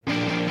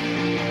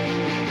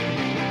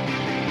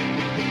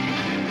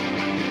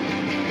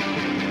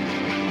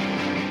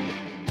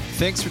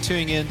Thanks for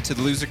tuning in to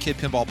the Loser Kid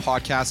Pinball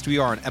Podcast. We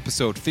are on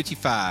episode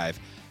 55.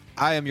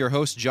 I am your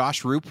host,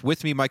 Josh Roop.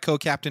 With me, my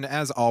co-captain,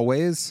 as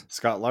always,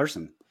 Scott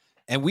Larson.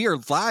 And we are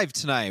live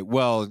tonight.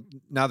 Well,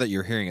 now that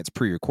you're hearing it's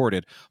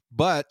pre-recorded,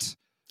 but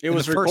it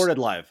was recorded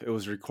live. It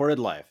was recorded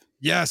live.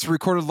 Yes,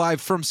 recorded live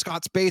from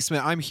Scott's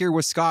basement. I'm here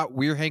with Scott.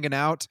 We're hanging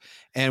out,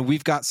 and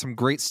we've got some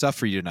great stuff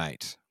for you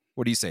tonight.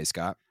 What do you say,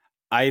 Scott?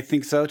 I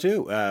think so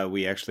too.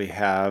 We actually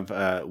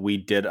have. We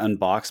did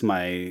unbox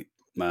my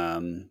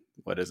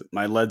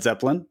my Led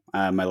Zeppelin,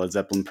 my Led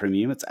Zeppelin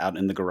Premium. It's out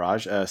in the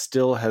garage.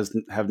 Still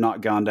have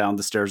not gone down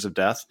the stairs of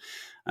death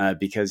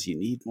because you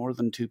need more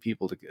than two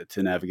people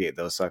to navigate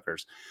those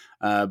suckers.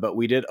 But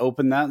we did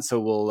open that, so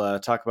we'll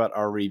talk about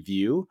our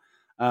review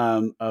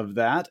of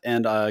that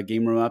and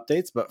game room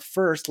updates. But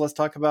first, let's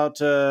talk about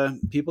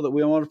people that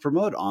we want to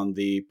promote on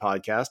the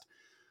podcast.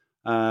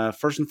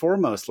 First and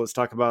foremost, let's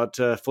talk about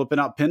Flipping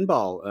Out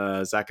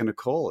Pinball, Zach and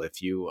Nicole,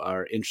 if you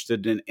are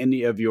interested in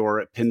any of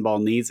your pinball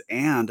needs.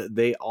 And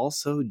they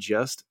also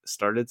just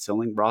started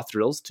selling raw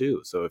thrills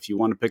too. So if you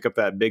want to pick up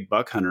that big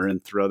buck hunter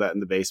and throw that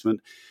in the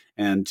basement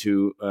and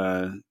to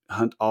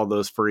hunt all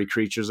those furry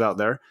creatures out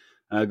there,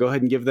 go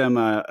ahead and give them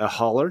a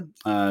holler.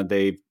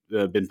 They've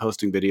been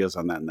posting videos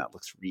on that, and that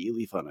looks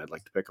really fun. I'd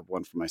like to pick up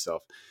one for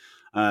myself.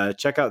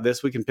 Check out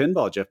This Week in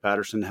Pinball. Jeff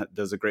Patterson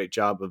does a great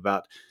job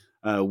about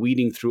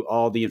weeding through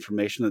all the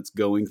information that's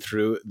going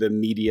through the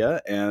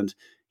media, and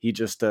he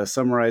just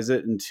summarized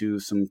it into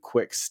some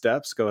quick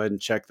steps. Go ahead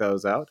and check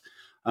those out.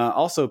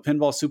 Also,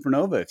 Pinball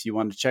Supernova, if you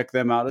want to check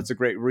them out, it's a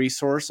great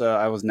resource.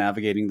 I was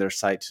navigating their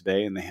site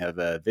today, and they have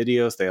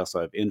videos. They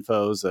also have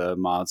infos,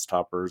 mods,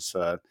 toppers,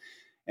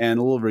 and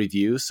a little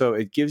review. So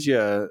it gives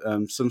you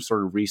some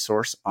sort of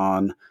resource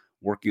on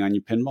working on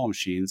your pinball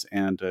machines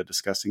and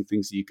discussing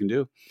things that you can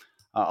do.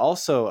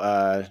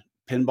 Also,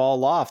 Pinball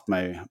Loft,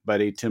 my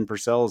buddy Tim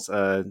Purcell's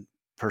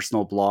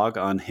personal blog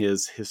on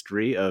his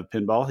history of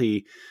pinball.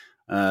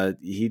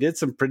 He did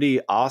some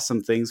pretty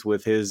awesome things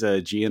with his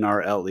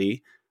GNR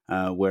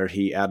LE, where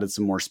he added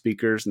some more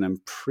speakers, and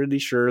I'm pretty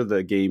sure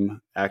the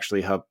game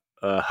actually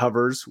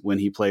hovers when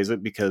he plays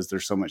it because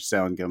there's so much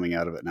sound coming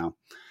out of it now.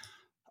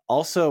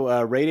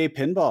 Also, Ray Day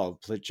Pinball.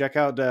 Check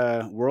out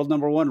world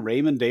number one,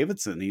 Raymond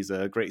Davidson. He's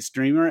a great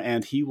streamer,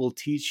 and he will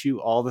teach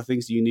you all the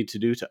things you need to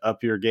do to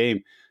up your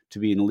game to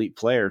be an elite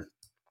player.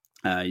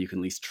 You can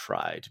at least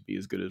try to be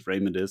as good as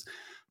Raymond is.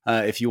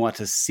 If you want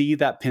to see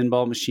that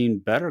pinball machine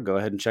better, go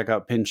ahead and check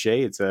out Pin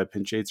Shades.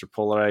 Pin Shades are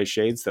polarized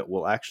shades that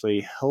will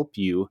actually help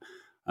you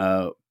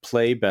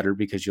play better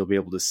because you'll be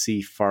able to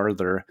see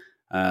farther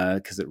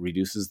because it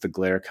reduces the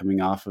glare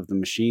coming off of the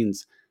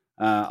machines.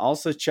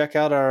 Also, check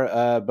out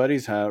our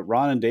buddies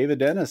Ron and David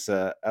Dennis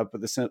up at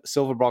the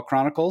Silverball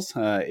Chronicles.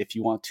 If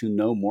you want to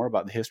know more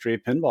about the history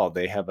of pinball,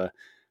 they have a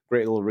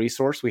great little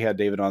resource. We had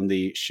David on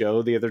the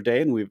show the other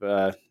day, and we've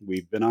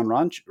been on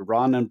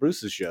Ron and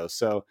Bruce's show.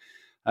 So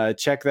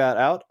check that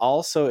out.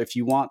 Also, if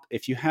you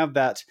have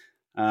that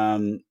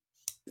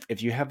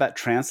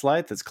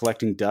Translight that's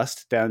collecting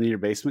dust down in your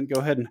basement, go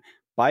ahead and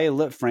buy a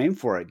lit frame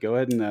for it. Go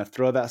ahead and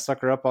throw that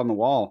sucker up on the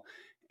wall.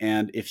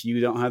 And if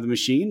you don't have the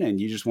machine and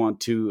you just want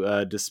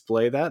to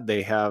display that,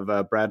 they have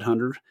Brad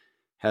Hunter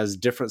has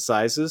different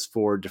sizes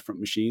for different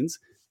machines.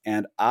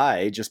 And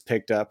I just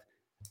picked up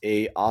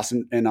an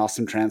awesome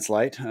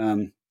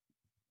Translight.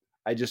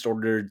 I just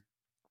ordered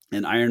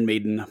an Iron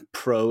Maiden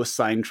Pro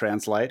signed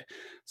Translight,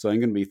 so I'm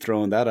going to be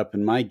throwing that up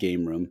in my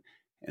game room.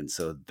 And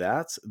so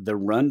that's the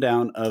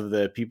rundown of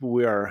the people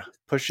we are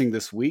pushing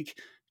this week.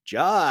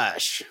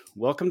 Josh,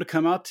 welcome to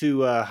come out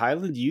to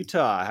Highland,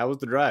 Utah. How was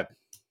the drive?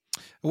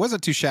 It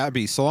wasn't too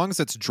shabby. So long as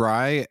it's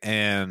dry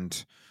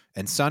and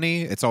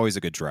sunny, it's always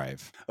a good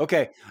drive.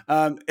 Okay.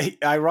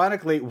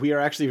 Ironically, we are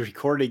actually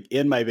recording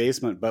in my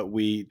basement, but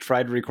we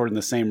tried to record in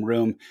the same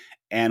room,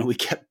 and we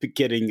kept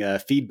getting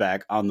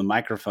feedback on the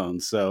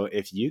microphone. So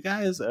if you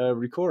guys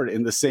record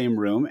in the same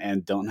room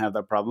and don't have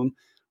that problem,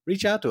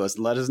 reach out to us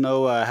and let us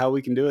know how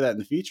we can do that in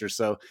the future.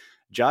 So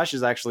Josh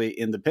is actually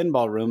in the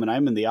pinball room, and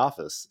I'm in the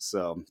office.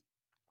 So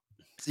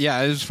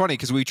yeah, it was funny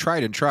because we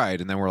tried,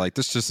 and then we're like,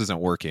 this just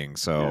isn't working.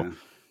 So. Yeah.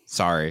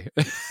 Sorry.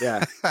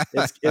 Yeah,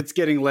 it's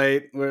getting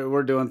late.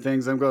 We're doing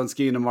things. I'm going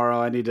skiing tomorrow.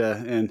 I need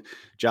to, and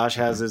Josh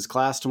has his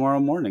class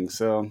tomorrow morning.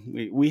 So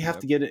we have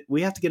to get it.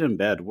 We have to get in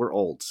bed. We're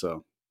old,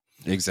 so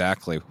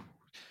exactly.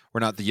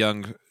 We're not the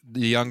young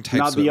types.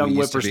 Not the young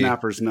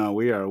whippersnappers. No,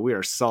 we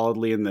are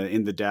solidly in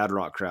the dad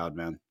rock crowd,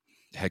 man.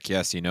 Heck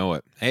yes, you know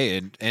it. Hey,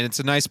 and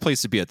it's a nice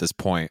place to be at this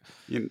point.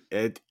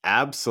 It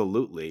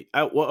absolutely.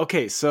 Well,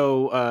 okay.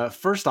 So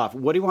first off,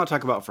 what do you want to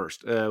talk about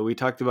first? We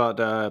talked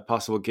about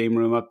possible game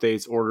room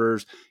updates,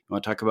 orders. You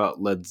want to talk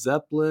about Led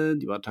Zeppelin?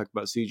 Do you want to talk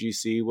about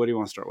CGC? What do you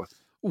want to start with?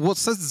 Well, it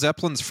says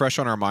Zeppelin's fresh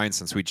on our mind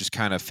since we just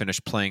kind of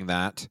finished playing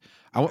that.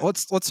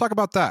 Let's talk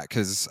about that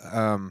because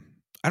I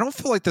don't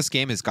feel like this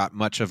game has got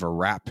much of a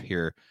rap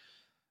here.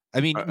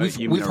 I mean,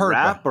 we've heard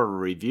rap or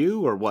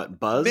review or what?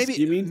 Buzz? Maybe,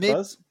 you mean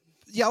buzz?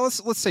 Yeah,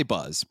 let's say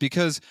buzz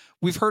because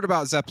we've heard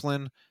about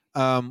Zeppelin.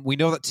 We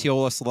know that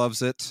Teolis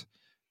loves it,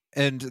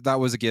 and that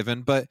was a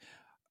given. But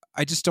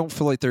I just don't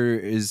feel like there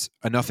is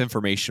enough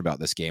information about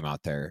this game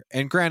out there.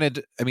 And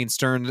granted, I mean,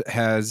 Stern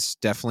has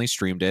definitely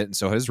streamed it, and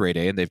so has Ray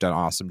Day, and they've done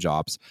awesome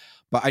jobs.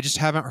 But I just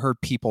haven't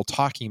heard people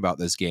talking about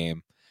this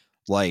game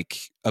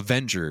like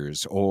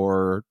Avengers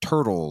or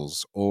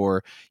Turtles,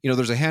 or,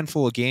 there's a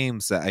handful of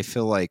games that I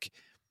feel like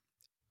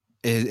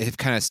have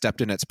kind of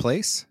stepped in its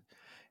place.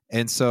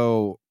 And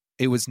so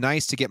it was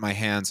nice to get my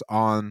hands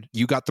on.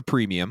 You got the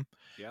premium.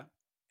 Yeah.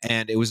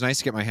 And it was nice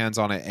to get my hands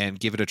on it and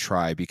give it a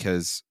try,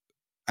 because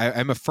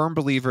I'm a firm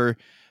believer.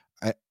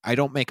 I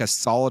don't make a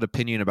solid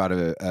opinion about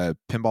a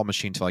pinball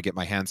machine until I get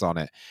my hands on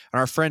it. And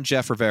our friend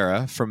Jeff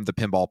Rivera from the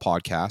Pinball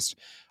Podcast,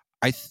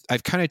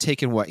 I've kind of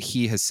taken what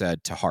he has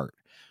said to heart,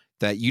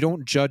 that you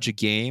don't judge a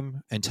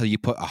game until you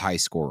put a high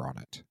score on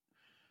it.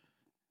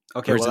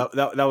 Okay, well,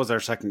 that was our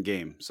second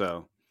game,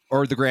 so.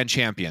 Or the Grand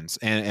Champions,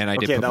 and I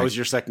did. Okay, that was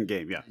your second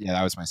game, yeah. Yeah,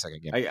 that was my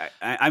second game.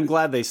 I'm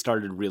glad they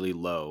started really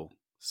low,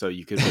 so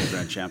you could be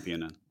Grand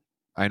Champion in.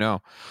 I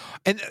know.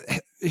 And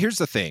here's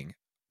the thing.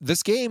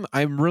 This game,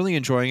 I'm really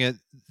enjoying it.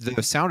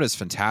 The sound is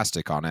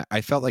fantastic on it. I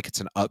felt like it's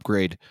an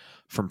upgrade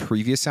from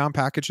previous sound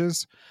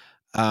packages.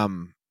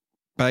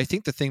 But I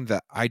think the thing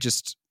that I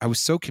was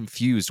so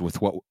confused with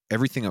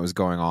everything that was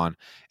going on.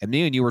 And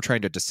me and you were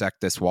trying to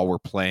dissect this while we're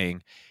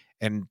playing.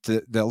 And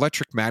the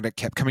electric magnet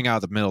kept coming out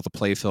of the middle of the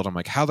playfield. I'm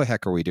like, how the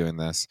heck are we doing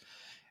this?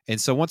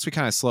 And so once we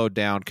kind of slowed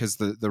down, because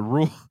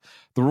the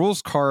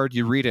rules card,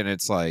 you read it and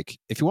it's like,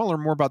 if you want to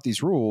learn more about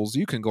these rules,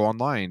 you can go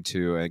online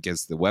to, it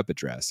gives the web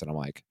address. And I'm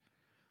like,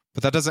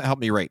 but that doesn't help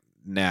me right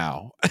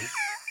now.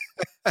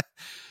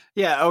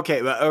 Yeah.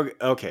 Okay.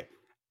 Okay.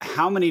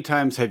 How many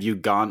times have you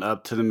gone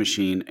up to the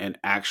machine and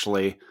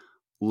actually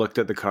looked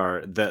at the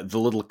card, the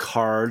little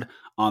card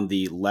on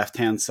the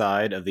left-hand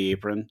side of the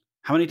apron?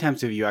 How many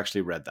times have you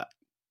actually read that?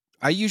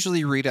 I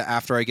usually read it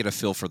after I get a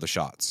feel for the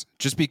shots,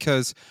 just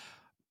because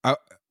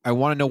I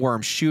want to know where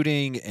I'm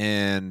shooting,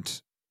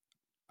 and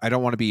I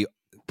don't want to be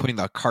putting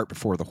the cart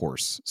before the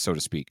horse, so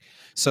to speak.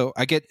 So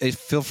I get a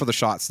feel for the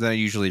shots, then I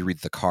usually read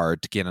the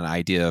card to get an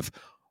idea of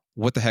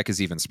what the heck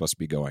is even supposed to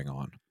be going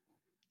on.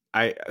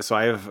 I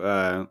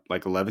have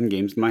like 11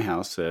 games in my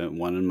house,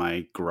 one in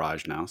my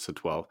garage now, so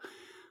 12.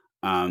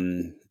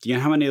 Do you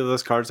know how many of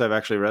those cards I've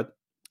actually read?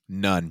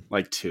 None.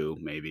 Like 2,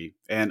 maybe.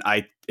 And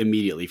I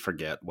immediately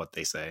forget what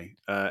they say.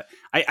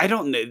 I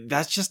don't know.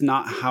 That's just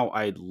not how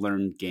I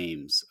learn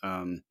games.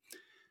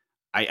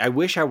 I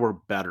wish I were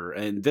better.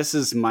 And this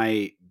is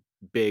my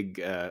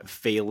big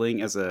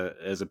failing as a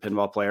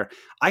pinball player.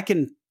 I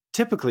can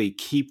typically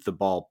keep the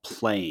ball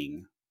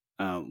playing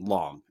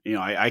long.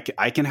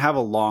 I can have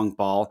a long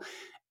ball,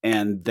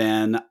 and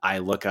then I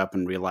look up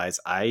and realize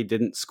I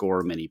didn't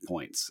score many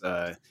points.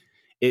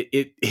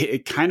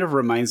 It kind of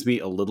reminds me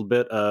a little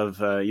bit of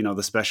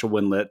the Special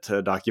When Lit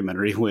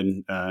documentary,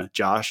 when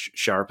Josh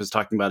Sharp is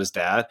talking about his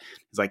dad.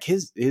 He's like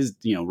his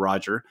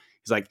Roger.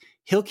 He's like,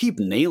 he'll keep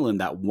nailing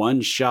that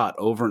one shot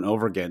over and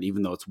over again,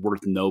 even though it's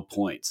worth no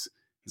points.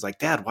 He's like,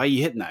 Dad, why are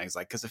you hitting that? He's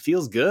like, because it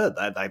feels good.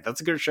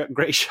 That's a good shot,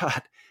 great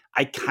shot.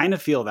 I kind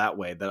of feel that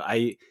way, that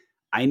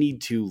I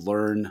need to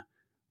learn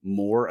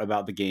more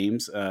about the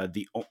games.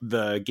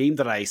 The game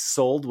that I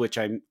sold, which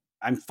I'm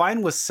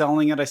fine with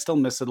selling it, I still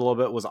miss it a little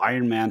bit, was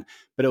Iron Man,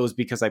 but it was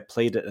because I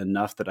played it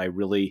enough that I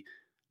really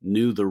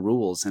knew the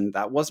rules, and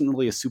that wasn't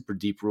really a super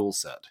deep rule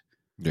set.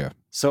 Yeah.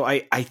 So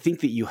I think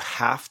that you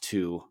have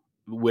to,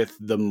 with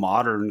the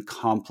modern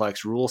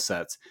complex rule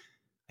sets,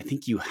 I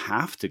think you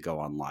have to go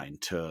online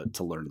to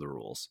learn the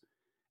rules.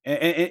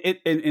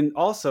 And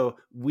also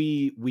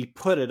we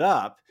put it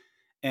up,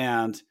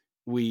 and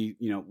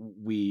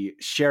we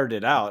shared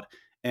it out,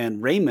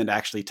 and Raymond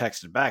actually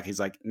texted back. He's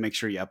like, make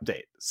sure you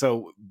update.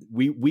 So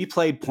we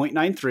played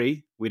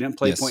 0.93. We didn't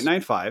play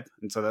 0.95.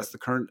 And so that's the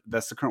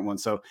current one.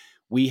 So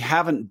we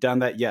haven't done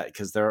that yet,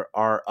 because there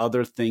are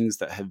other things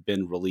that have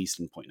been released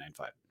in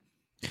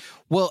 0.95.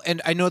 Well,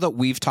 and I know that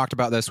we've talked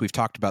about this. We've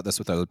talked about this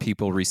with other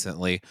people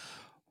recently.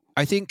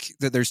 I think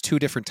that there's 2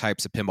 different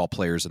types of pinball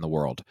players in the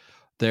world.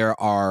 There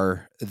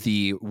are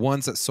the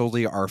ones that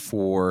solely are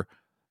for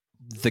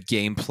the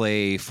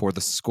gameplay, for the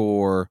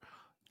score,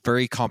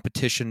 very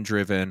competition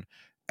driven.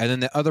 And then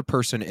the other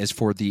person is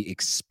for the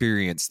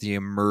experience, the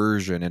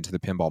immersion into the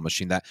pinball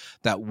machine,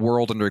 that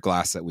world under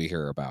glass that we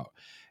hear about.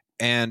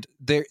 And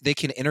they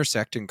can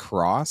intersect and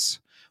cross,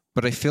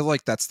 but I feel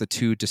like that's the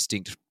 2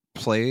 distinct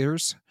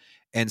players.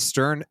 And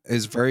Stern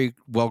is very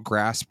well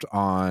grasped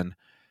on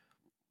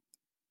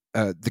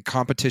the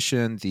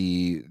competition,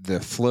 the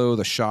flow,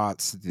 the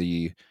shots,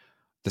 the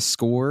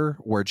score,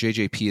 where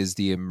JJP is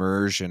the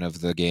immersion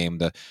of the game.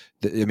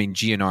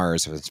 GNR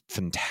is a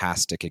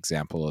fantastic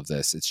example of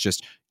this. It's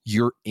just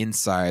you're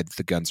inside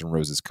the Guns N'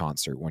 Roses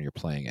concert when you're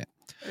playing it.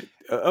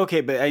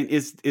 Okay, but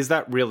is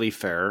that really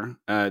fair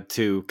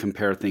to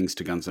compare things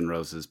to Guns N'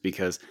 Roses?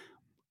 Because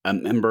a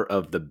member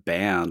of the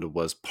band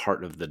was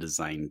part of the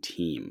design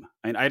team.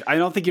 And I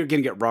don't think you're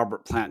going to get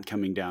Robert Plant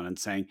coming down and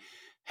saying,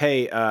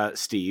 hey,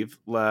 Steve,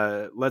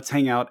 let's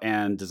hang out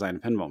and design a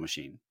pinball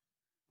machine.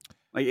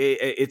 Like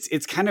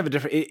it's kind of a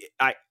different.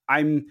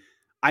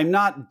 I'm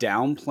not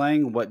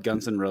downplaying what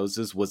Guns N'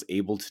 Roses was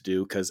able to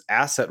do, because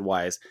asset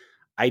wise,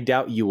 I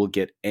doubt you will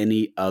get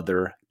any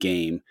other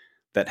game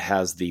that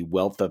has the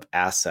wealth of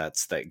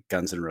assets that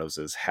Guns N'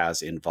 Roses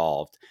has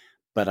involved.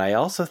 But I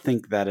also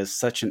think that is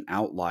such an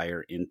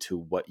outlier into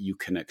what you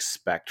can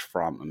expect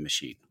from a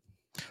machine.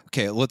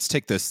 Okay, let's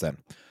take this then.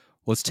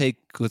 Let's take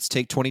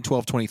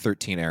 2012,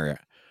 2013 area.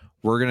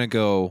 We're gonna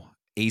go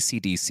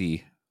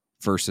AC/DC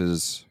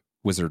versus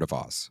Wizard of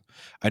Oz.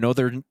 I know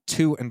they're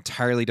two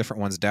entirely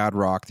different ones. Dad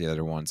Rock, the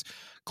other one's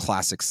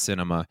classic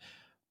cinema,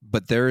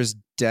 but there is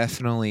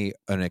definitely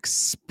an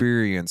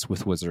experience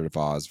with Wizard of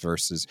Oz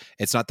versus.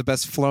 It's not the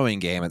best flowing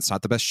game. It's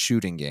not the best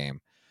shooting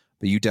game,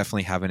 but you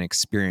definitely have an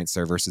experience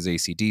there versus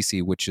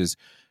AC/DC, which is,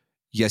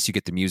 yes, you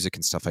get the music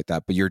and stuff like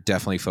that, but you're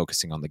definitely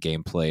focusing on the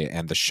gameplay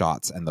and the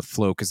shots and the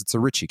flow because it's a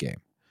Richie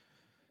game.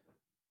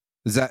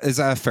 Is that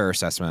a fair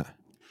assessment?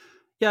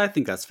 Yeah, I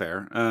think that's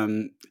fair.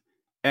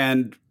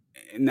 And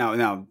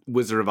now,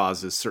 Wizard of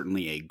Oz is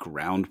certainly a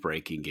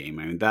groundbreaking game.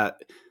 I mean,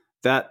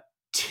 that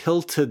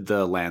tilted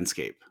the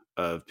landscape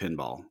of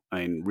pinball.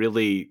 I mean,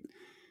 really,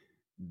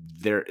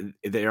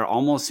 there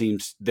almost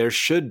seems there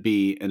should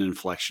be an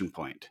inflection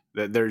point.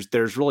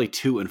 There's really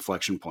two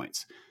inflection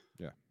points.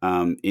 Yeah.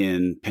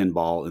 In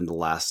pinball in the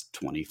last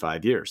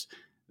 25 years.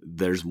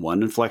 There's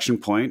one inflection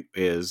point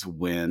is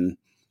when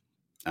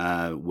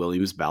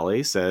Williams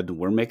Ballet said,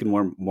 we're making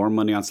more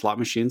money on slot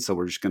machines, so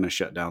we're just going to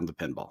shut down the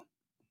pinball.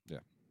 Yeah.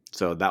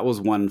 So that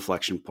was one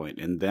inflection point.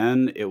 And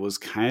then it was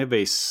kind of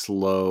a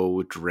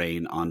slow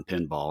drain on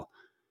pinball.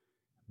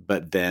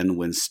 But then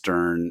when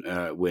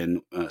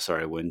when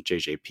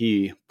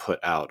JJP put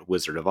out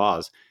Wizard of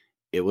Oz,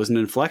 it was an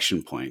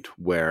inflection point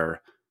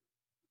where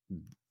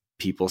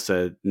people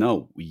said,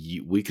 no,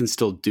 we can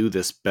still do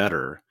this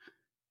better.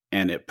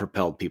 And it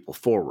propelled people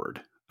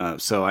forward.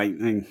 So I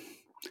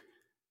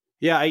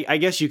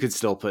guess you could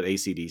still put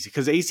AC/DC,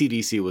 because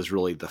AC/DC was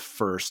really the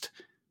first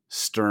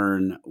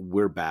stern,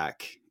 we're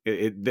back.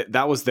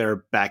 That was their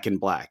Back in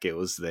Black. It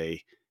was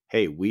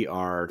hey,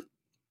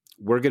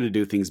 we're going to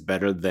do things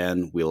better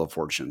than Wheel of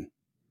Fortune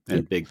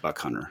and Big Buck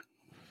Hunter.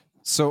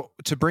 So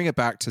to bring it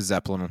back to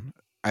Zeppelin,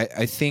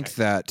 I think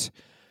that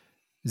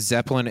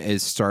Zeppelin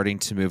is starting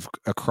to move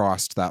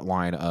across that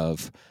line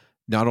of,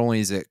 not only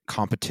is it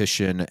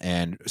competition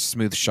and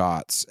smooth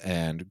shots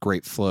and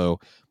great flow,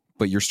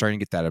 but you're starting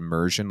to get that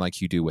immersion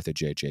like you do with a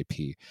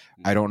JJP.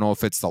 I don't know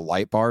if it's the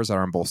light bars that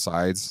are on both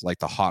sides, like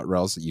the hot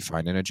rails that you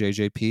find in a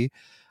JJP.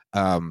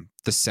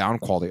 The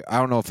sound quality, I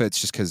don't know if it's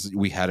just because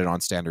we had it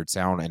on standard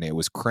sound and it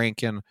was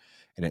cranking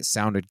and it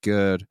sounded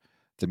good.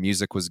 The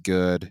music was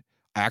good.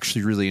 I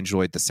actually really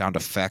enjoyed the sound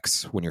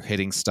effects when you're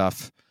hitting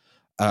stuff.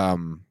 I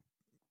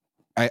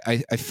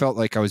felt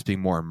like I was being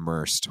more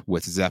immersed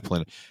with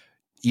Zeppelin,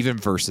 even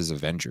versus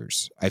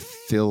Avengers. I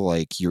feel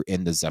like you're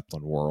in the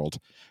Zeppelin world.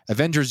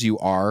 Avengers, you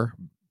are,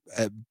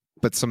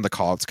 but some of the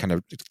call-outs kind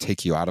of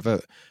take you out of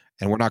it.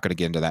 And we're not going to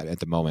get into that at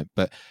the moment.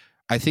 But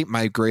I think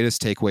my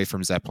greatest takeaway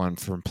from Zeppelin,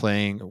 from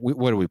playing,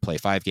 what do we play?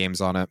 5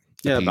 games on it?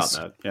 Yeah, about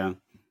that. Yeah.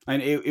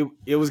 And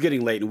it was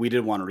getting late, and we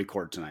didn't want to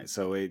record tonight.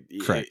 So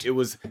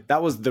that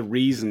was the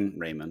reason,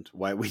 Raymond,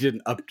 why we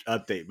didn't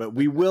update. But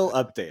we will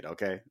update,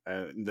 okay?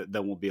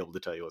 Then we'll be able to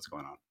tell you what's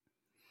going on.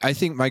 I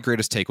think my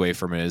greatest takeaway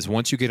from it is,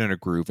 once you get in a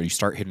groove and you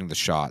start hitting the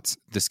shots,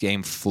 this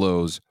game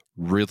flows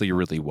really,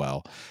 really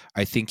well.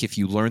 I think if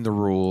you learn the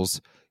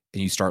rules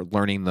and you start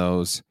learning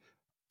those,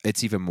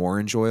 it's even more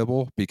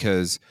enjoyable,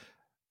 because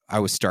I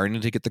was starting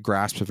to get the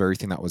grasp of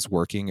everything that was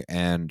working,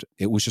 and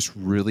it was just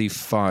really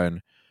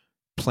fun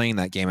playing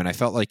that game. And I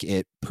felt like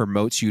it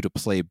promotes you to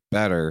play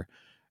better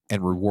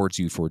and rewards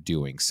you for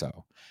doing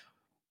so.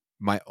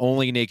 My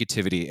only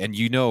negativity, and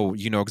you know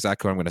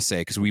exactly what I'm going to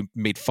say, because we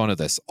made fun of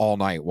this all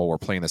night while we're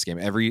playing this game.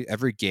 Every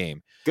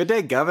game. Good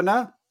day,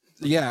 Governor.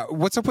 Yeah,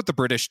 what's up with the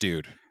British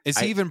dude? Is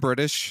he even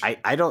British?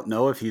 I don't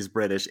know if he's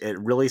British. It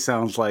really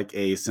sounds like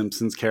a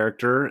Simpsons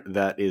character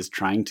that is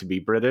trying to be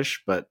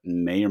British, but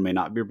may or may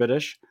not be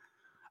British.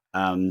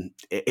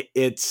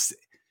 It's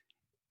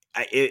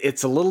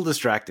a little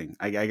distracting.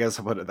 I guess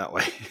I'll put it that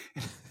way.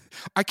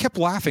 I kept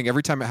laughing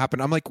every time it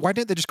happened. I'm like, why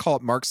didn't they just call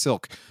it Mark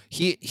Silk?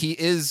 He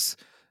is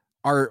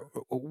our,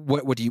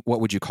 what would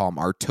you call him?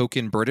 Our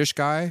token British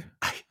guy?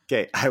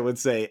 Okay, I would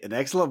say an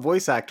excellent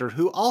voice actor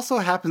who also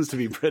happens to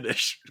be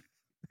British.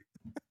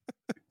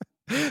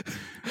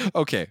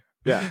 Okay.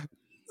 Yeah.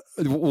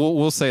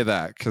 We'll say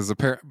that, because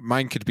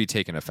mine could be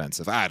taken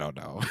offensive. I don't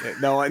know.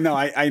 No,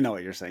 I know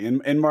what you're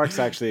saying. And Mark's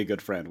actually a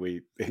good friend.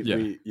 We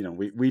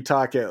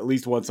talk at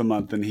least once a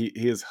month, and he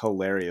is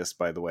hilarious,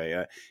 by the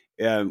way.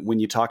 When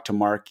you talk to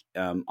Mark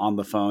on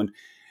the phone,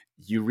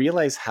 you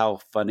realize how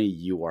funny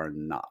you are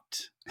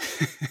not,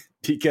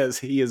 because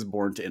he is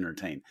born to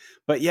entertain.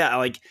 But yeah,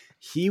 like,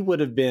 he would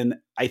have been,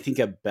 I think,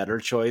 a better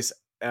choice.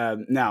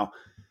 Now,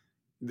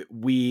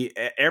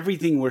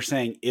 everything we're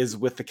saying is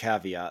with the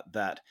caveat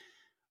that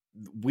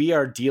we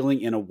are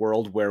dealing in a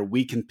world where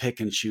we can pick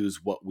and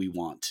choose what we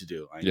want to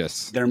do.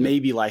 Yes. There may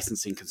be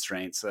licensing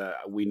constraints.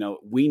 We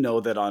know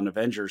that on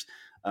Avengers,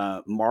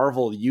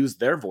 Marvel used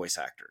their voice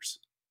actors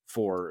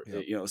for,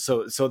 Yep.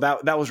 so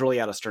that was really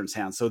out of Stern's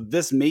hands. So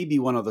this may be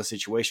one of those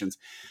situations,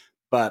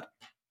 but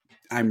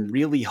I'm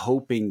really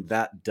hoping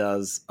that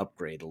does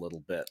upgrade a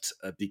little bit,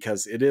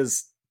 because it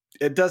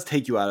does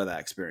take you out of that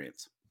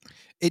experience.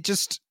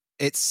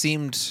 It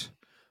seemed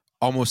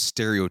almost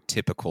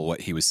stereotypical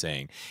what he was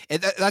saying.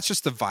 And that's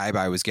just the vibe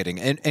I was getting.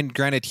 And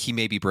granted, he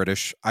may be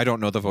British. I don't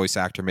know the voice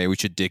actor. Maybe we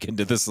should dig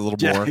into this a little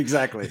more. Yeah,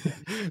 exactly.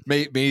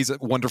 Maybe he's a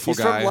wonderful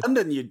He's guy. from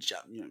London,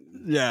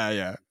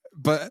 Yeah.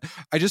 But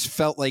I just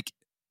felt like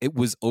it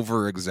was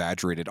over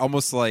exaggerated,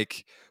 almost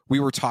like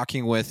we were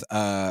talking with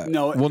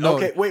No.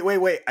 Okay,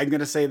 wait. I'm going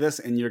to say this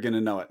and you're going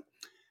to know it.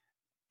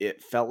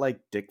 It felt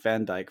like Dick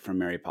Van Dyke from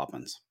Mary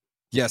Poppins.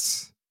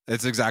 Yes,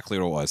 it's exactly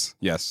what it was.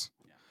 Yes.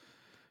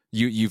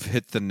 You've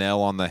hit the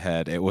nail on the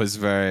head. It was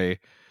very,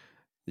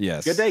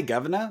 yes. Good day,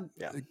 Governor.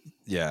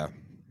 Yeah.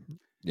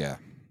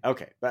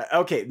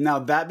 Okay. Now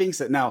that being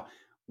said, now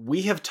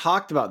we have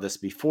talked about this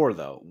before,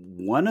 though.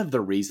 One of the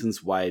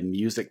reasons why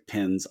music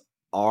pins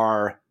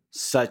are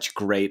such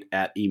great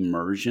at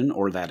immersion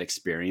or that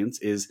experience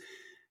is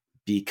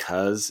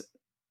because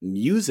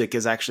music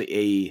is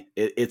actually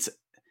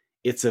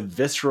it's a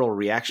visceral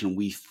reaction.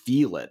 We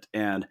feel it,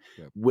 and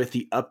with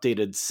the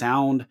updated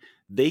sound,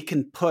 they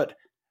can put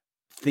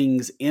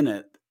things in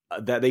it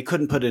that they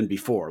couldn't put in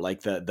before,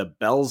 like the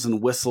bells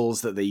and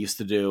whistles that they used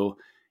to do,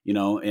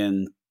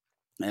 in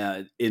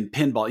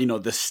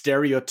pinball, the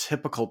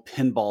stereotypical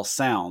pinball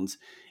sounds.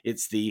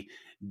 It's the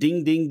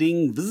ding, ding,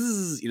 ding,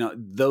 bzz,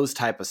 those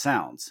type of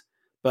sounds.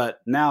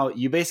 But now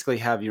you basically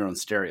have your own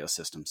stereo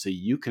system, so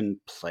you can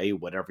play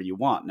whatever you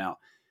want. Now,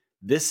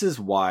 this is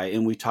why,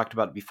 and we talked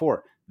about it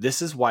before,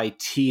 this is why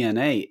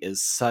TNA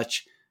is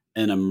such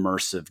an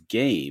immersive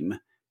game,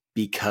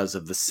 because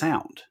of the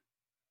sound.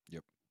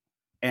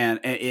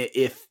 And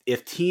if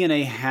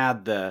TNA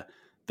had the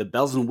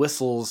bells and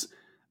whistles,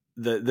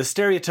 the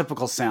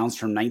stereotypical sounds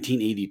from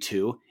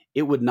 1982,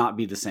 it would not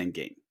be the same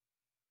game.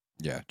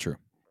 Yeah, true.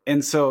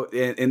 And so,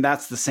 and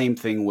that's the same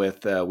thing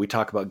with, we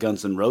talk about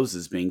Guns N'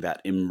 Roses being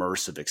that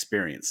immersive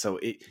experience.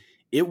 So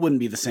it wouldn't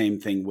be the same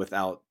thing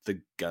without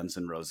the Guns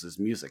N' Roses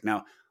music.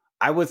 Now,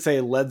 I would say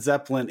Led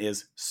Zeppelin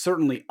is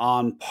certainly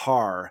on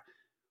par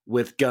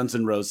with Guns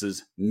N'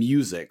 Roses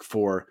music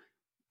for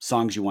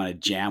songs you want to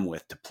jam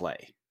with to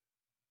play.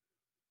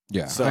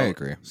 Yeah, I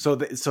agree. So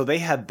they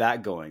had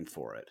that going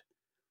for it.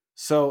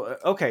 So,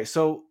 okay,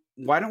 so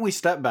why don't we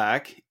step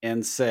back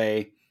and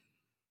say,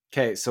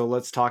 okay, so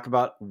let's talk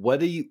about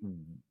we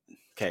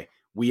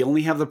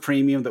only have the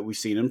premium that we've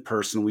seen in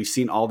person. We've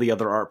seen all the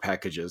other art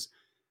packages.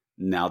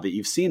 Now that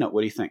you've seen it,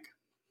 what do you think?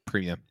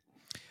 Premium.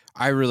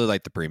 I really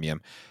like the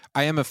premium.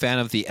 I am a fan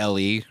of the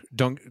LE.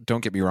 Don't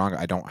get me wrong.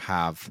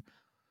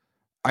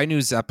 I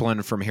knew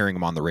Zeppelin from hearing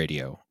them on the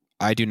radio.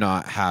 I do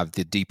not have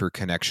the deeper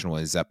connection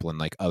with Zeppelin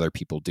like other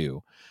people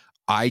do.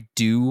 I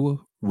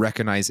do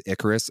recognize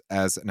Icarus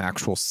as an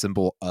actual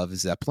symbol of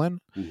Zeppelin.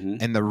 Mm-hmm.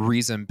 And the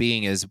reason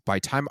being is by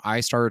the time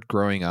I started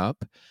growing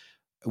up,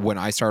 when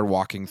I started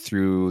walking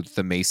through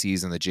the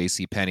Macy's and the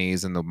J.C.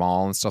 Penney's and the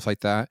mall and stuff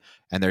like that,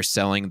 and they're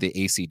selling the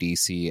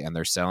AC/DC and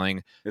they're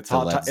selling it's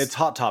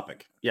Hot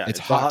Topic. Yeah, it's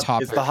Hot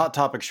Topic. It's the Hot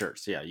Topic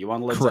shirts. Yeah, you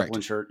want a Led Zeppelin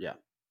shirt? Yeah.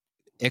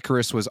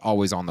 Icarus was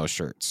always on those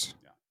shirts.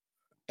 Yeah.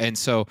 And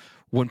so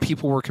when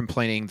people were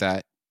complaining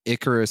that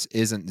Icarus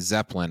isn't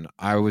Zeppelin,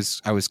 I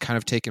was kind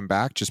of taken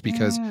back just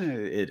because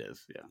it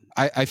is. Yeah,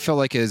 I feel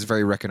like it is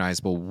very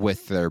recognizable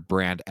with their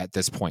brand at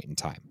this point in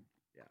time.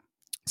 Yeah.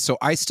 So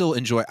I still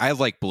enjoy. I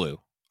like blue.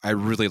 I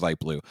really like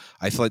blue.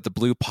 I feel like the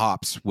blue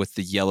pops with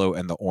the yellow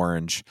and the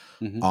orange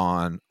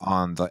on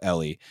the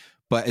LE.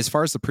 But as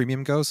far as the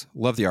premium goes,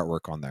 love the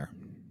artwork on there.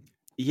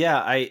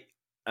 Yeah,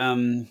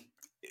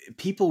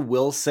 people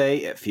will say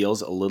it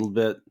feels a little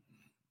bit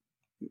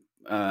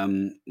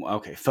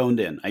phoned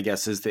in, I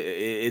guess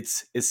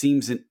it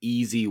seems an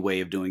easy way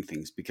of doing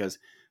things, because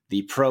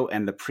the Pro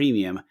and the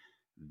Premium,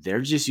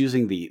 they're just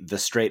using the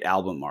straight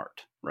album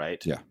art,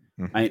 right? Yeah.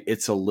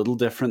 It's a little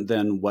different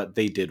than what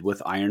they did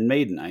with Iron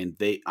Maiden.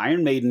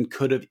 Iron Maiden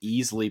could have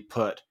easily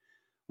put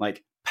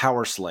like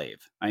Power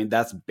Slave.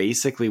 That's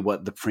basically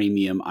what the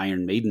Premium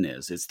Iron Maiden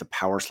is. It's the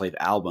Power Slave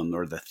album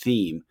or the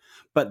theme,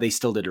 but they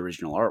still did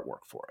original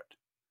artwork for it.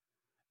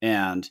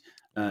 And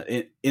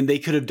they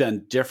could have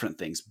done different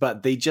things,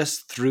 but they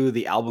just threw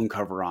the album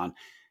cover on,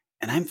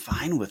 and I'm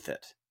fine with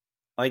it.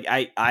 Like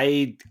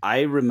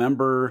I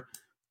remember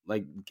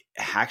like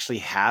actually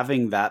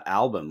having that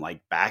album,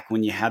 like back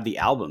when you had the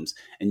albums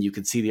and you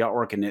could see the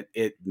artwork, and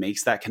it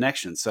makes that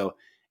connection. So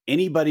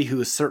anybody who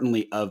is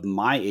certainly of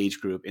my age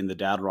group in the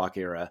dad rock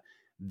era,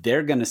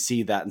 they're going to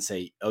see that and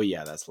say, oh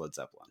yeah, that's Led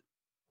Zeppelin.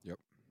 Yep.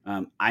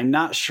 I'm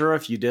not sure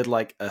if you did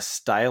like a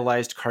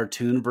stylized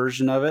cartoon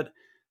version of it,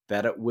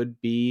 that it would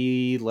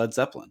be Led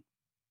Zeppelin.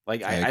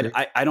 Like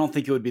I don't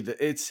think it would be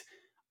it's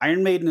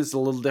Iron Maiden is a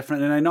little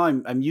different, and I know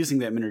I'm using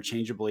them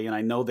interchangeably, and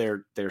I know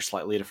they're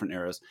slightly different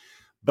eras,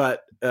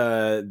 but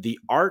the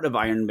art of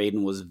Iron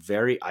Maiden was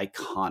very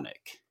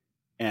iconic,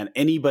 and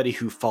anybody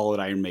who followed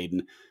Iron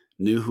Maiden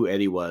knew who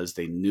Eddie was.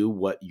 They knew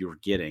what you were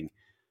getting,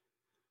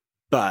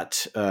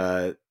 but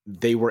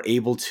they were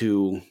able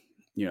to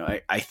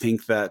I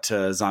think that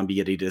Zombie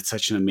Yeti did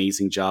such an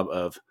amazing job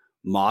of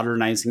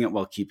modernizing it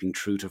while keeping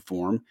true to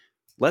form.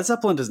 Led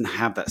Zeppelin doesn't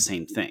have that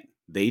same thing.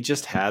 They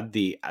just had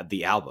the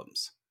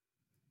albums,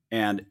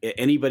 and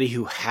anybody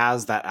who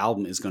has that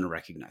album is going to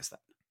recognize that.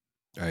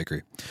 I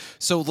agree.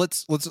 So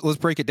let's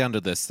break it down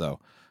to this though.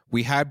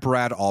 We had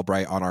Brad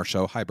Albright on our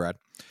show. Hi, Brad.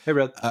 Hey,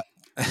 Brad.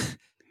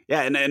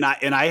 Yeah, and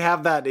I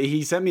have that.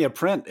 He sent me a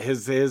print.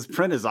 His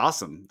print is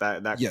awesome.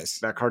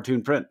 That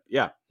cartoon print.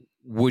 Yeah.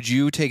 Would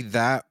you take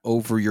that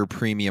over your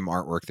premium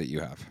artwork that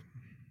you have?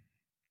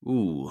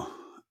 Ooh.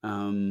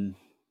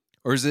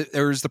 Or is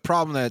the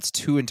problem that it's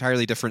two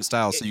entirely different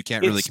styles, so you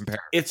can't really compare?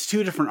 It's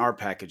two different art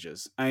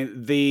packages.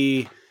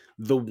 The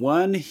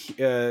one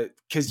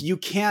because you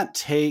can't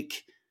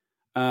take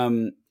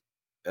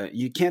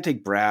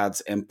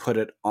Brad's and put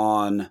it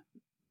on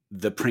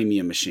the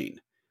premium machine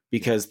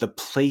because the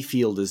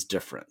playfield is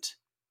different,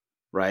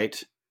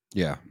 right?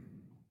 Yeah.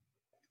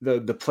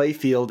 The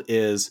playfield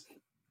is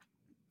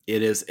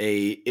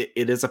a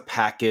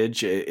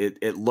package.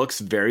 It looks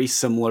very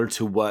similar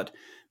to what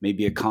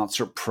maybe a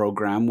concert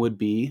program would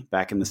be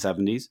back in the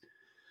 70s.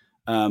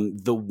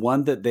 The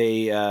one that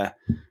they the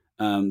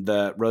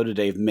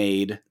Rotodave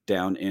made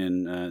down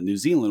in New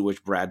Zealand,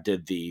 which Brad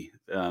did the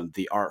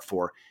art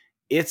for,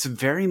 it's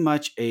very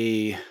much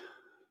a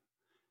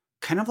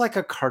kind of like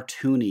a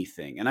cartoony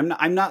thing, and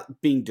I'm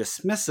not being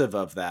dismissive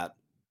of that.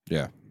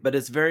 Yeah, but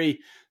it's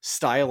very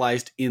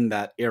stylized in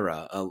that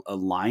era. A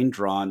line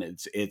drawn.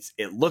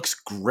 It looks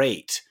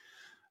great,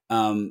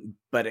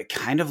 but it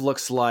kind of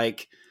looks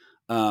like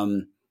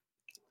when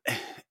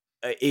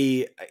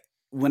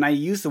I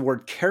use the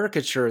word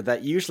caricature,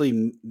 that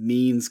usually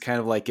means kind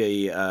of like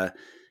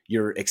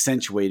you're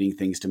accentuating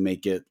things to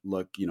make it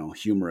look,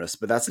 humorous.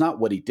 But that's not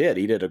what he did.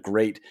 He did a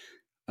great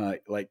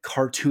like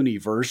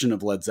cartoony version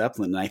of Led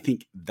Zeppelin, and I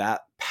think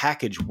that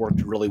package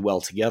worked really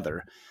well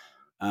together.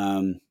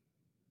 I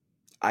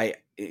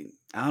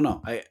don't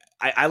know.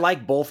 I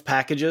like both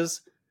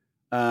packages,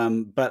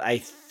 but I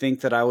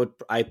think that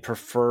I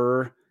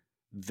prefer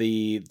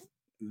the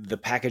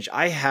package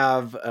I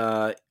have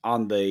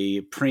on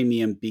the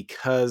premium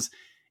because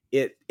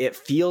it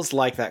feels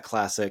like that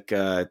classic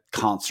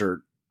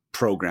concert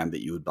program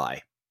that you would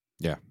buy.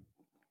 Yeah.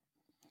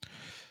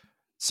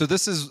 So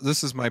this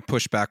is my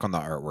pushback on the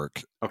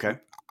artwork. Okay.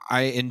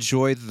 I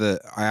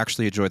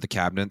actually enjoyed the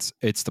cabinets.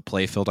 It's the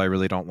playfield I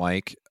really don't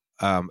like.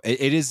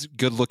 It is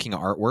good looking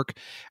artwork.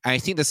 And I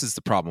think this is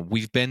the problem.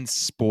 We've been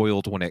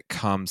spoiled when it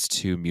comes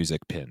to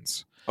music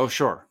pins. Oh,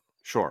 sure.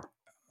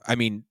 I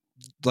mean,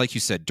 like you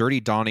said, Dirty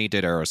Donnie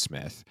did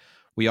Aerosmith.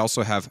 We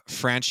also have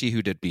Franchi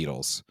who did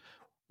Beatles.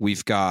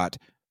 We've got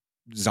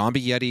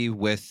Zombie Yeti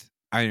with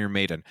Iron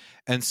Maiden.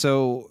 And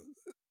so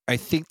I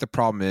think the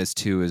problem is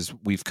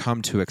we've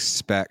come to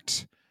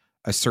expect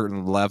a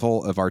certain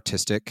level of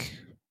artisticness,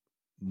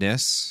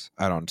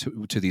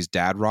 to these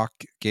dad rock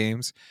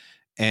games.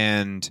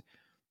 And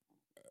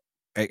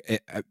I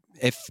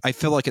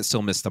feel like it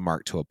still missed the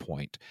mark to a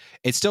point.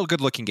 It's still a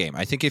good looking game.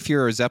 I think if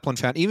you're a Zeppelin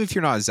fan, even if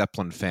you're not a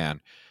Zeppelin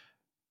fan,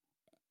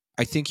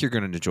 I think you're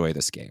going to enjoy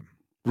this game.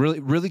 Really,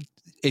 really,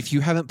 if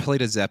you haven't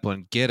played a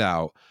Zeppelin, get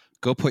out,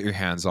 go put your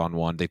hands on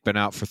one. They've been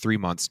out for 3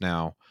 months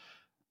now,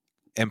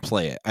 and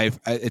play it.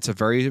 It's a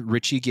very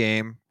richy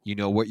game. You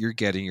know what you're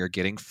getting. You're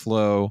getting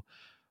flow.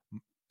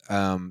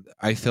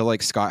 I feel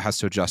like Scott has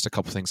to adjust a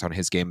couple things on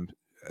his game,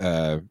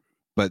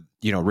 but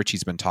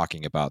Richie's been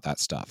talking about that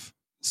stuff.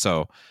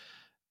 So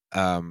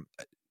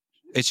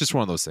it's just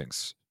one of those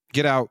things.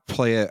 Get out,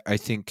 play it. I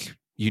think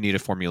you need a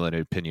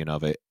formulated opinion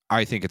of it.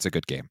 I think it's a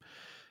good game.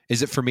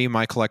 Is it for me,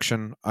 my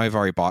collection? I've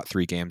already bought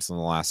 3 games in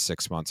the last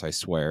 6 months, I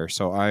swear.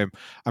 So I'm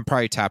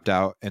probably tapped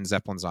out, and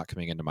Zeppelin's not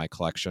coming into my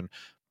collection.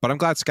 But I'm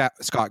glad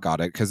Scott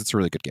got it because it's a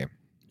really good game.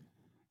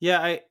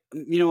 Yeah,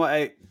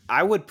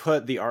 I would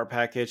put the art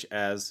package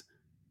as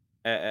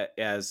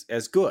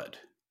good.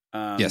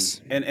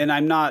 Yes, and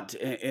I'm not,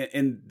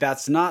 and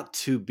that's not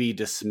to be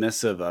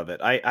dismissive of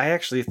it. I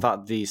actually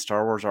thought the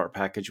Star Wars art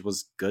package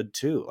was good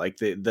too. Like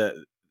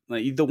the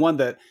one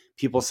that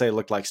people say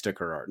looked like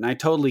sticker art, and I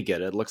totally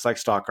get it. It looks like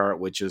stock art,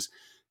 which is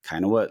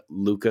kind of what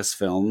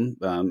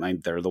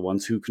Lucasfilm. They're the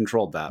ones who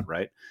controlled that,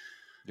 right?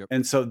 Yep.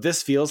 And so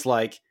this feels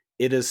like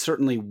it is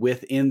certainly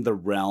within the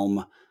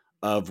realm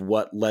of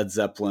what Led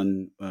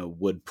Zeppelin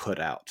would put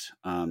out.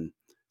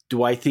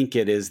 Do I think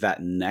it is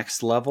that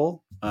next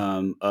level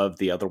of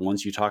the other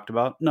ones you talked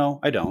about? No,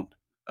 I don't.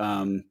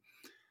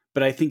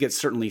 But I think it's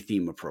certainly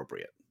theme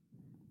appropriate.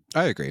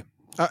 I agree.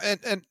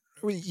 And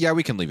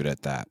we can leave it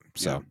at that.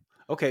 So. Yeah.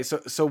 Okay,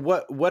 so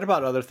what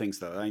about other things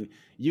though? I mean,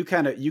 you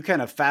kind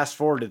of fast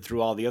forwarded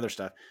through all the other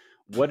stuff.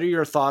 What are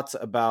your thoughts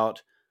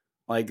about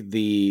like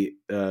the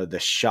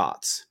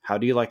shots? How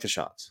do you like the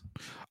shots?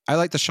 I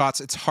like the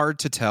shots. It's hard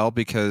to tell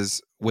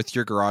because with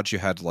your garage you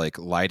had like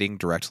lighting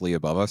directly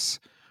above us,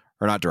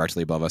 or not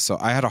directly above us. So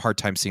I had a hard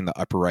time seeing the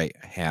upper right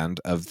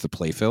hand of the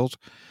playfield.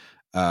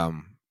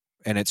 And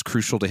it's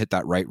crucial to hit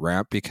that right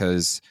ramp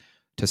because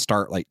to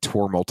start like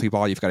tour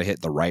multi-ball, you've got to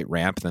hit the right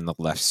ramp and then the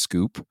left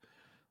scoop.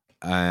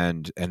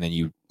 And then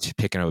you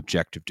pick an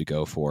objective to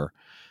go for.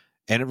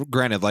 And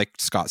granted, like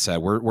Scott said,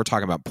 we're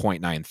talking about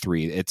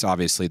 0.93. It's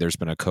obviously there's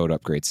been a code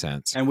upgrade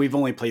since. And we've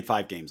only played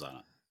 5 games on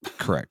it.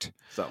 Correct.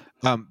 So,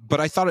 but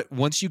I thought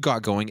once you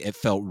got going, it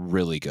felt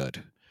really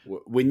good.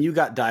 When you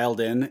got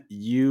dialed in,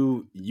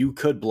 you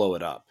could blow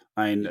it up.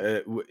 I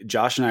mean,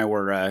 Josh and I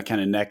were kind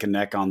of neck and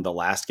neck on the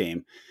last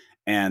game,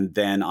 and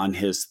then on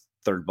his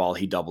third ball,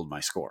 he doubled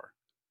my score.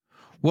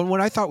 Well, what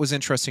I thought was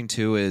interesting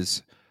too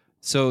is,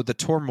 so the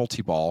Tour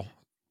multi-ball,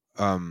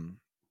 when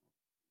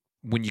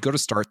you go to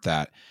start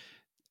that,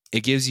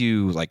 it gives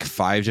you like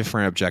 5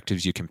 different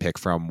objectives you can pick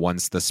from.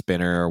 One's the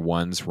spinner,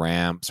 one's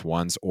ramps,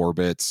 one's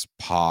orbits,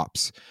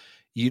 pops.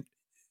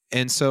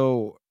 And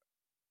so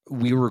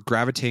we were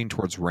gravitating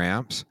towards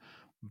ramps,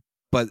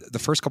 but the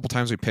first couple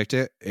times we picked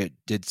it, it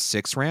did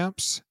 6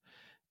 ramps,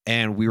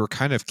 and we were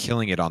kind of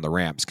killing it on the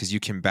ramps because you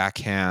can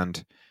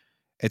backhand.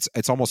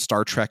 It's almost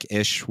Star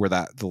Trek-ish where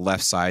the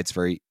left side's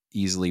very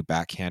easily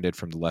backhanded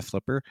from the left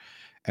flipper.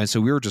 And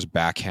so we were just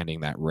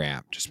backhanding that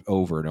ramp just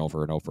over and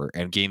over and over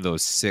and getting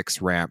those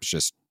 6 ramps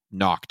just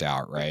knocked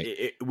out,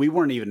 right? We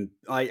weren't even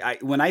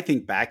when I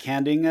think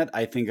backhanding it,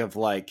 I think of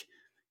like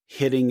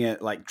hitting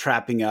it, like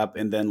trapping up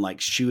and then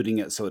like shooting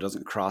it so it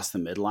doesn't cross the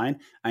midline.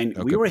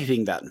 We were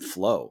hitting that in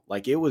flow.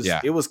 Like it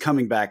was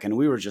coming back and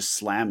we were just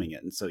slamming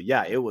it. And so,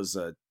 yeah, it was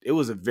a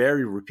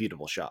very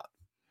repeatable shot.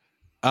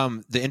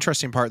 The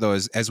interesting part though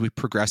is as we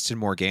progressed in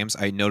more games,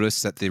 I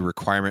noticed that the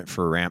requirement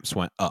for ramps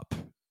went up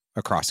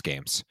across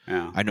games.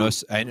 Yeah. I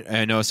noticed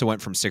it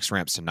went from 6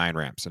 ramps to 9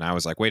 ramps, and I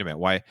was like, wait a minute,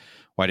 why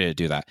did it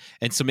do that?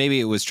 And so maybe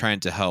it was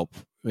trying to help.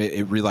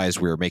 It realized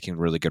we were making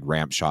really good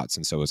ramp shots,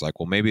 and so it was like,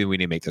 well, maybe we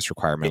need to make this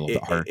requirement a little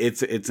bit harder.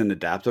 It's an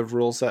adaptive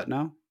rule set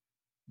now.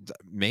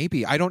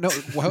 Maybe, I don't know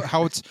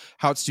how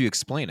do you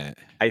explain it?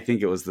 I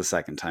think it was the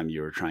second time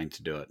you were trying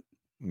to do it.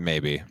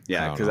 Maybe,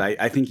 yeah, because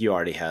I think you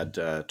already had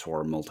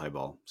Tor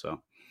multi-ball,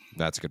 so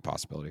that's a good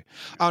possibility.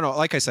 I don't know.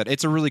 Like I said,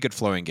 it's a really good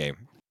flowing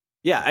game.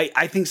 Yeah,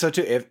 I think so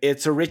too. If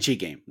it's a Richie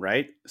game,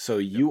 right? So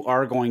you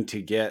are going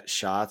to get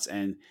shots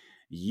and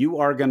you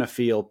are going to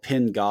feel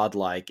pin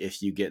godlike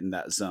if you get in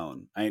that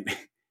zone.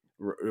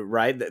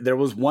 Right? There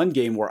was one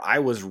game where I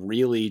was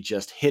really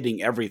just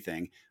hitting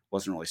everything.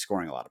 Wasn't really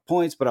scoring a lot of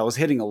points, but I was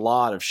hitting a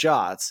lot of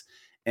shots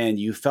and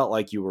you felt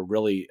like you were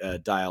really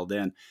dialed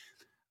in.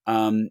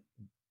 Do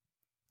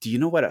you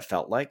know what it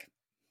felt like?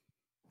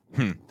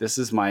 This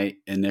is my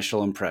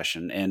initial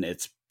impression, and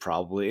it's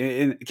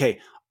probably okay.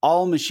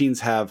 All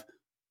machines have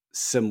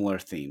similar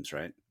themes,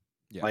 right?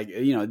 Yeah. Like,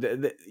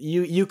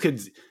 you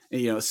could,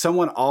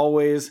 someone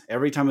always,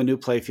 every time a new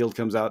playfield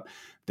comes out,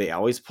 they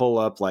always pull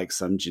up like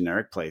some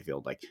generic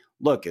playfield. Like,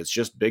 look, it's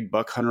just Big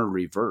Buck Hunter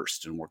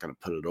reversed and we're going to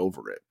put it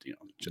over it,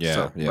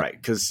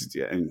 right. Cause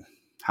and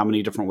how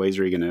many different ways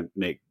are you going to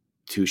make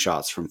 2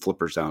 shots from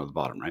flippers down to the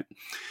bottom? Right.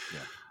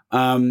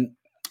 Yeah.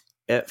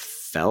 It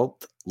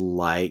felt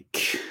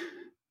like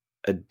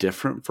a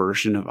different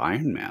version of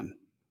Iron Man.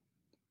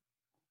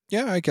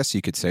 Yeah, I guess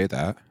you could say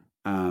that.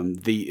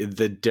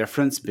 The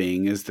difference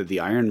being is that the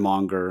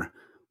Ironmonger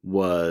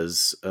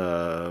was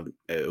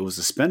it was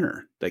a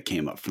spinner that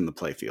came up from the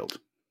playfield,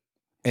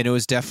 and it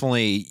was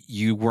definitely,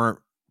 you weren't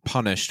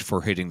punished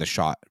for hitting the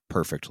shot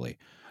perfectly.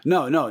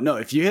 No.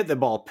 If you hit the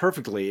ball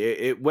perfectly,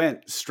 it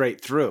went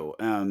straight through.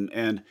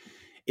 And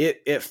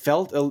it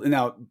felt,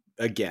 now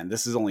again,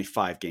 this is only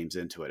 5 games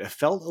into it. It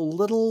felt a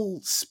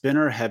little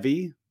spinner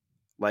heavy.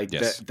 Like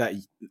yes. that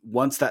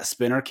once that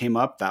spinner came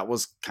up, that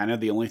was kind of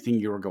the only thing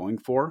you were going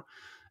for.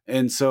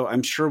 And so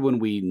I'm sure when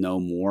we know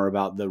more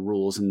about the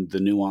rules and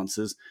the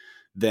nuances,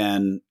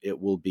 then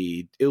it will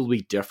be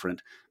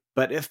different.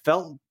 But it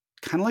felt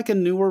kind of like a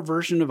newer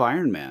version of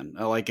Iron Man,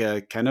 like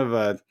a kind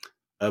of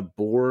a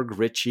Borg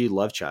Richie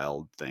love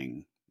child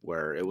thing,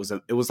 where it was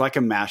like a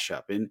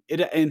mashup.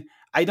 And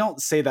I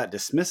don't say that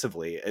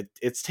dismissively.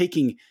 It's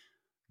taking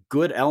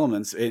good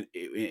elements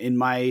in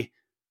my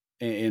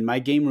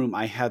game room.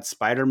 I had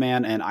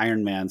Spider-Man and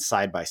Iron Man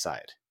side by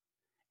side,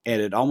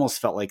 and it almost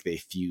felt like they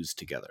fused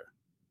together.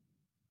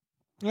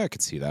 Yeah, I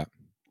could see that.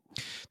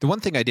 The one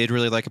thing I did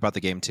really like about the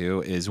game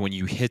too is when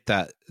you hit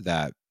that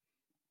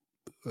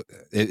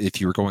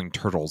if you were going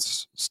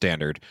Turtles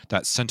standard,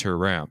 that center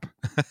ramp,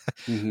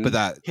 mm-hmm. but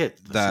that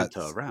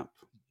center ramp,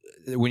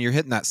 when you're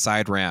hitting that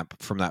side ramp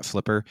from that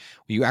flipper,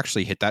 when you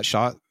actually hit that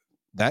shot,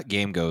 that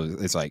game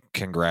it's like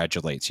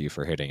congratulates you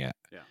for hitting it.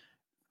 Yeah,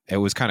 it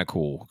was kind of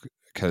cool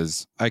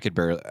because I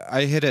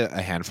hit it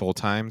a handful of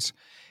times.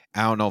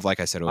 I don't know if, like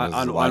I said, it was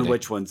on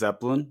which one,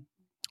 Zeppelin.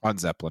 On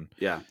Zeppelin,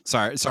 yeah.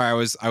 Sorry, I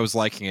was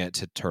liking it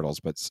to Turtles,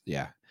 but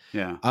yeah.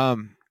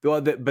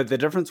 Well, but the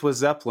difference with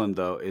Zeppelin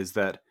though is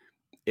that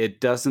it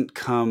doesn't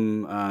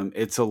come.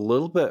 It's a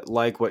little bit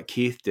like what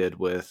Keith did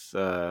with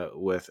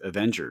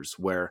Avengers,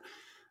 where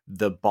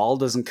the ball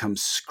doesn't come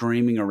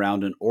screaming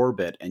around an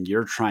orbit, and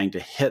you're trying to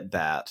hit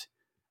that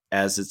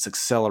as it's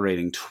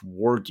accelerating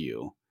toward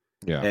you.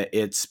 Yeah,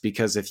 it's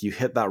because if you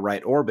hit that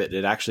right orbit,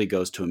 it actually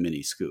goes to a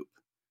mini scoop.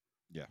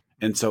 Yeah.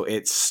 And so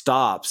it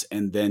stops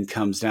and then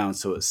comes down.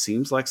 So it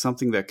seems like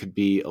something that could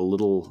be a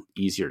little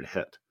easier to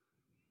hit.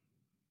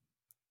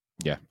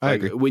 Yeah, I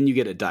agree. When you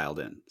get it dialed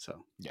in.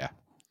 So yeah.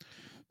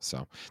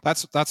 So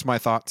that's my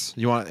thoughts.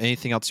 You want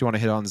anything else you want to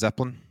hit on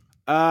Zeppelin?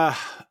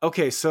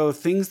 Okay, so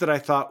things that I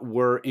thought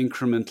were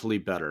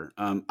incrementally better.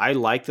 I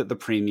like that the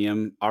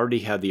premium already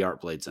had the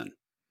art blades in.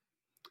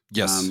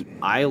 Yes.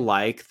 I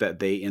like that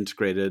they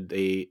integrated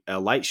a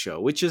light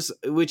show, which is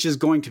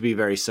going to be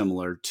very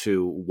similar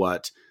to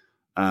what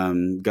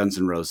Guns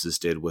N' Roses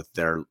did with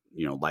their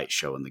light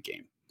show in the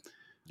game.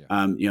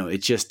 Yeah.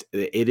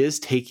 It is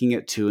taking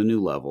it to a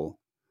new level.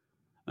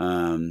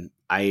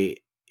 I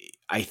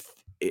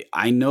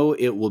know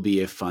it will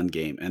be a fun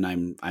game, and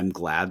I'm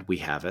glad we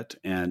have it,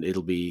 and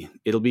it'll be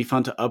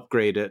fun to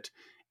upgrade it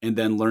and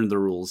then learn the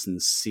rules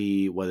and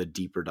see what a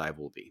deeper dive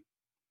will be.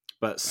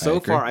 But so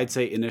far, I'd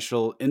say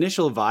initial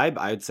vibe,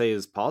 I'd say,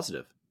 is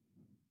positive.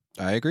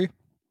 I agree.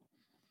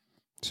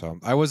 So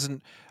I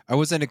wasn't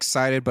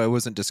excited, but I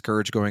wasn't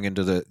discouraged going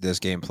into this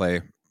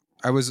gameplay.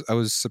 I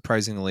was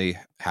surprisingly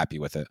happy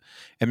with it,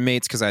 and maybe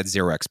it's because I had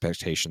zero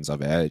expectations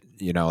of it.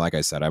 Like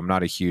I said, I'm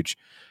not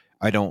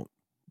I don't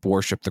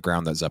worship the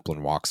ground that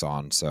Zeppelin walks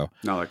on. So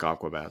not like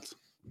Aquabats.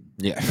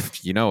 Yeah,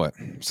 you know it.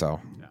 So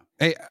yeah.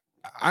 Hey,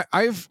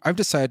 I've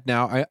decided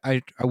now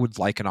I would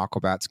like an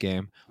Aquabats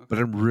game, but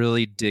I'm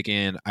really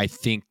digging. I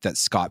think that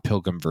Scott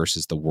Pilgrim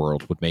versus the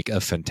World would make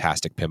a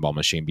fantastic pinball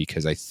machine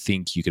because I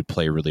think you could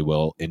play really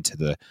well into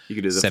the. You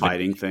could do the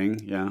fighting thing,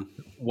 yeah.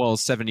 Well,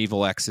 7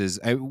 Evil X's.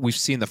 We've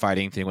seen the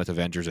fighting thing with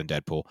Avengers and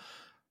Deadpool,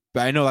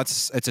 but I know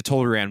it's a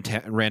total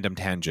random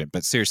tangent.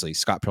 But seriously,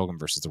 Scott Pilgrim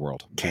versus the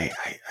World. Okay,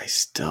 I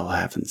still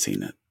haven't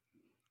seen it.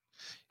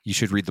 You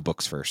should read the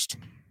books first,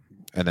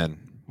 and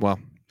then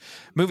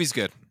movie's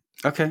good.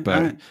 Okay. But,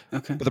 all right.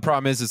 Okay. But the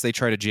problem is they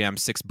try to jam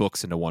 6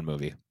 books into one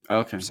movie.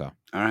 Okay. So.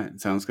 All right.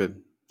 Sounds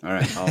good. All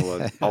right.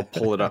 I'll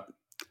pull it up.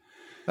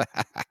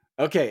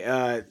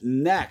 Okay.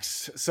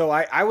 Next. So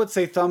I would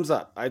say thumbs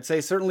up. I'd say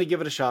certainly give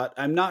it a shot.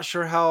 I'm not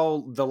sure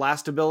how the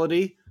last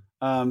ability,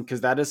 because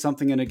that is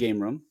something in a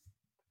game room.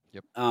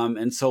 Yep.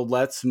 And so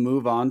let's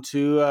move on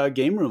to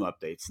game room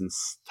updates and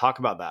talk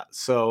about that.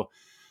 So,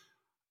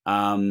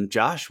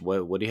 Josh,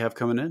 what do you have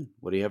coming in?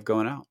 What do you have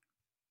going out?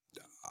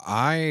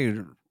 I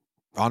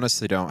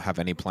honestly don't have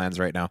any plans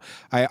right now.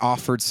 I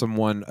offered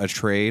someone a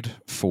trade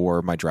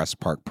for my Jurassic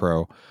Park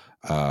Pro.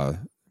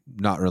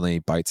 Not really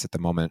bites at the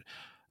moment.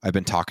 I've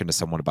been talking to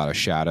someone about a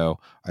Shadow.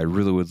 I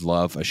really would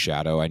love a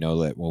Shadow. I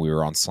know that when we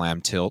were on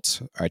Slam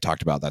Tilt, I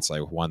talked about that's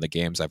like one of the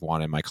games I've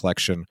wanted in my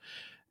collection.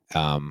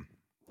 I'm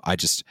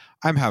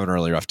having a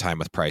really rough time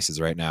with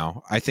prices right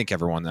now. I think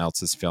everyone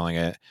else is feeling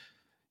it.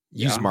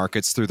 Used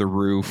markets through the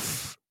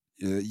roof.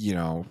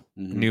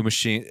 New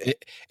machine.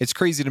 It's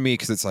crazy to me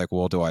because it's like,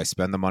 well, do I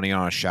spend the money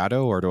on a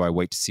Shadow or do I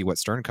wait to see what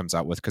Stern comes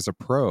out with? Because a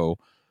Pro,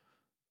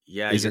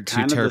 isn't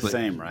kind of the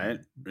same, right?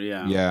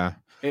 Yeah.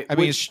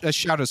 A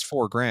Shadow's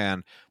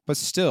 $4,000, but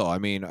still, I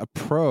mean, a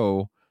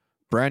Pro,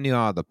 brand new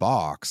out of the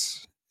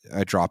box,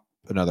 I drop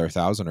another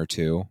 1,000 or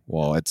two.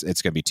 Well,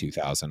 it's gonna be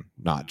 2,000.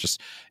 Not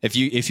just if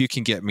you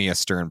can get me a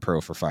Stern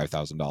Pro for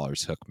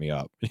 $5,000, hook me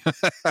up.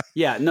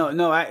 Yeah,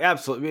 no, I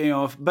absolutely.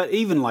 But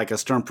even like a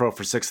Stern Pro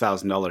for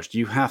 $6,000,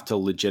 you have to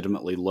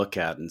legitimately look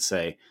at and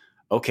say,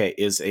 okay,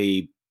 is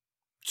a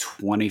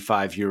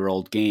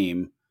 25-year-old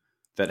game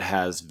that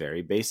has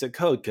very basic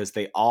code, because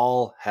they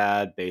all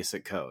had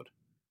basic code.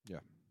 Yeah,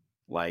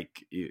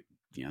 like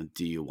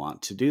do you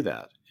want to do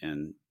that?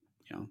 And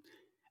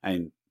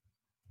I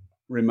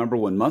remember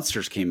when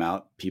Monsters came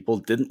out, people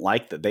didn't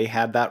like that they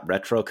had that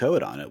retro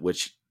code on it,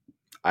 which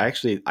I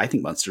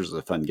think Monsters is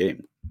a fun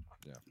game.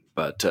 Yeah.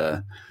 But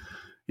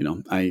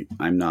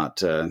I'm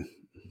not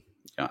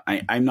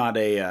I'm not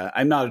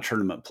a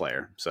tournament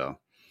player. So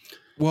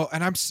well,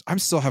 and I'm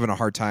still having a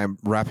hard time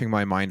wrapping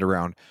my mind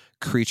around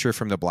Creature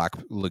from the Black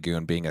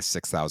Lagoon being a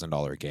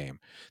 $6,000 game.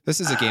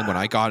 This is a game when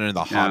I got into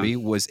the hobby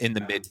was in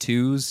the mid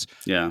 2s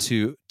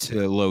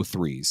to low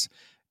 3s.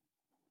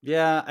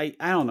 Yeah, I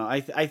don't know. I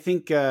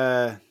think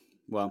there's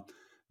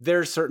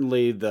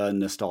certainly the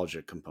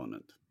nostalgic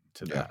component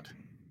to that,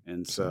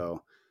 and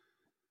so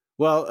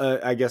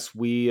I guess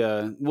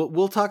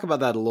we'll talk about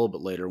that a little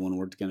bit later when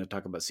we're going to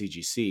talk about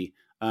CGC.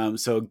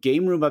 So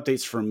game room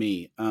updates for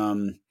me.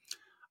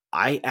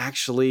 I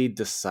actually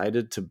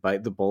decided to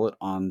bite the bullet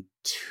on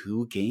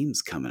 2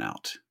 games coming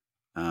out.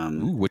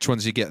 Ooh, which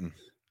ones are you getting?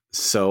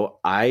 So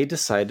I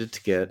decided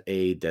to get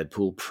a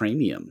Deadpool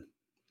Premium.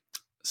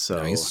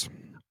 So nice.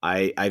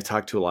 I've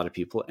talked to a lot of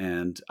people,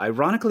 and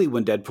ironically,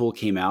 when Deadpool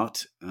came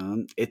out,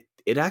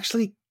 it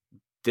actually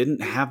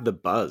didn't have the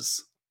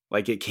buzz.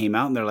 Like, it came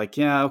out and they're like,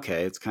 yeah,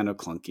 okay, it's kind of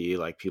clunky,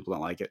 like people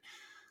don't like it,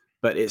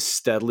 but it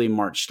steadily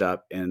marched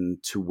up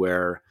into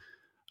where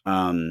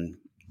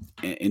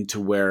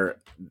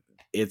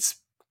it's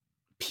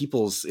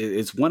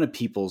one of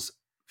people's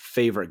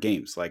favorite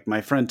games. Like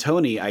my friend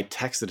Tony, I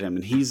texted him,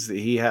 and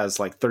he has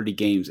like 30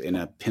 games in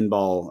a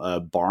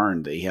pinball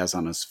barn that he has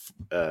on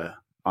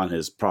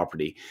his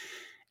property,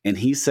 and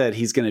he said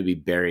he's going to be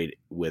buried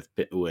with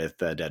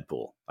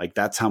Deadpool. Like,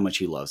 that's how much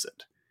he loves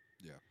it.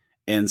 Yeah.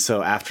 And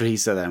so after he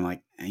said that, I'm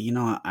like,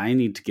 I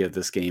need to give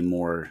this game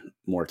more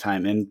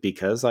time, and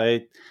because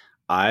I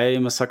I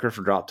am a sucker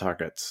for drop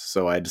targets,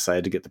 so I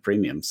decided to get the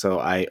premium. So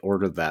I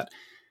ordered that.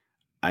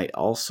 I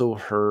also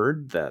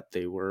heard that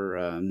they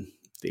were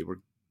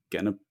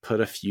gonna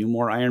put a few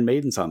more Iron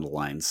Maidens on the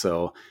line,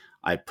 so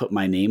I put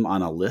my name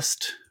on a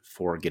list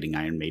for getting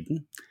Iron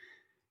Maiden,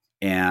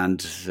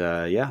 and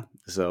yeah,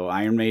 so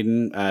Iron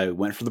Maiden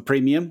went for the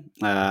premium.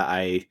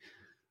 I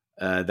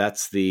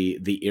That's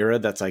the era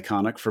that's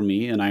iconic for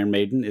me in Iron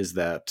Maiden is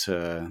that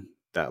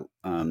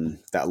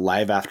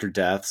Live After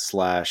Death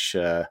slash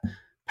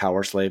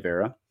Power Slave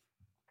era.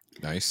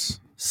 Nice.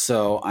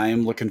 So I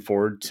am looking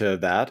forward to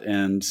that,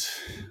 and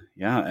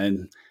yeah,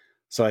 and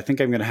so I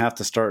think I'm going to have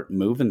to start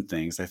moving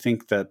things. I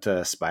think that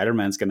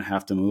Spider-Man's going to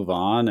have to move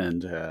on,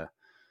 and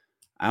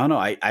I don't know.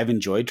 I've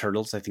enjoyed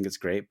Turtles. I think it's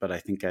great, but I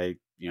think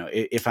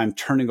if I'm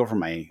turning over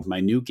my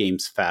new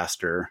games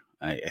faster,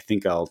 I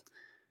think I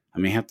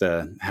may have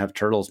to have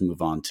Turtles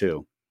move on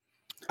too.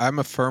 I'm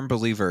a firm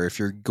believer if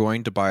you're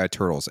going to buy a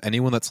Turtles,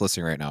 anyone that's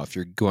listening right now, if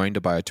you're going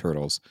to buy a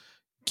Turtles,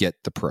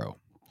 get the Pro.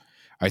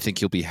 I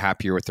think you'll be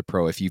happier with the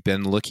Pro. If you've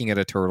been looking at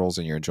a Turtles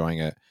and you're enjoying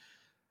it,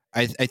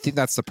 I think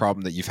that's the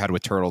problem that you've had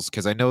with Turtles,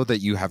 because I know that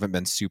you haven't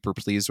been super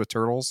pleased with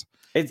Turtles.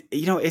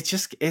 It's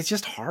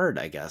just hard,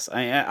 I guess.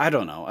 I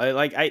don't know.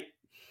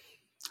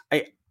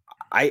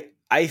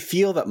 I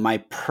feel that my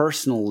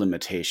personal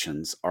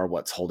limitations are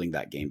what's holding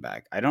that game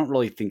back. I don't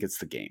really think it's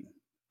the game,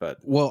 but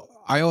well,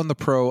 I own the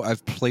Pro.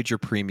 I've played your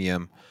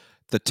premium.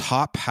 The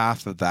top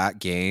half of that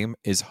game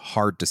is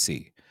hard to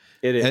see.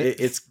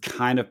 It's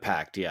kind of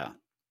packed, yeah.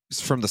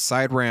 From the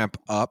side ramp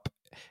up,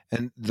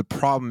 and the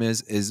problem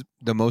is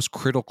the most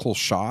critical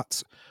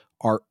shots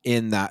are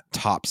in that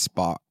top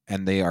spot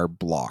and they are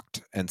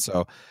blocked. And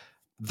so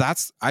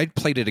I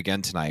played it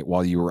again tonight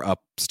while you were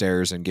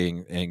upstairs and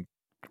getting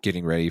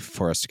ready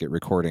for us to get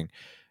recording,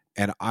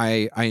 and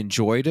I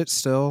enjoyed it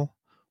still,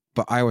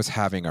 but I was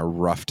having a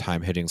rough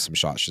time hitting some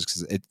shots just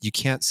because you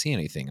can't see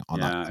anything on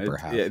that upper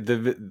half.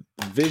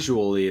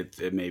 Visually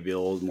it may be a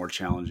little more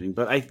challenging,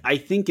 but I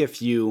think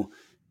if you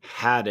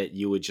had it,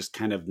 you would just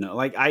kind of know.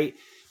 Like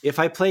if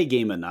I play a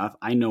game enough,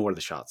 I know where the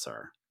shots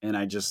are, and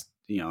I just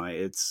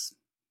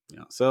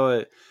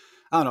so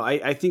I don't know.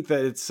 I think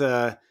that it's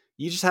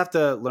you just have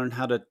to learn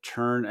how to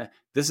turn.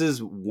 This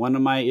is one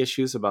of my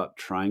issues about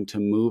trying to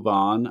move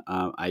on.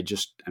 I'm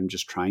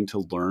just trying to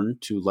learn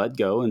to let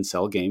go and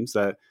sell games.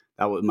 That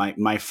was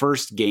my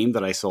first game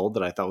that I sold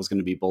that I thought was going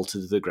to be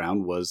bolted to the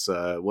ground was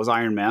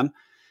Iron Man.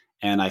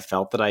 And I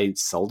felt that I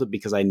sold it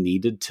because I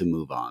needed to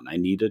move on. I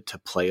needed to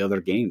play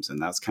other games.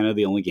 And that's kind of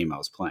the only game I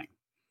was playing.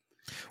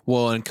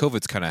 Well, and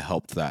COVID's kind of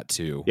helped that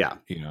too. Yeah.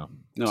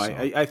 No, so.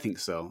 I think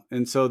so.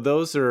 And so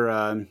those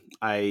are,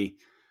 I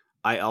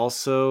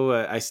also,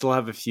 I still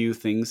have a few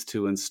things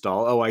to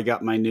install. Oh, I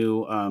got my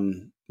new,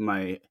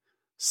 my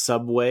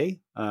Subway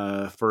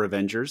for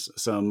Avengers.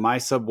 So my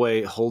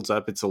Subway holds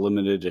up. It's a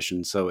limited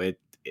edition. So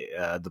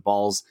the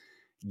balls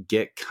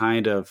get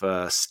kind of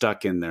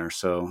stuck in there.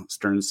 So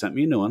Stern sent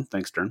me a new one.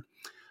 Thanks, Stern.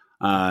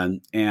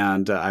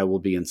 And I will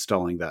be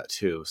installing that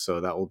too.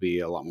 So that will be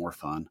a lot more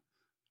fun.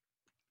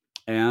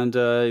 And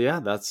yeah,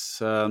 that's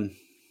so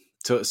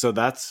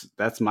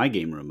that's my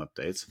game room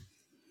updates.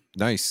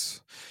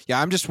 Nice.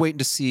 Yeah, I'm just waiting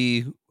to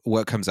see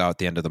what comes out at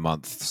the end of the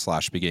month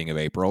 / beginning of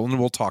April, and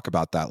we'll talk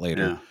about that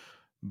later. Yeah.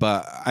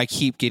 But I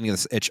keep getting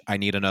this itch. I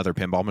need another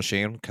pinball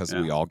machine because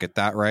we all get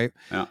that, right?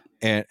 Yeah.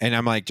 And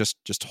I'm like,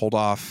 just hold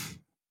off.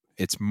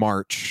 It's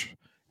March.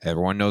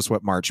 Everyone knows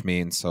what March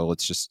means, so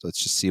let's just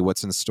see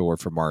what's in store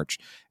for March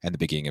and the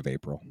beginning of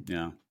April.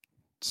 Yeah.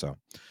 So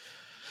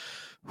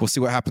we'll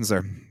see what happens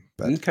there.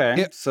 But, okay.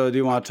 Yeah. So do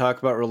you want to talk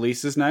about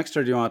releases next,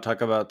 or do you want to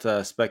talk about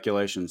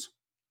speculations?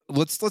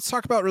 Let's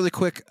talk about really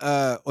quick.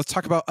 Let's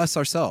talk about us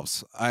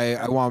ourselves.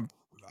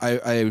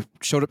 I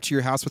showed up to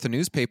your house with a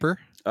newspaper.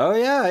 Oh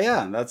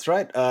yeah, that's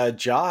right.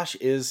 Josh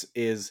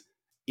is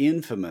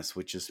infamous,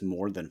 which is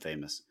more than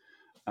famous.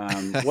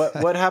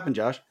 What happened,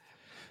 Josh?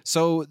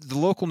 So the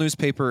local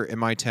newspaper in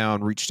my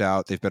town reached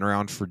out. They've been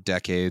around for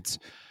decades,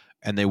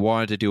 and they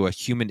wanted to do a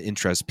human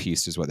interest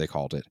piece, is what they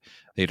called it.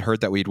 They'd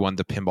heard that we'd won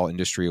the Pinball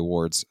Industry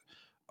Awards.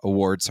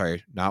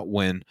 Sorry, not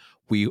win.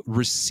 We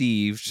were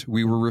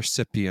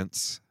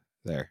recipients.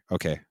 There.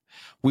 Okay.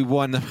 We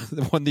won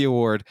the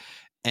award.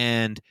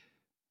 And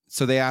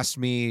so they asked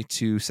me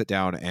to sit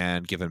down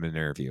and give them an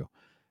interview.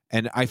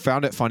 And I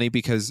found it funny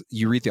because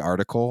you read the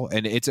article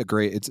and it's a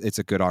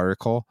good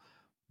article.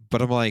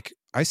 But I'm like,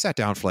 I sat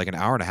down for like an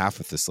hour and a half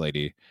with this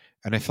lady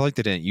and I feel like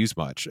they didn't use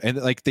much. And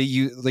like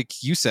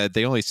you said,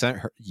 they only sent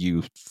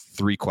you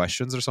 3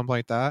 questions or something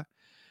like that.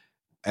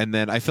 And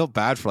then I felt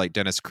bad for like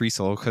Dennis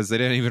Kriesel because they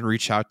didn't even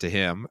reach out to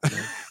him.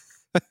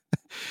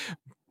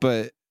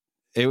 But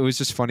it was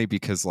just funny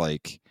because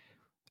like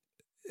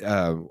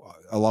a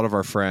lot of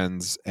our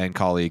friends and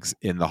colleagues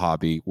in the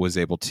hobby was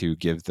able to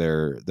give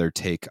their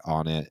take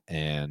on it,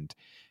 and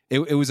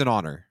it was an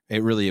honor.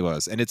 It really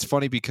was. And it's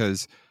funny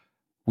because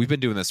we've been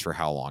doing this for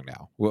how long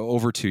now? Well,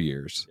 over 2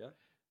 years. Yeah.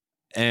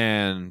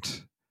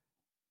 And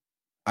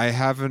I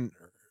haven't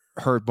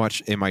heard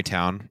much in my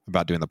town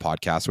about doing the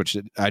podcast, which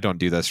I don't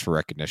do this for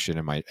recognition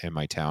in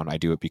my town. I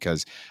do it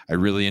because I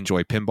really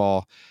enjoy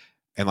pinball.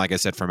 And like I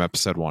said, from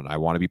episode 1, I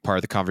want to be part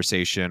of the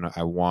conversation.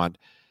 I want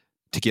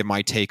to give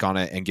my take on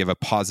it and give a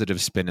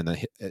positive spin in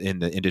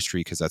the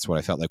industry, because that's what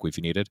I felt like we've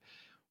needed.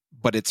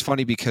 But it's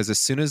funny because as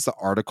soon as the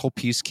article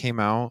piece came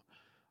out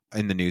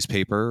in the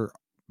newspaper,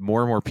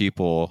 more and more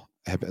people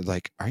have been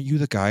like, "Aren't you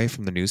the guy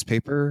from the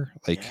newspaper?"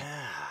 Like,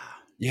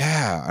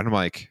 yeah. And I'm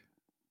like,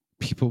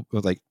 people are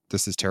like,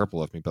 this is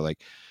terrible of me, but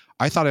like,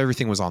 I thought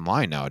everything was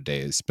online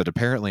nowadays, but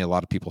apparently a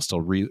lot of people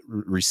still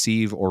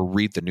receive or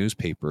read the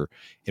newspaper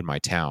in my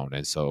town.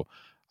 And so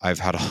I've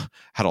had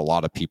a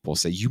lot of people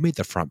say, "You made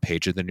the front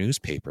page of the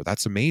newspaper.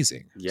 That's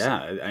amazing."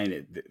 Yeah, I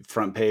mean,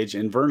 front page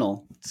in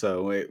Vernal.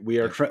 So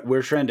we're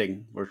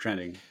trending. We're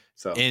trending.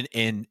 So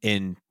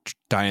in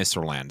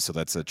Dinosaur Land, so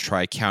that's a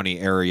Tri-County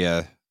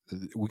area.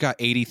 We got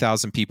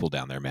 80,000 people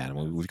down there, man.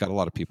 We've got a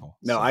lot of people.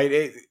 No,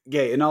 so.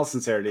 In all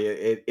sincerity,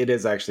 it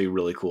is actually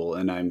really cool,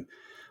 and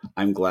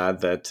I'm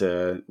glad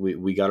that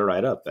we got a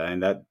write up,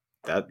 and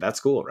that's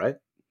cool, right?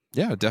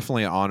 Yeah,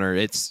 definitely an honor.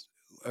 It's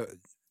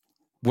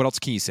what else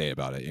can you say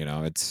about it?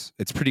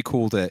 It's pretty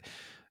cool that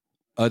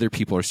other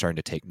people are starting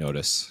to take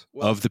notice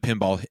of the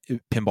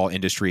pinball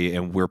industry,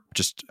 and we're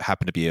just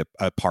happen to be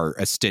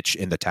a stitch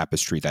in the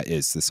tapestry that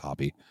is this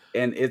hobby.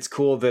 And it's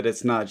cool that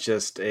it's not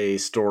just a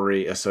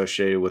story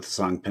associated with the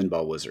song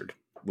Pinball Wizard,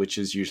 which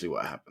is usually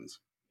what happens.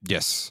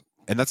 Yes.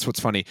 And that's what's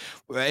funny.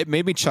 It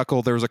made me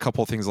chuckle. There was a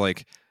couple of things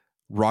like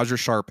Roger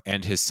Sharp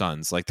and his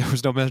sons. Like, there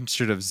was no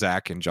mention of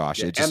Zach and Josh.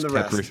 Yeah, it just and the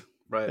rest.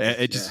 Right.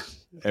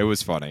 It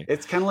was funny.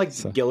 It's kind of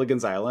like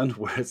Gilligan's Island,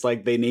 where it's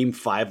like they name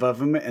 5 of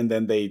them and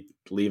then they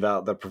leave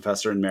out the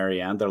professor and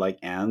Marianne. They're like,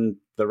 and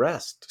the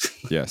rest.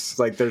 Yes. It's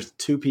like there's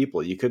 2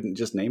 people. You couldn't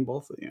just name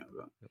both of them.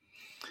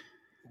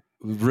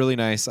 Really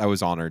nice. I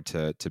was honored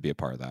to be a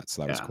part of that.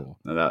 So that was cool.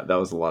 That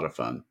was a lot of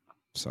fun.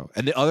 So,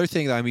 and the other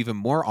thing that I'm even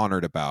more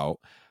honored about,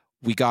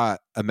 we got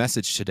a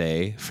message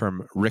today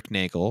from Rick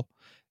Nagel,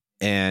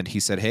 and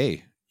he said,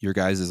 "Hey, your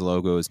guys'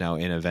 logo is now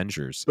in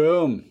Avengers."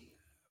 Boom.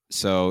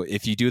 So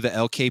if you do the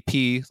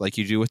LKP like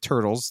you do with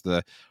Turtles,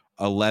 the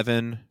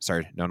 11,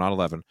 sorry, no, not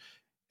 11.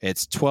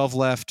 It's 12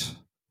 left,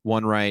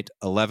 1 right,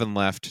 11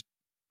 left,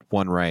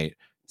 1 right,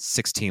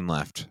 16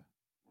 left,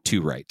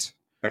 2 right.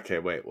 Okay,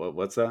 wait,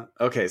 what's that?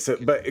 Okay,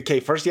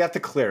 first you have to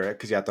clear it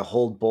because you have to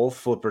hold both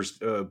flippers.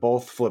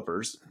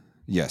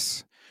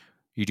 Yes.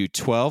 You do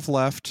 12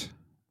 left,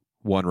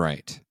 1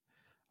 right,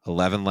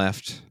 11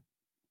 left,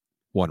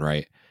 1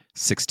 right,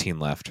 16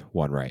 left,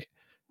 1 right,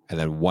 and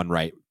then 1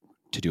 right.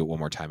 To do it one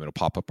more time, it'll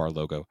pop up our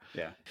logo.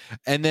 Yeah.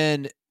 And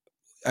then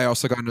I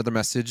also got another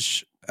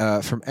message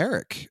from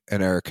Eric,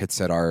 and Eric had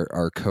said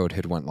our code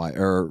had went live,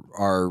 or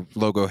our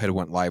logo had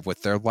went live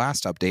with their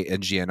last update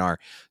in GNR.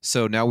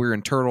 So now we're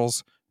in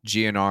Turtles,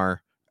 GNR,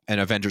 and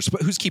Avengers.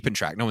 But who's keeping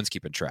track? No one's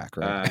keeping track,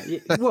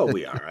 right? Well,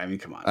 we are. I mean,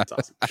 come on, it's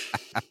awesome.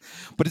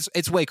 But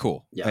it's way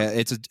cool. Yeah,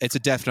 it's a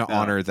definite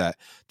honor that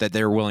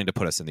they're willing to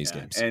put us in these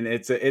games. And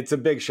it's a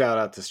big shout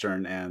out to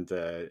Stern and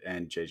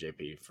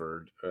JJP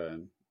for.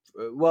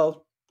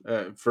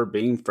 For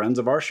being friends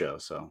of our show.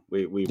 So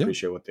we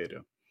appreciate what they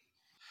do.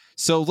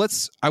 So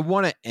I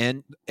want to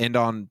end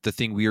on the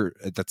thing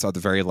that's on the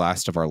very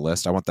last of our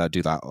list. I want that to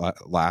do that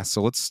last.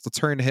 So let's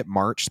hurry and hit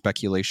March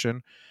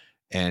speculation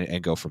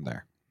and go from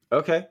there.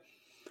 Okay.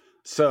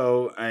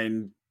 So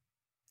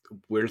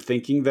we're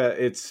thinking that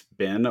it's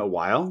been a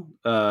while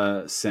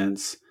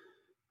since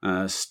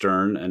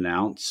Stern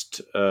announced,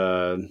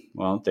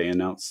 they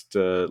announced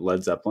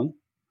Led Zeppelin.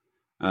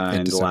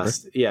 In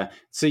the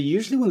so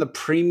usually when the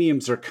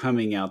premiums are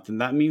coming out, then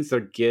that means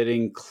they're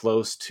getting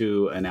close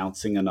to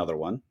announcing another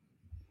one.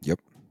 Yep.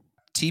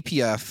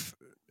 TPF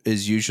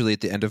is usually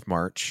at the end of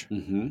March.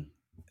 Mm-hmm.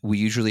 We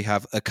usually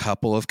have a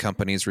couple of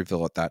companies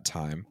reveal at that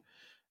time.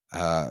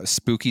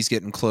 Spooky's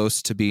getting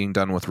close to being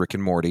done with Rick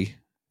and Morty.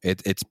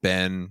 It's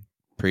been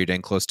pretty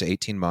dang close to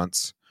 18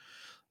 months.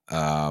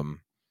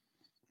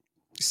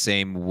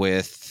 Same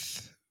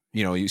with,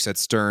 you said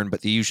Stern,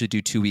 but they usually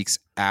do 2 weeks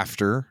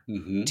after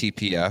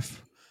TPF.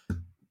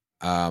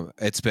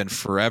 It's been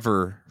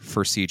forever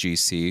for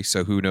CGC,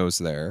 so who knows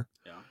there?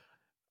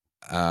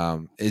 Yeah.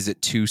 Is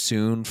it too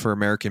soon for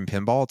American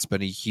Pinball? It's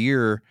been a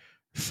year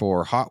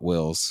for Hot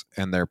Wheels,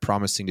 and they're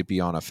promising to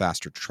be on a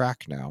faster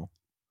track now.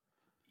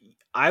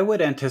 I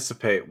would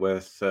anticipate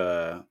with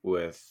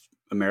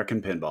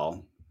American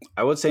Pinball,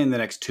 I would say in the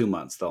next 2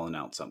 months they'll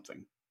announce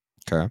something.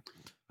 Okay.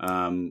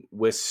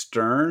 With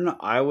Stern,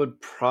 I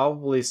would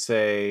probably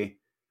say,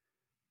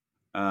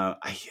 I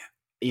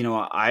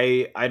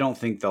don't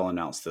think they'll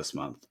announce this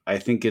month. I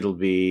think it'll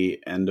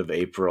be end of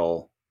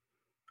April.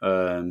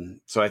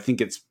 So I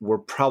think we're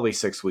probably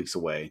 6 weeks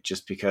away,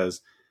 just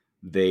because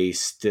they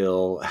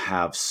still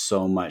have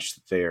so much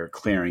that they're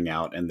clearing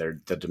out and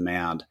the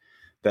demand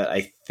that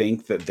I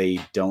think that they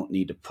don't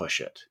need to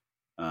push it.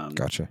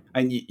 Gotcha.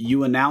 And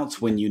you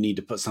announce when you need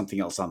to put something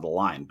else on the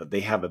line, but they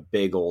have a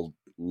big old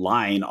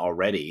line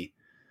already.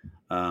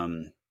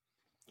 And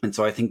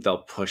so I think they'll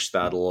push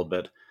that a little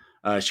bit.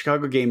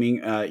 Chicago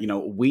Gaming,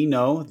 we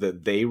know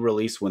that they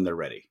release when they're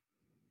ready.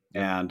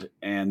 Yep.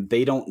 And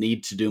they don't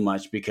need to do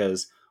much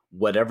because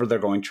whatever they're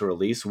going to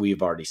release,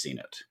 we've already seen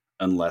it,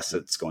 unless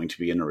it's going to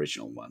be an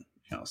original one.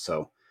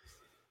 So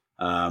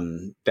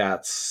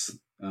that's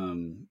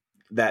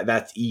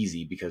that's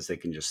easy because they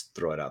can just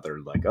throw it out there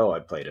like, oh, I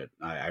played it.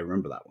 I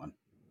remember that one.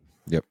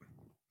 Yep.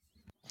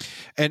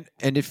 And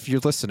if you're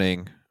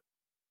listening,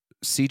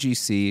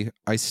 CGC,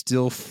 I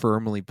still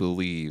firmly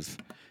believe,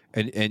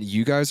 and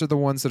you guys are the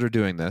ones that are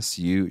doing this.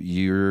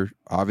 You're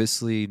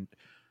obviously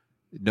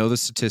know the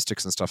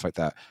statistics and stuff like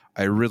that.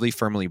 I really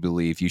firmly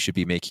believe you should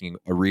be making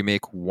a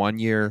remake one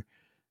year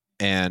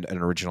and an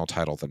original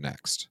title the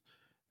next.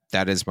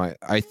 That is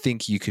I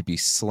think you could be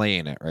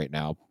slaying it right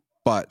now,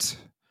 but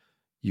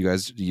you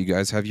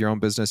guys have your own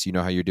business. You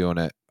know how you're doing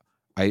it.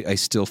 I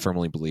still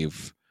firmly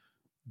believe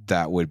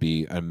that would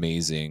be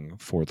amazing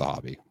for the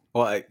hobby.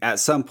 Well, at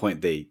some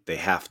point they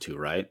have to,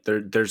 right?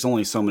 There's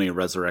only so many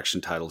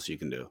Resurrection titles you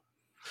can do.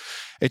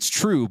 It's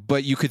true,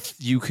 but you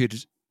could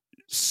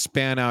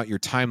span out your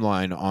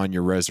timeline on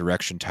your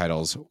Resurrection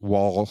titles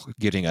while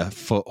getting a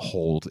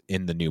foothold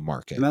in the new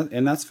market.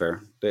 And that's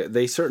fair.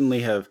 They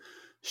certainly have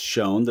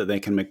shown that they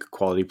can make a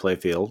quality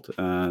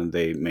playfield.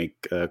 They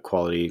make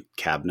quality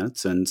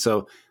cabinets. And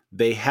so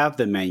they have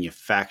the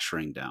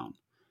manufacturing down.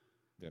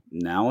 Yep.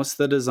 Now it's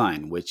the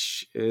design,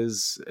 which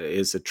is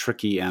a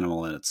tricky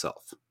animal in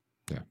itself.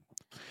 Yeah.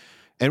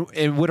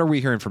 And what are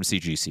we hearing from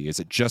CGC? Is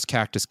it just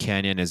Cactus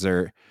Canyon? Is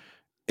there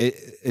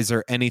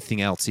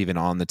anything else even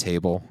on the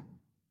table?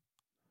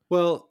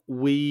 Well,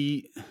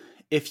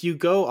 if you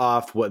go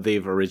off what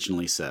they've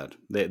originally said,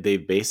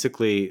 they've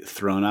basically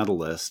thrown out a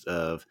list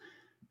of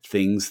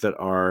things that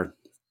are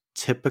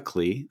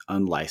typically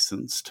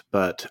unlicensed,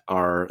 but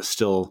are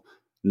still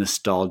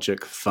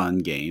nostalgic, fun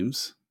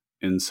games.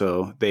 And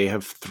so they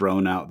have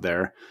thrown out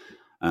there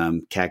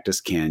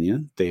Cactus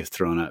Canyon. They've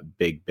thrown out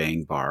Big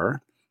Bang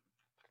Bar.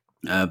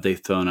 They've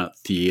thrown out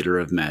Theater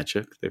of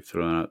Magic. They've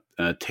thrown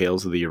out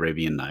Tales of the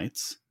Arabian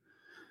Nights.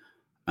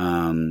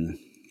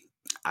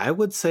 I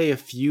would say a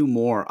few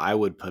more I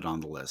would put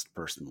on the list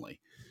personally.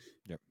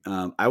 Yep.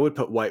 I would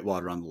put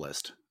Whitewater on the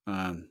list.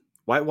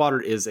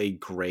 Whitewater is a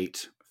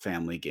great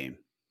family game.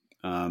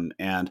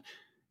 And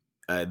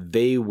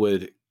they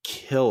would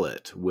kill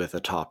it with a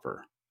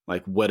topper.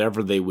 Like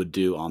whatever they would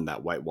do on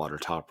that Whitewater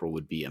topper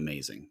would be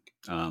amazing.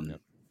 Yep.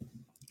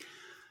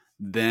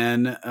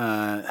 Then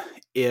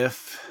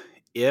if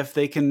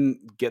they can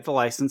get the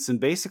license, and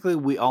basically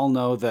we all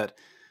know that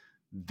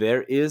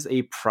there is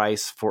a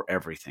price for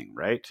everything,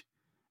 right?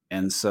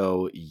 And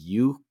so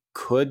you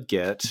could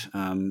get,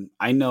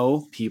 I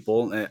know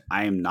people,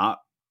 I am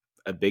not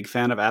a big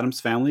fan of Addams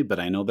Family, but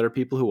I know there are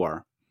people who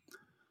are.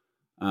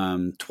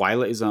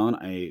 Twilight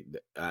Zone,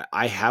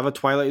 I have a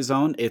Twilight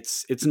Zone.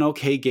 It's an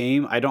okay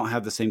game. I don't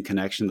have the same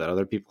connection that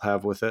other people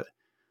have with it.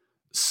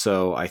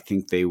 So I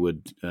think they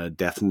would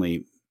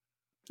definitely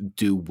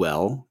do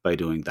well by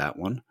doing that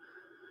one.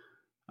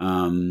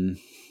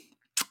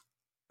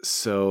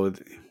 So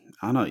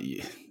I don't know.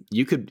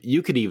 You could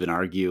even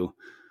argue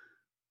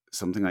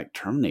something like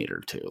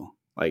Terminator 2.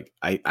 Like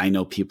I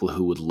know people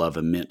who would love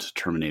a mint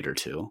Terminator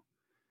 2.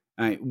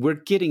 We're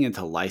getting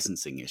into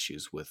licensing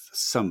issues with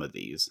some of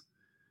these,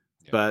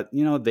 but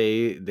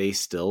they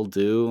still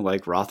do,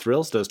 like Raw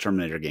Thrills does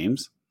Terminator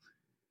games,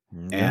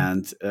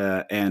 and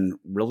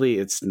really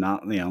it's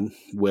not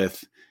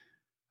with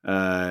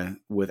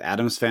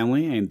Addams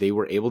Family, and they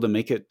were able to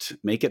make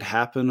it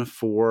happen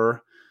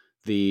for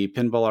the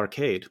Pinball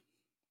Arcade.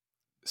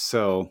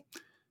 So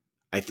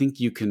I think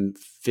you can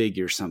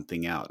figure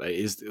something out.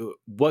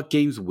 What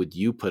games would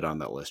you put on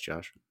that list,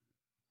 Josh?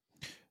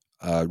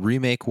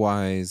 Remake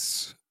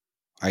wise,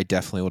 I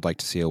definitely would like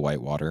to see a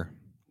Whitewater.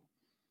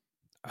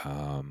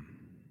 I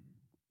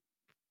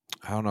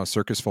don't know,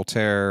 Circus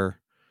Voltaire,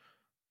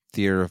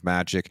 Theater of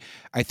Magic.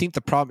 I think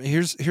the problem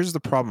here's the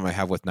problem I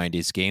have with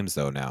 90s games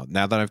though now.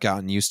 Now that I've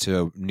gotten used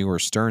to newer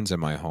Sterns in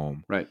my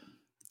home. Right.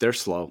 They're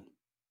slow.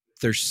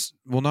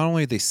 Not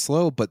only are they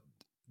slow, but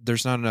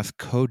there's not enough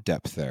code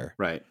depth there.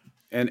 Right.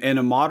 And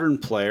a modern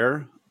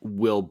player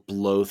will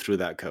blow through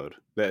that code.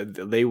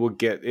 They will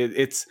get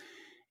it.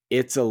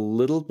 It's a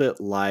little bit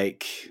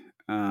like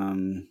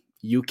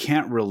you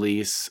can't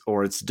release,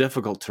 or it's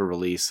difficult to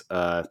release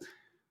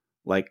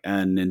like a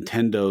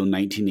Nintendo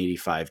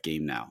 1985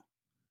 game now.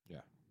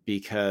 Yeah.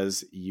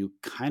 Because you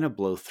kind of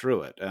blow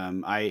through it.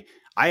 I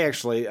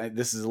actually,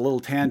 this is a little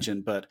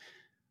tangent, but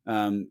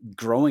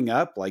growing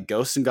up, like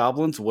Ghosts and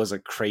Goblins was a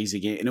crazy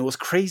game, and it was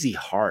crazy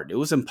hard. It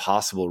was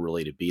impossible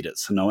really to beat it.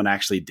 So no one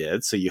actually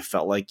did. So you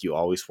felt like you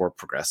always were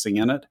progressing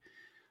in it.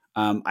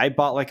 I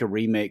bought like a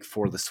remake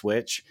for the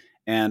Switch,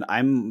 and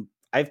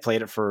I've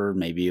played it for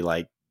maybe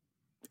like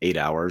 8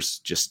 hours,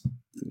 just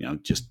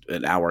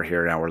an hour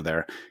here, an hour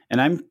there. And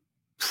I'm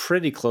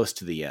pretty close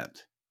to the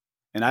end,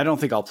 and I don't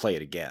think I'll play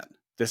it again.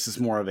 This is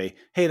more of a,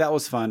 hey, that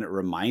was fun. It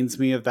reminds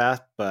me of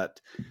that,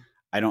 but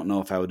I don't know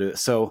if I would do it.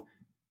 So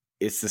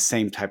it's the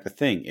same type of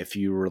thing. If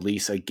you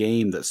release a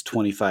game that's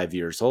 25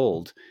 years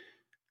old,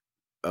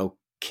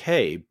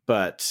 okay,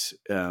 but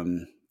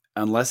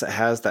unless it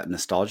has that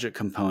nostalgic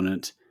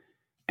component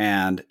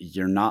and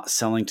you're not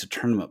selling to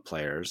tournament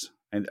players.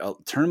 And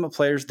tournament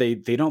players, they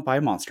don't buy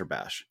Monster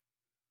Bash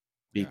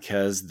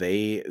because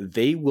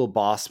they will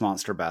boss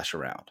Monster Bash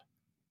around.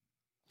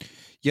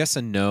 Yes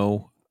and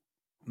no.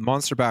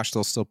 Monster Bash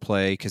they'll still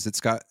play because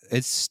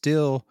it's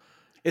still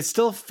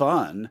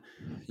fun,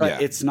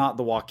 but it's not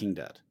The Walking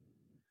Dead.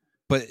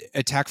 But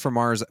Attack from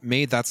Mars,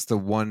 that's the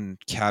one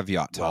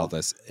caveat to all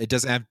this. It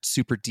doesn't have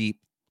super deep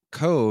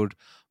code,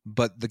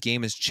 but the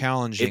game is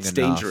challenging enough. It's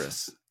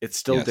dangerous. It's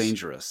still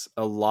dangerous.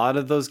 A lot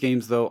of those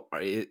games, though,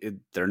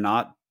 they're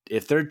not,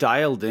 if they're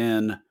dialed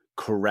in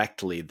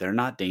correctly, they're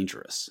not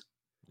dangerous.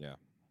 Yeah.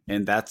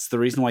 And that's the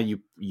reason why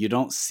you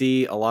don't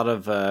see a lot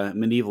of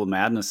Medieval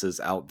Madnesses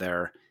out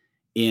there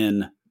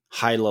in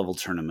high-level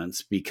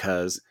tournaments,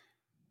 because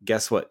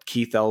guess what?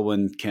 Keith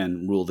Elwin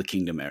can rule the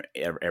kingdom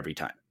every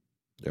time.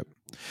 Yep.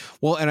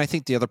 Well, and I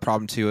think the other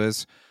problem too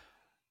is,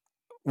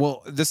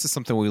 this is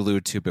something we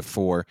alluded to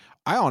before.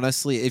 I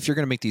honestly, if you're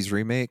going to make these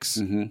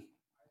remakes,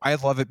 I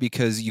love it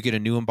because you get a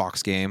new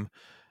in-box game,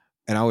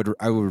 and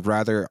I would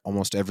rather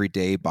almost every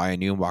day buy a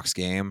new in-box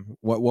game.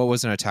 What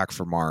was an Attack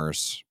from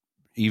Mars,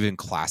 even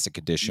Classic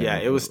Edition? Yeah,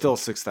 it was still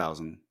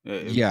 6,000.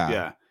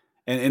 Yeah.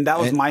 And that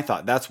was my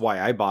thought. That's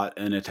why I bought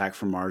an Attack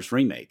from Mars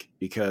remake,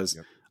 because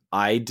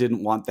I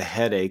didn't want the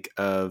headache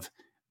of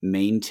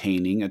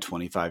maintaining a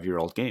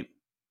 25-year-old game.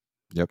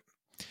 Yep.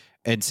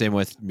 And same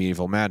with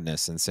Medieval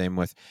Madness, and same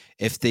with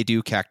if they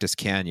do Cactus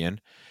Canyon.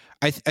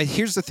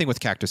 Here's the thing with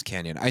Cactus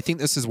Canyon. I think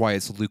this is why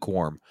it's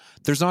lukewarm.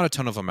 There's not a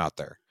ton of them out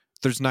there.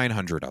 There's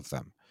 900 of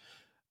them.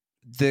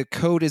 The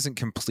code isn't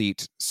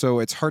complete, so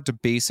it's hard to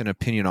base an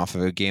opinion off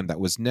of a game that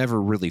was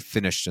never really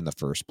finished in the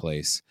first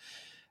place.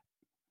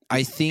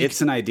 I think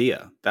it's an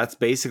idea. That's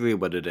basically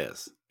what it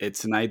is.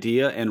 It's an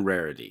idea and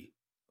rarity.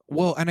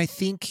 Well, and I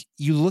think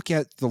you look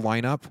at the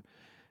lineup,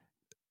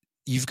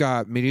 you've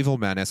got Medieval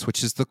Madness,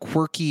 which is the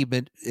quirky,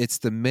 it's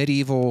the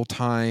medieval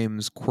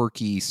times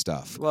quirky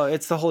stuff. Well,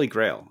 it's the Holy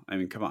Grail. I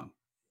mean, come on.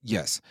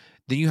 Yes.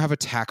 Then you have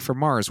Attack from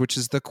Mars, which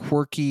is the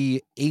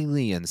quirky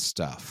alien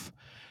stuff.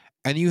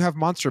 And you have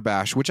Monster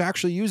Bash, which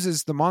actually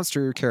uses the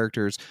monster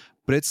characters,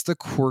 but it's the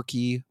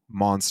quirky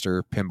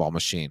monster pinball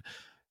machine.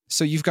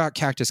 So you've got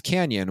Cactus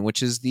Canyon,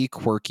 which is the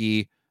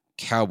quirky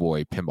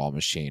cowboy pinball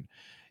machine.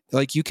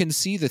 Like, you can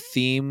see the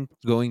theme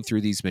going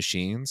through these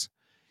machines.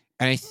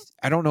 And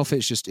I don't know if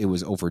it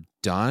was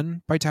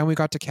overdone by the time we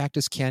got to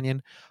Cactus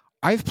Canyon.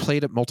 I've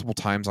played it multiple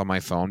times on my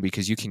phone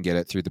because you can get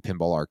it through the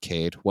Pinball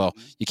Arcade. Well,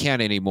 you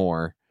can't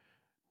anymore,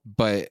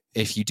 but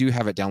if you do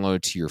have it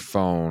downloaded to your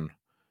phone,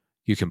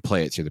 you can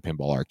play it through the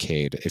Pinball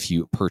Arcade if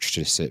you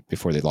purchase it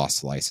before they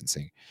lost the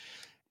licensing.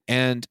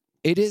 And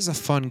it is a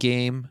fun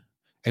game.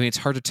 I mean, it's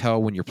hard to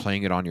tell when you're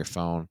playing it on your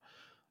phone.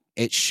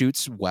 It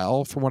shoots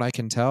well from what I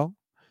can tell.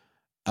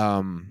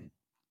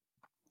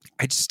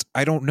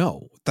 I don't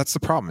know. That's the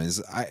problem.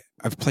 Is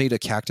I've played a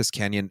Cactus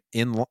Canyon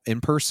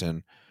in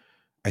person,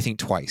 I think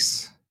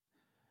twice,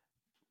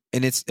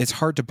 and it's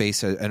hard to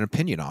base an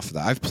opinion off of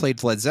that. I've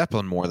played Led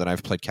Zeppelin more than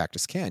I've played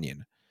Cactus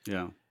Canyon.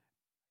 Yeah,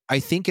 I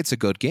think it's a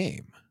good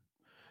game,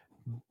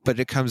 but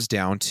it comes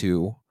down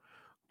to,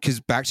 because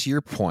back to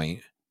your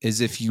point, is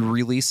if you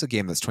release a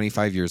game that's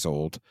 25 years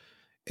old,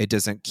 it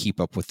doesn't keep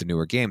up with the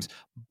newer games.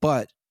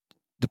 But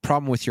the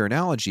problem with your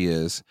analogy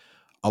is,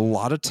 a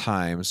lot of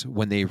times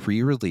when they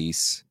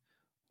re-release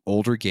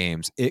older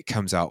games, it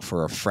comes out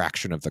for a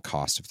fraction of the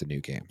cost of the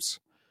new games.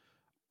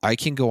 I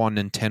can go on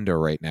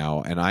Nintendo right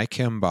now and I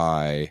can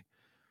buy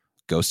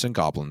Ghosts and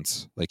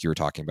Goblins, like you were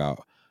talking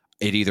about.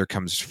 It either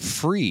comes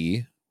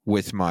free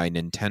with my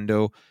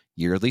Nintendo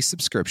yearly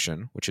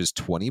subscription, which is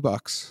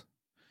 $20,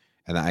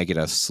 and I get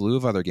a slew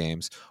of other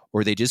games,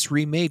 or they just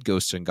remade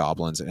Ghosts and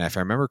Goblins, and if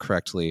I remember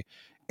correctly,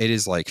 it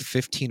is like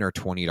 $15 or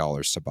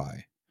 $20 to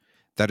buy.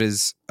 That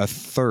is a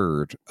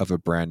third of a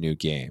brand new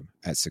game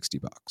at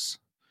 $60.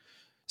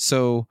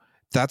 So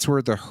that's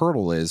where the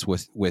hurdle is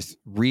with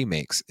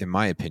remakes, in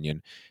my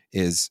opinion,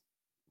 is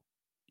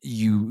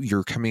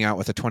you're coming out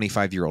with a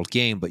 25-year-old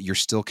game, but you're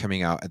still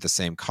coming out at the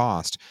same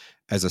cost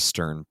as a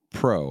Stern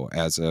Pro,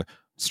 as a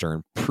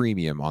Stern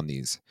Premium on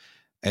these.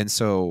 And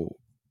so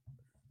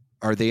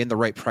are they in the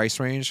right price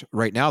range?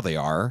 Right now they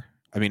are.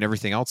 I mean,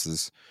 everything else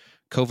is...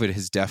 COVID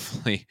has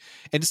definitely,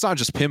 and it's not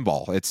just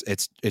pinball.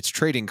 It's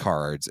trading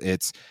cards.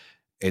 It's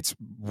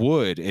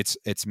wood.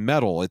 It's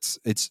metal. It's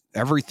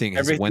everything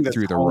has went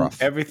through the rough.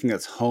 Everything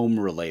that's home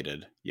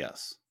related.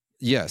 Yes.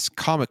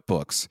 Comic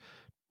books.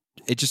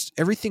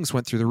 Everything's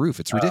went through the roof.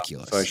 It's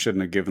ridiculous. So I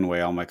shouldn't have given away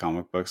all my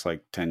comic books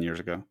like 10 years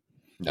ago.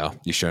 No,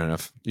 you shouldn't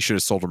have. You should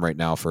have sold them right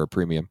now for a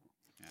premium.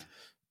 Yeah.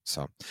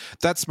 So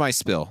that's my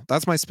spill.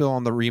 That's my spill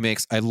on the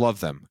remakes. I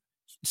love them.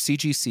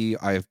 CGC,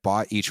 I have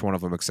bought each one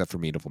of them except for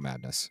Medieval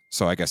Madness.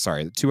 So I guess,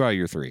 2 out of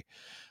your 3.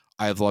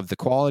 I've loved the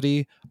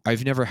quality.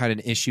 I've never had an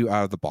issue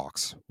out of the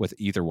box with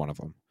either one of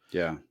them.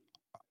 Yeah.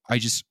 I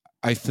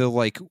feel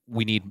like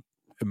we need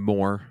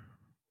more,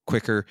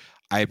 quicker.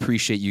 I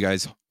appreciate you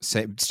guys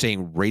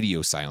staying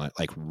radio silent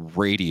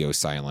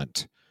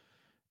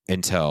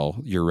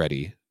until you're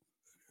ready.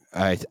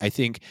 I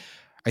think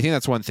I think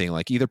that's one thing.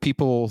 Like either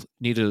people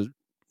need to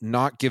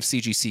not give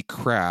CGC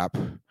crap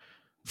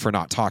for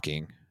not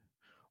talking,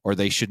 or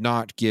they should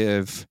not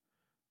give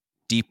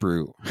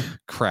Deeproot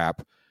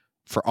crap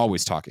for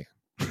always talking.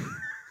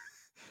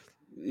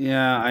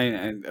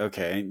 Yeah,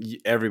 okay.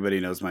 Everybody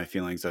knows my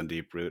feelings on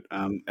Deeproot.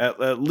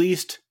 At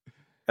least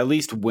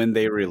when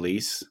they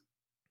release,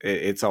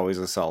 it's always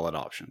a solid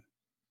option.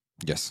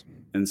 Yes.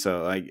 And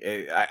so, like,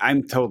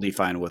 I'm totally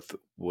fine with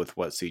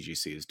what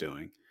CGC is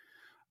doing.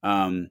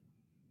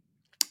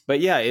 But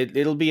yeah,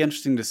 it'll be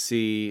interesting to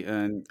see,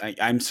 and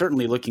I'm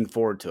certainly looking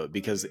forward to it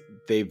because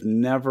they've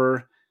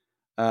never,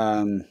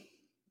 they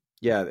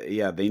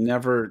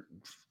never,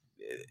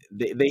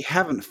 they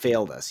haven't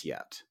failed us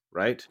yet,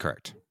 right?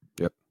 Correct.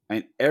 Yep.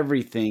 And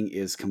everything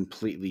is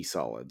completely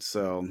solid.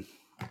 So,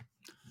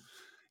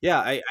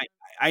 yeah,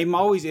 I'm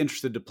always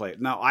interested to play it.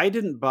 Now, I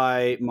didn't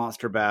buy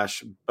Monster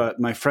Bash, but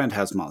my friend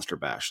has Monster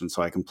Bash, and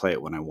so I can play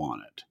it when I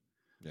want it.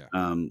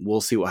 Yeah.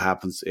 We'll see what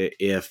happens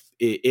if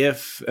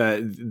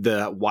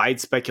the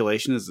wide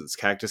speculation is it's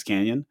Cactus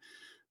Canyon,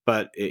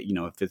 but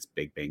if it's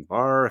Big Bang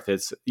Bar, if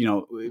it's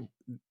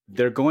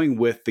they're going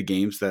with the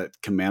games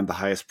that command the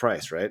highest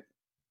price, right?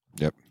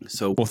 Yep.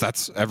 So well,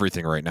 that's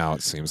everything right now.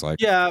 It seems like.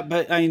 Yeah,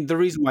 but I mean, the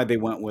reason why they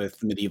went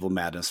with Medieval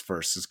Madness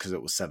first is because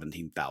it was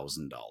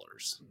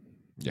 $17,000.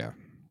 Yeah.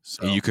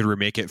 So you could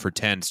remake it for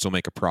 10, still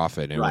make a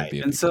profit, and right. It would be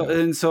a and big so deal.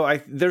 and so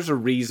there's a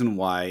reason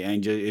why,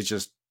 and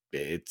it's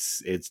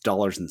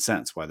dollars and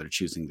cents why they're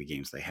choosing the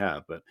games they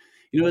have. But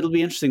it'll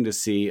be interesting to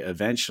see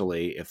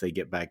eventually if they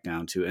get back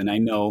down to. And I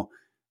know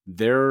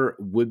there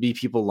would be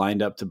people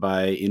lined up to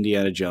buy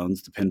Indiana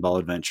Jones: The Pinball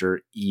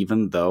Adventure,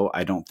 even though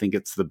I don't think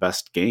it's the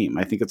best game.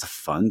 I think it's a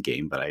fun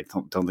game, but I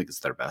don't think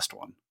it's their best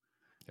one.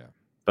 Yeah.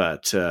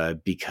 But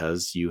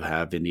because you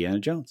have Indiana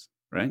Jones,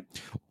 right?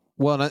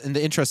 Well, and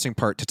the interesting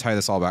part to tie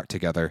this all back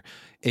together,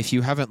 if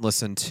you haven't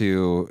listened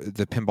to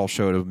the Pinball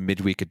Show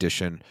Midweek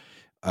Edition,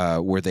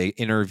 where they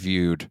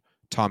interviewed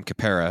Tom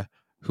Capera,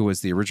 who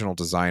was the original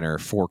designer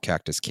for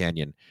Cactus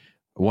Canyon,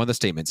 one of the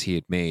statements he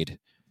had made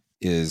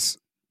is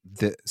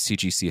that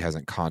CGC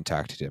hasn't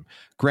contacted him.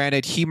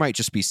 Granted, he might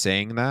just be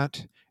saying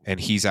that, and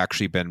he's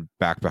actually been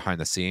back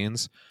behind the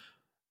scenes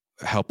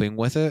helping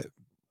with it.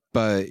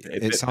 But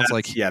it sounds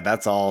like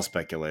that's all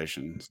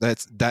speculation.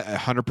 That's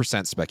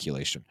 100%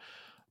 speculation.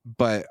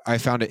 But I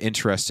found it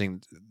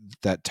interesting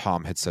that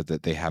Tom had said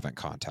that they haven't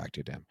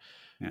contacted him.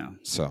 Yeah.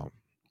 So,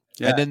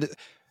 yeah, and then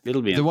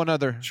it'll be the one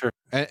other. Sure.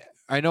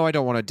 I know I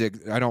don't want to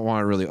dig. I don't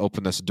want to really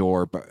open this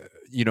door, but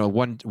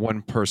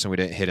one person we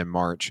didn't hit in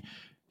March.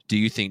 Do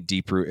you think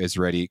Deeproot is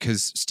ready?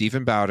 Because Steve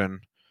Bowden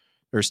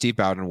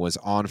was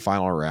on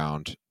Final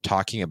Round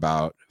talking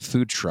about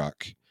food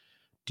truck.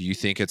 Do you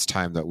think it's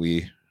time that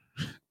we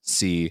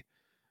see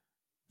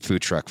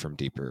food truck from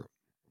Deeproot?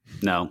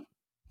 No.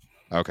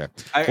 Okay.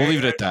 We'll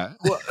leave it at that.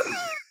 Well,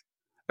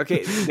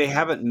 okay. They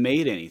haven't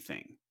made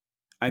anything.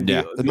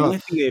 The only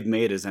thing they've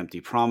made is Empty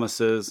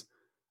Promises.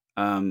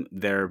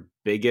 Their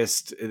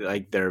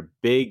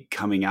big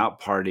coming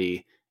out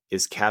party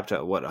is capped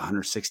at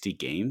 160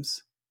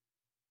 games?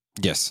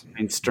 Yes.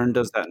 And Stern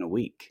does that in a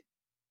week.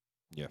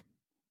 Yeah.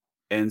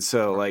 And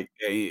so,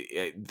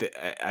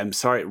 I'm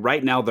sorry.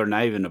 Right now, they're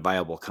not even a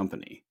viable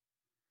company.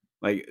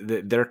 Like,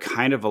 they're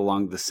kind of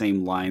along the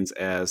same lines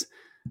as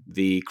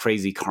the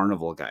Crazy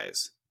Carnival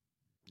guys.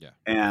 Yeah.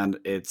 And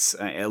it's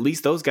at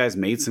least those guys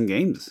made some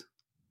games.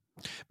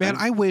 Man,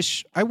 I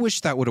wish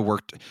that would have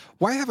worked.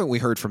 Why haven't we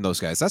heard from those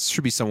guys? That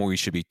should be someone we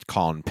should be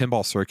calling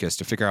Pinball Circus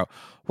to figure out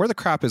where the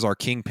crap is our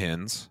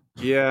kingpins.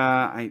 Yeah,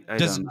 I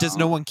does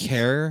no one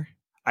care?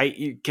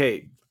 I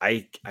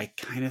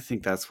kind of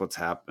think that's what's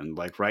happened.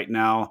 Like right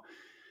now,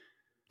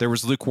 there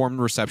was lukewarm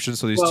reception,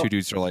 so these two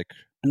dudes are like,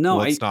 no,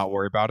 let's not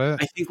worry about it.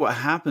 I think what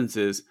happens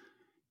is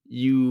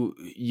you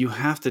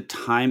have to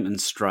time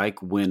and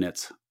strike when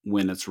it's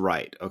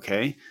right.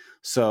 Okay,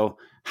 so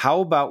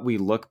how about we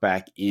look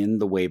back in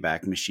the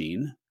Wayback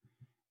Machine,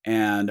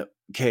 and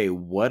okay,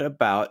 what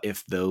about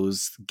if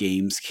those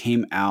games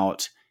came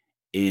out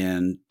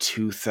in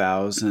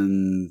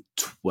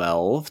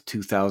 2012,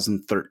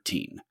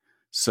 2013?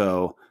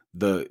 So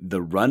the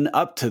run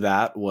up to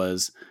that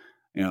was,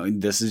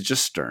 this is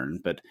just Stern,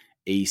 but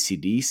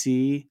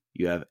AC/DC,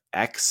 you have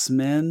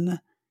X-Men,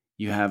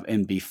 you have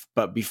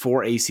but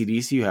before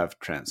AC/DC, you have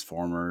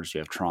Transformers, you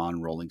have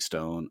Tron, Rolling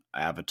Stone,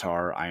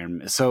 Avatar, Iron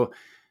Man. So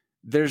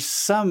there's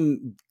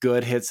some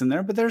good hits in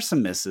there, but there's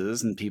some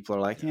misses, and people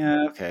are like,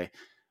 yeah, okay.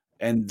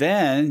 And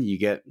then you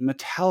get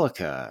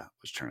Metallica,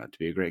 which turned out to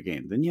be a great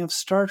game. Then you have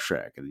Star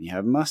Trek, and then you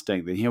have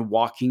Mustang, then you have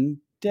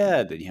Walking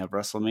Dead, then you have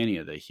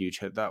WrestleMania, the huge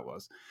hit that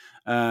was.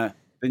 Then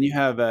you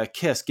have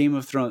Kiss, Game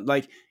of Thrones.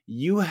 Like,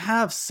 you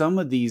have some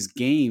of these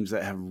games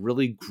that have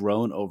really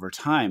grown over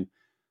time.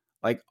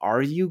 Like,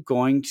 are you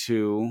going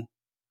to...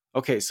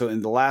 Okay, so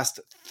in the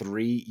last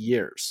 3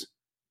 years,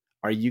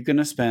 are you going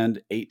to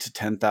spend $8,000 to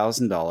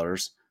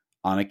 $10,000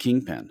 on a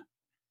Kingpin?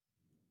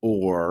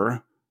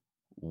 Or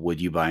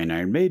would you buy an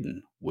Iron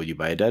Maiden? Would you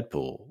buy a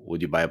Deadpool?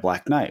 Would you buy a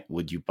Black Knight?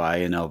 Would you buy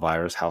an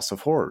Elvira's House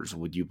of Horrors?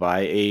 Would you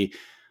buy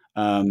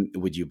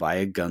Would you buy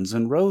a Guns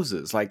N'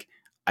 Roses? Like,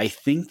 I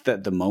think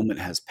that the moment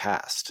has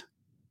passed.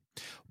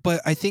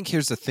 But I think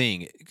here's the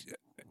thing.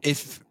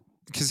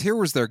 Because here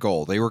was their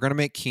goal. They were going to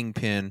make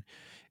Kingpin,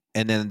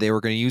 and then they were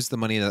going to use the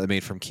money that they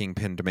made from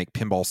Kingpin to make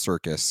Pinball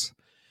Circus.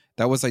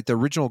 That was like the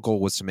original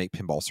goal was to make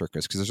Pinball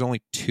Circus, because there's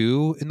only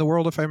 2 in the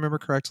world, if I remember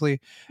correctly.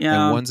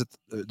 Yeah. And one's at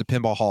the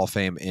Pinball Hall of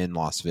Fame in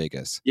Las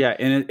Vegas. Yeah,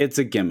 and it's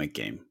a gimmick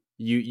game.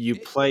 You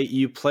play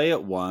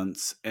it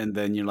once, and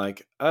then you're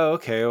like, oh,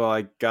 okay, well,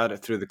 I got it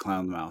through the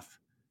clown mouth.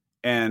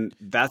 And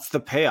that's the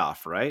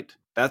payoff, right?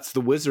 That's the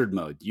wizard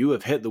mode. You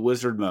have hit the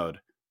wizard mode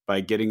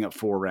by getting up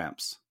 4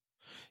 ramps.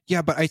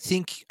 Yeah, but I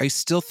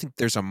still think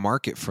there's a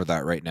market for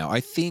that right now. I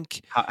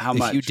think how if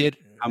much?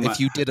 if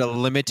you did a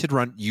limited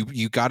run,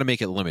 you got to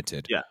make it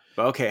limited. Yeah,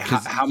 but okay,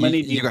 how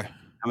many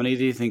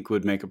do you think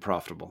would make it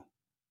profitable?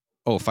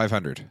 Oh,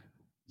 500.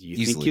 Do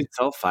you think you'd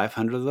sell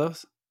 500 of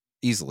those?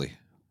 Easily.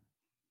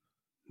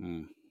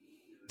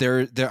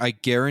 There, I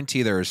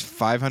guarantee there's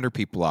 500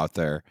 people out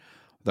there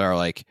that are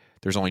like,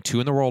 there's only 2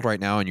 in the world right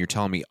now, and you're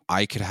telling me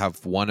I could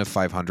have one of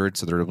 500,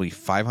 so there will be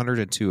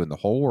 502 in the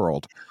whole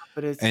world.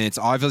 And it's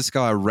obviously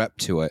got a rep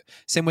to it.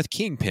 Same with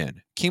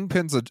Kingpin.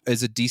 Kingpin's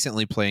is a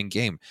decently playing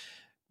game,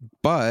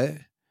 but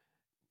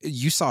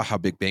you saw how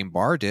Big Bang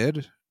Bar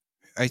did.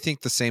 I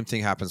think the same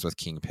thing happens with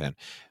Kingpin.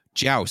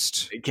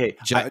 Joust. Okay,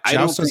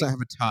 Joust doesn't have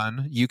a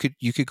ton. You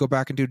could go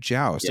back and do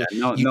Joust. Yeah,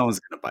 no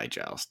one's gonna buy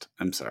Joust.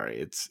 I'm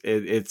sorry.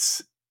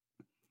 It's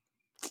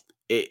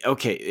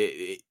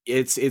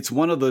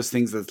one of those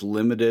things that's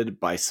limited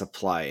by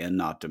supply and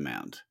not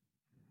demand.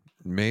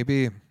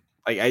 Maybe.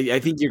 I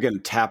think you're going to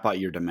tap out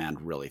your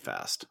demand really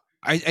fast.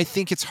 I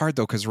think it's hard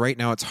though, because right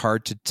now it's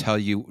hard to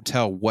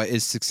tell what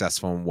is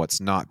successful and what's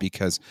not,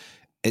 because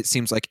it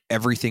seems like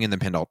everything in the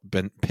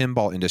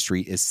pinball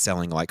industry is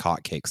selling like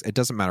hotcakes. It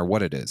doesn't matter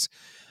what it is.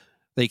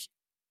 Like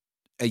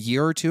a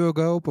year or 2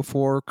 ago,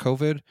 before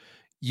COVID,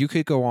 you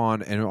could go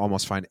on and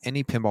almost find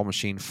any pinball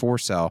machine for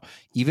sale.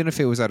 Even if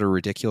it was at a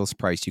ridiculous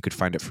price, you could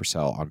find it for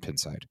sale on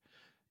Pinside.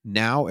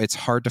 Now it's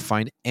hard to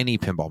find any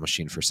pinball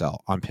machine for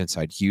sale on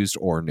Pinside, used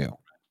or new.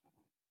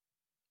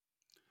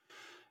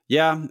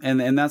 Yeah,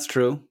 and that's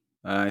true.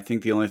 I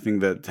think the only thing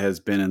that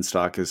has been in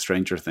stock is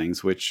Stranger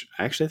Things, which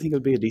actually I think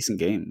would be a decent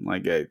game.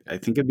 Like I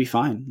think it'd be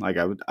fine. Like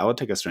I would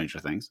take a Stranger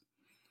Things.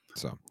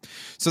 So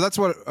that's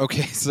what.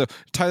 Okay, so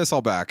tie this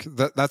all back.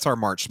 That's our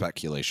March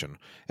speculation.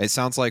 It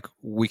sounds like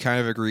we kind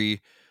of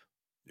agree.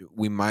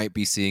 We might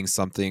be seeing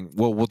something.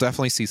 Well, we'll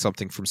definitely see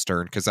something from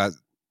Stern, because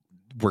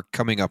we're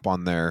coming up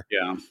on their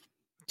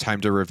time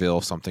to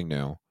reveal something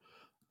new.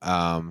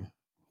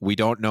 We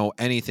don't know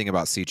anything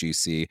about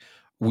CGC.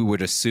 We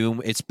would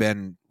assume it's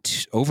been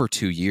over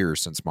 2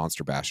 years since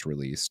Monster Bash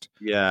released.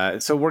 Yeah,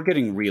 so we're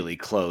getting really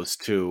close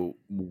to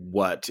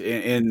what,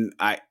 and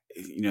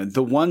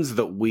the ones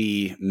that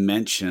we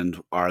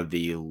mentioned are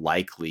the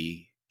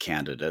likely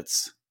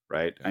candidates,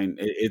 right? I mean,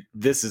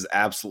 this is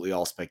absolutely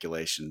all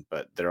speculation,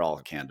 but they're all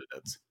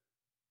candidates.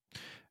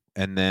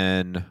 And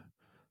then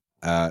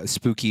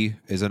Spooky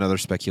is another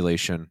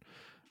speculation.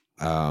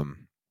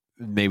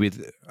 Maybe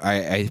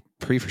I'm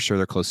pretty for sure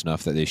they're close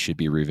enough that they should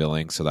be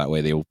revealing, so that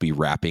way they will be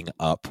wrapping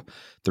up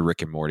the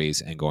Rick and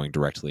Morty's and going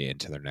directly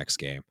into their next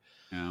game.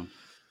 Yeah.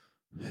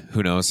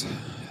 Who knows?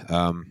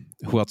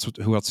 Who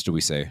else do we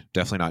say?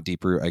 Definitely not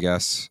Deep Root, I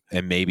guess.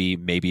 And maybe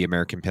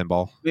American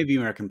Pinball. Maybe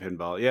American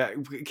Pinball. Yeah.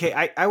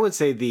 Okay. I would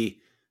say the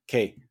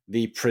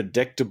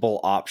predictable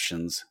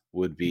options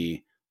would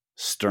be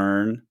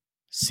Stern,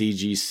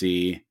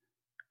 CGC,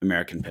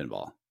 American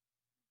Pinball.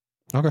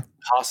 Okay.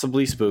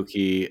 Possibly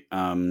Spooky.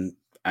 And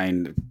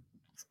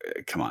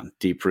come on,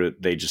 Deep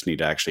Root, they just need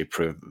to actually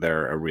prove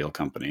they're a real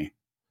company.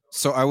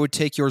 So I would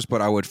take yours,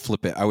 but I would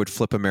flip it. I would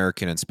flip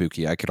American and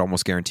Spooky. I could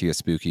almost guarantee a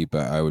Spooky,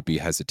 but I would be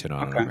hesitant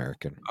on an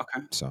American.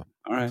 Okay. So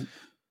all right.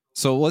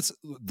 So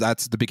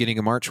that's the beginning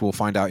of March. We'll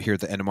find out here at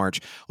the end of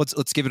March.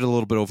 Let's give it a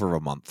little bit over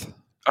a month.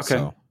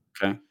 Okay.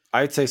 Okay.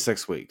 I'd say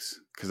 6 weeks,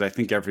 because I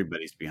think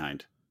everybody's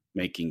behind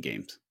making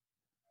games.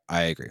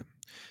 I agree.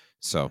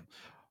 So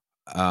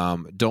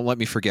don't let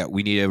me forget,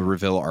 we need to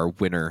reveal our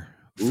winner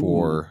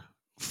for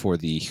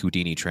the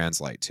Houdini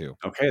Translite too.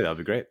 Okay, that'll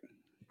be great.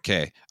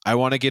 Okay, I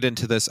want to get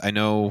into this. I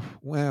know,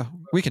 well,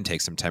 we can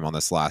take some time on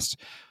this last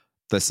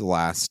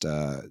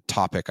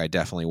topic. I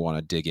definitely want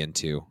to dig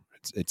into.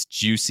 It's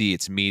juicy,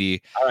 it's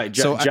meaty. All right,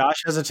 so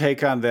Josh has a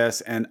take on this,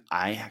 and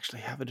I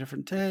actually have a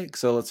different take.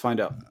 So let's find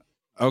out.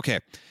 Okay,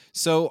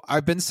 so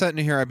I've been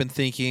sitting here. I've been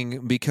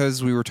thinking,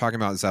 because we were talking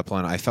about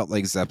Zeppelin. I felt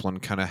like Zeppelin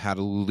kind of had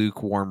a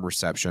lukewarm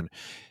reception.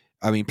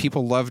 I mean,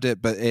 people loved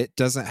it, but it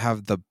doesn't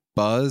have the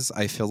buzz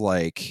I feel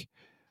like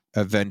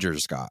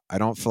Avengers got. I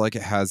don't feel like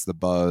it has the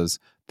buzz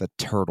that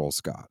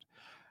Turtles got.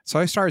 So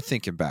I started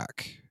thinking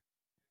back,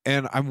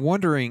 and I'm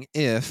wondering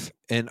if,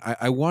 and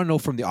I want to know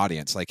from the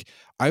audience, like,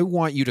 I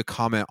want you to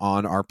comment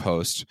on our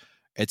post.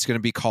 It's going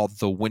to be called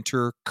The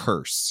Winter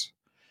Curse.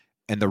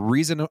 And the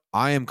reason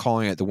I am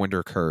calling it The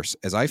Winter Curse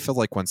is I feel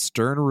like when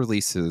Stern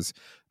releases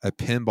a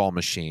pinball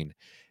machine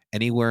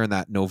anywhere in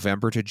that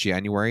November to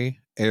January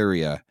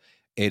area,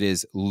 it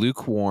is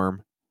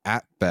lukewarm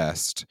at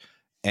best,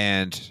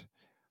 and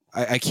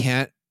I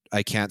can't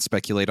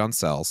speculate on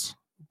sales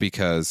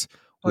because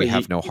Well, we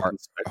have no you hard. can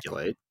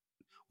speculate.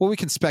 Well, we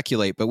can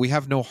speculate, but we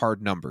have no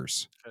hard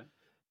numbers. Okay.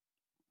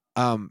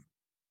 Um,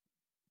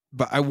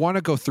 but I want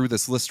to go through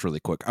this list really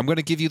quick. I'm going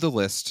to give you the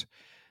list,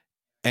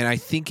 and I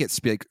think it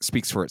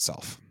speaks for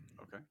itself.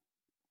 Okay.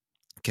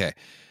 Okay.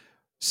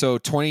 So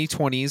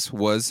 2020s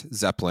was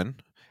Zeppelin.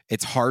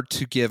 It's hard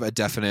to give a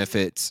definite if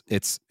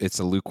it's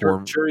a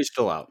lukewarm. Jury's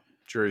still out.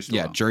 Jury's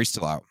still out. Jury's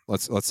still out.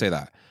 Let's say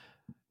that.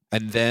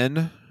 And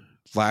then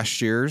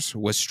last year's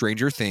was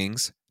Stranger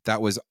Things.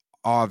 That was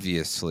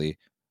obviously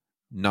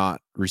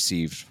not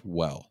received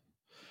well.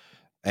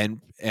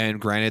 And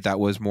granted, that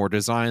was more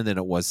design than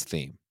it was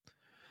theme.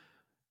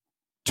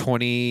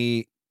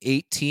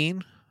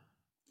 2018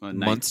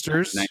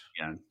 Monsters.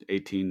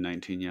 18,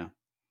 19, yeah.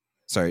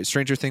 Sorry,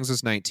 Stranger Things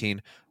was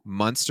 19.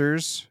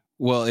 Monsters.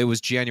 Well, it was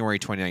January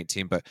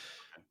 2019, but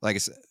like I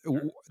said,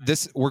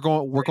 we're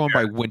going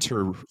by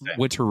winter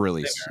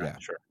release. Fair, yeah,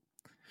 sure.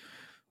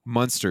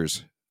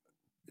 Monsters.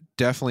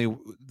 Definitely,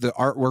 the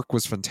artwork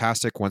was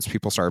fantastic. Once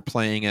people started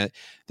playing it,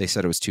 they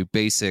said it was too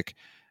basic,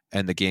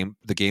 and the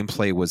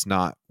gameplay was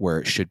not where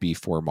it should be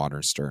for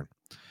Modern Stern.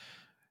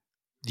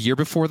 The year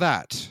before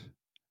that,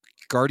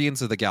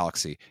 Guardians of the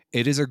Galaxy.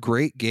 It is a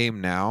great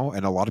game now,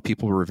 and a lot of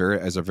people revere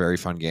it as a very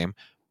fun game.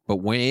 But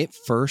when it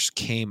first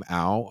came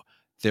out,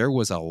 there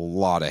was a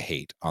lot of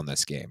hate on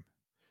this game.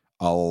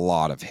 A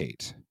lot of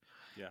hate.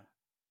 Yeah.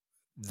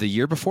 The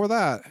year before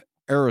that,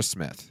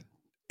 Aerosmith.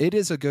 It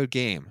is a good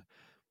game.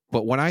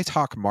 But when I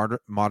talk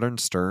modern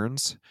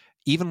Sterns,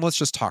 even let's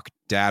just talk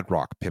dad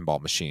rock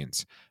pinball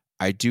machines,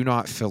 I do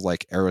not feel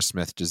like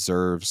Aerosmith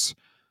deserves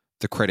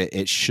the credit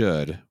it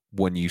should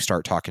when you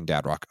start talking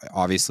dad rock.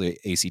 Obviously,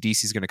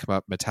 AC/DC is going to come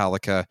up,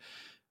 Metallica,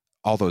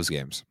 all those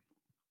games.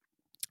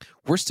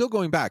 We're still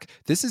going back.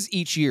 This is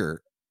each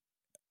year.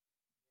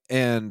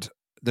 And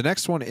the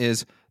next one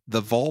is The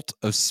Vault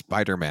of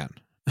Spider-Man.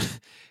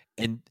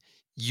 And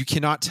you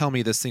cannot tell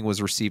me this thing was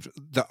received.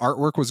 The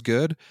artwork was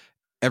good.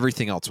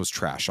 Everything else was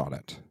trash on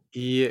it.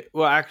 Yeah.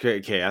 Well, actually,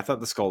 okay. I thought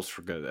the sculpts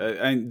were good.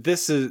 And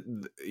this is,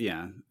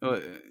 yeah.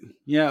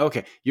 Yeah.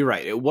 Okay. You're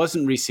right. It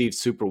wasn't received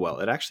super well.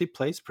 It actually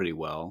plays pretty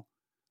well.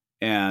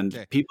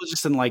 And people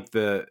just didn't like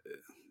the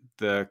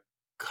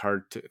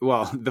cartoon.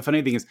 Well, the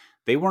funny thing is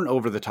they weren't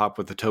over the top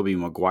with the Tobey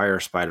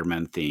Maguire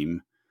Spider-Man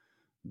theme,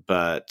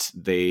 but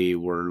they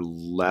were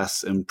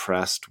less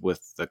impressed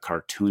with the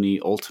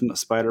cartoony Ultimate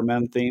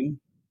Spider-Man theme.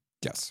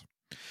 Yes.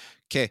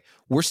 Okay,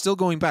 we're still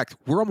going back.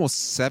 We're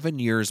almost 7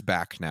 years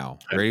back now.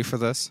 Okay. Ready for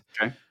this?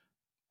 Okay.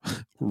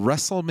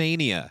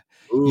 WrestleMania.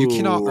 Ooh,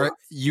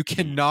 You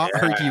cannot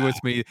argue with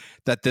me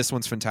that this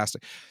one's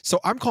fantastic. So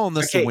I'm calling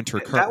this the Winter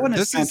Curse. That one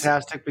is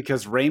fantastic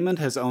because Raymond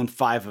has owned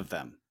 5 of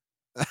them.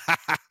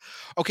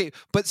 Okay,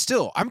 but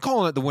still, I'm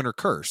calling it the Winter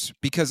Curse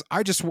because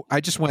I just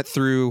went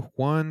through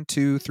 1,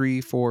 2,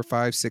 3, 4,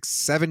 5, 6,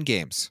 7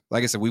 games.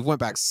 Like I said, we went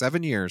back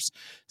 7 years,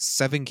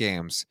 7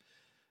 games.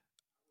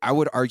 I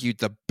would argue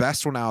the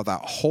best one out of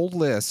that whole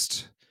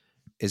list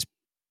is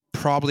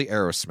probably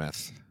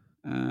Aerosmith.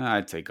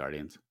 I'd say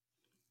Guardians.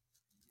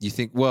 You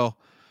think? Well,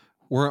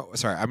 I'm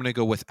going to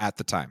go with at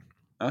the time.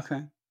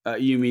 Okay.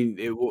 You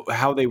mean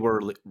how they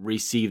were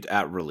received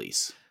at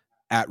release?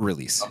 At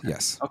release, okay.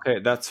 Yes. Okay,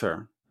 that's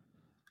fair.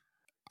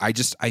 I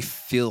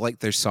feel like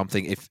there's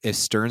something. If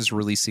Stern's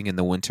releasing in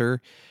the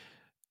winter,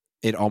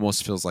 it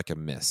almost feels like a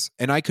miss.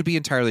 And I could be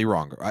entirely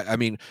wrong. I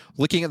mean,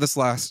 looking at this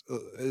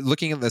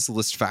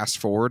list fast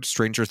forward,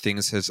 Stranger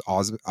Things has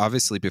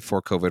obviously,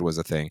 before COVID was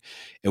a thing,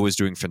 it was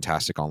doing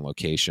fantastic on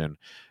location.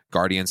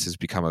 Guardians has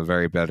become a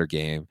very better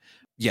game.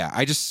 Yeah,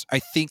 I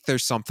think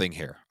there's something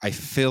here. I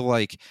feel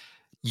like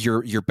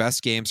your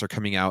best games are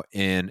coming out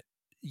in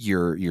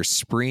your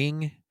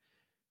spring,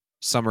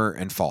 summer,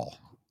 and fall.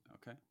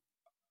 Okay.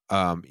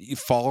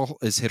 Fall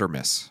is hit or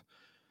miss.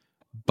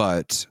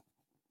 But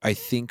I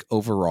think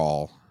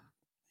overall,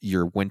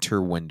 your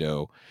winter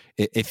window,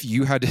 if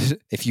you had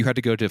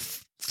to go to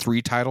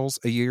 3 titles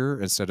a year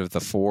instead of the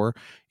 4,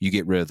 you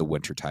get rid of the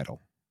winter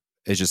title.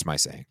 It's just my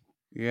saying.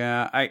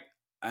 Yeah,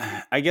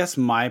 I guess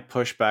my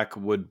pushback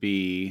would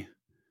be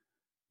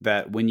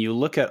that when you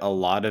look at a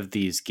lot of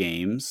these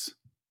games,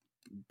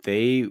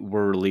 they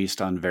were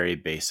released on very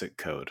basic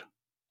code.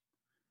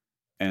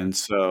 And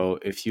so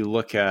if you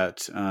look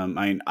at,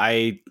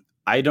 I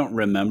don't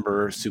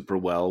remember super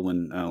well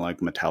when like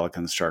Metallica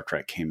and Star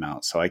Trek came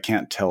out, so I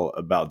can't tell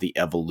about the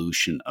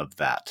evolution of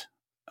that.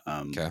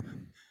 Okay.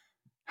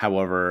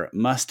 However,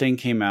 Mustang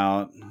came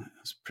out. It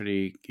was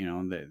pretty,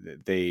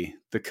 the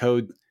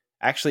code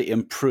actually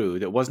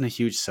improved. It wasn't a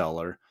huge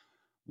seller.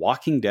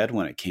 Walking Dead,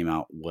 when it came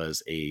out,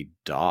 was a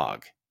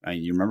dog.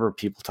 You remember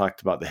people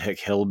talked about the Hick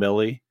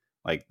Hillbilly,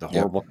 like the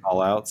horrible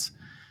call-outs?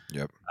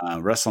 Yep.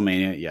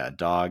 WrestleMania, yeah,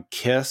 dog.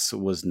 Kiss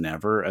was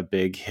never a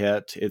big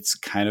hit. It's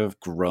kind of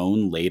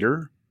grown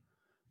later,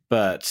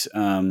 but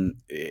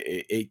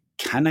it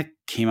kind of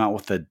came out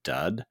with a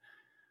dud.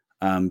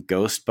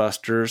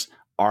 Ghostbusters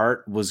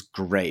art was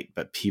great,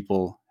 but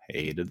people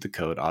hated the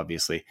code,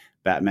 obviously.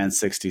 Batman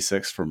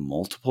 66 for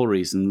multiple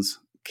reasons.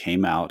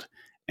 came out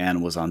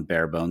and was on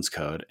bare bones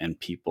code, and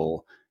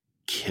people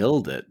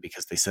killed it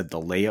because they said the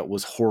layout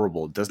was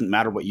horrible. It doesn't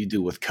matter what you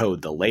do with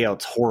code, the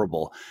layout's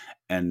horrible,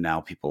 and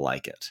now people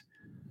like it.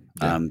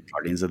 Yeah.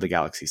 Guardians of the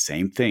Galaxy,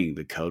 same thing.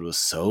 The code was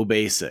so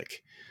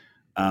basic.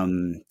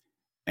 And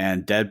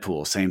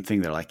Deadpool, same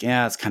thing. They're like,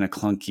 yeah, it's kind of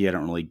clunky. I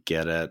don't really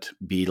get it.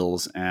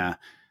 Beatles,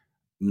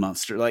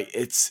 Monster, like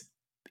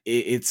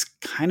it's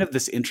kind of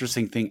this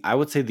interesting thing. I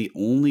would say the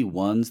only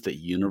ones that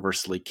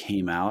universally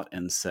came out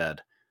and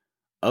said,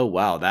 oh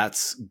wow,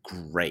 that's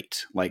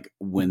great, like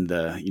when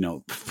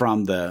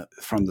from the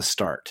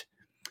start,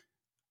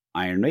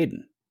 Iron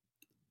Maiden.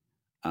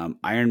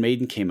 Iron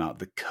Maiden came out,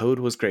 the code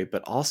was great,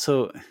 but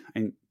also,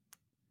 and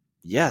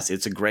yes,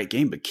 it's a great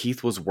game, but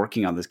Keith was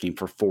working on this game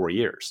for 4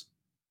 years,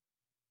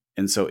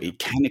 and so it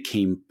kind of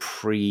came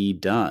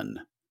pre-done.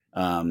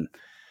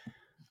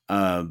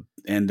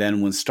 And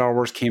then when Star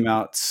Wars came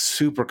out,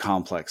 super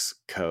complex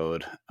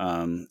code,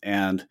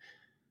 and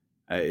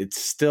it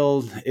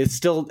still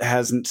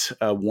hasn't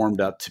warmed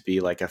up to be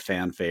like a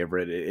fan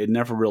favorite. It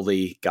never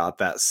really got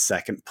that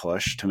second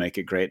push to make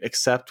it great,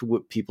 except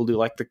what people do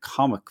like the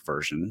comic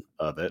version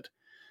of it.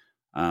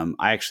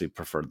 I actually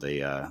prefer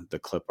the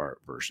clip art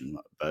version,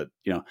 but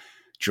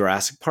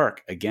Jurassic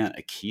Park, again,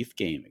 a Keith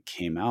game. It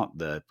came out,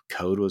 the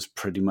code was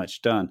pretty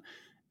much done.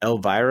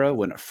 Elvira,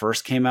 when it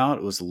first came out,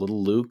 it was a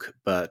little Luke,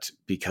 but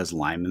because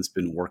Lyman's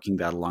been working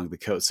that along the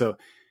code. So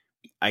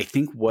I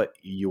think what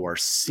you are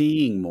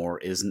seeing more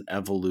is an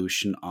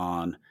evolution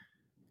on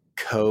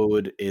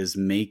code is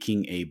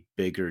making a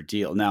bigger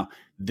deal. Now,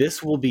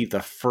 this will be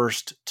the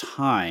first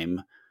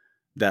time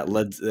that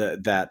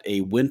that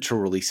a winter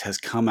release has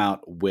come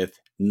out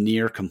with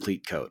near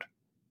complete code.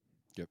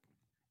 Yep.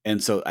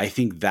 And so I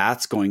think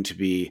that's going to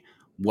be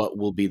what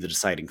will be the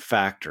deciding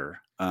factor.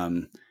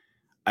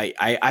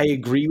 I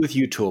agree with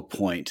you to a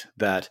point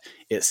that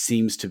it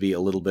seems to be a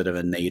little bit of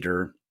a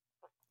nadir,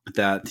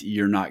 that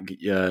you're not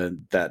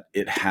that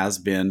it has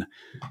been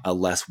a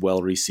less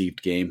well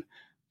received game,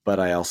 but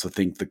I also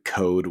think the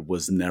code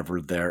was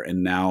never there,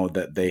 and now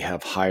that they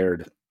have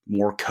hired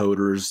more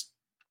coders,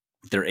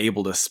 they're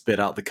able to spit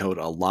out the code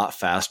a lot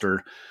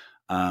faster.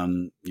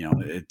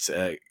 It's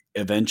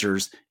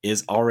Avengers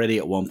is already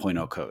at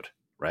 1.0 code,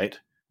 right?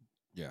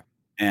 Yeah,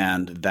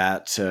 and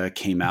that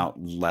came out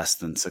less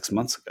than 6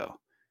 months ago.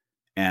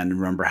 And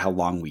remember how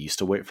long we used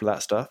to wait for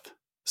that stuff?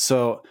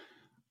 So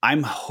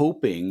I'm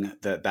hoping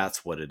that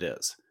that's what it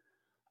is.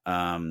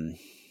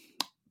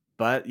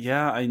 But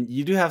yeah,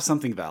 you do have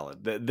something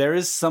valid. There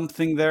is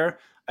something there.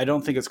 I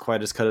don't think it's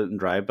quite as cut and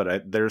dry,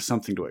 but there's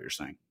something to what you're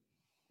saying.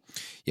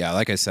 Yeah,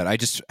 like I said,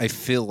 I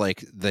feel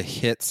like the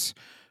hits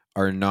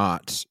are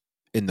not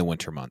in the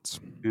winter months.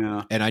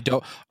 Yeah. And I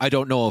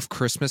don't know if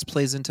Christmas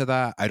plays into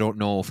that. I don't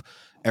know if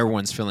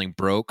everyone's feeling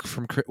broke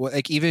from,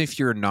 like, even if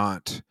you're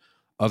not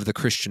of the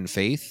Christian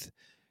faith,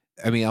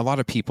 I mean, a lot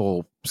of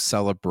people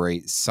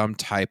celebrate some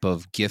type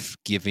of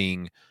gift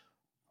giving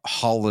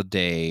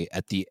holiday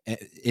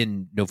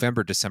in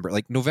November, December.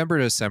 Like November,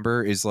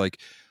 December is like,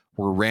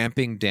 we're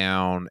ramping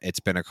down. It's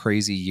been a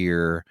crazy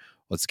year.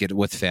 Let's get it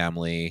with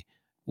family.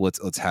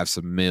 Let's have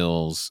some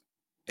meals.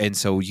 And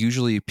so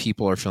usually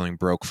people are feeling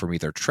broke from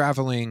either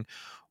traveling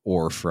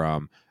or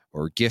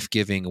gift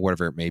giving, or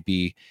whatever it may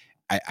be.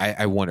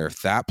 I wonder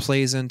if that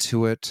plays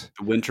into it.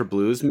 The winter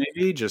blues,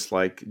 maybe, just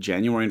like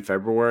January and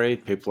February,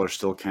 people are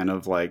still kind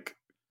of like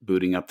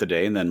booting up the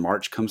day, and then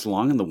March comes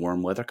along and the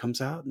warm weather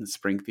comes out and the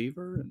spring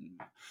fever. And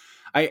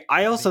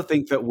I also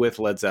think that with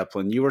Led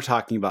Zeppelin, you were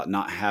talking about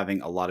not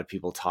having a lot of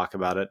people talk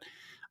about it.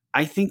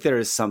 I think there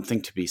is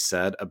something to be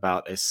said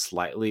about a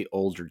slightly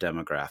older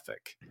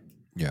demographic.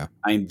 Yeah.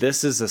 I mean,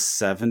 this is a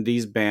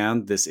 70s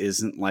band. This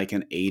isn't like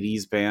an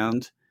 80s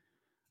band.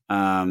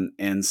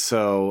 And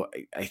so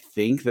I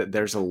think that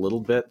there's a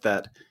little bit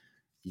that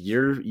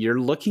you're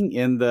looking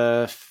in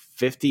the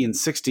 50 and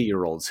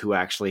 60-year-olds who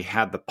actually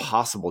had the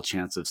possible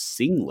chance of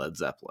seeing Led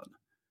Zeppelin.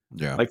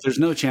 Yeah. Like there's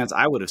no chance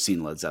I would have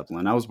seen Led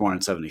Zeppelin. I was born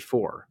in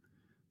 74.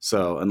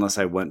 So unless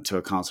I went to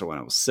a concert when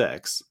I was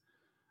 6.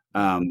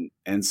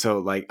 And so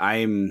like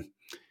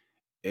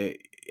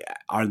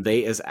are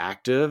they as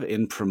active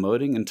in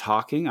promoting and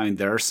talking? I mean,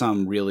 there are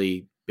some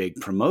really big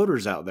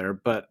promoters out there,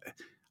 but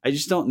I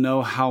just don't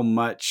know how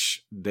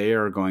much they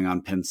are going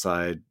on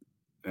Pinside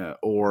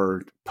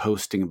or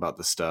posting about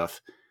the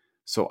stuff.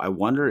 So I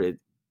wonder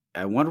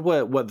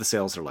what the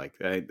sales are like.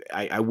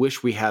 I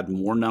wish we had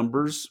more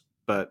numbers,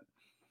 but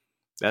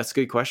that's a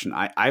good question.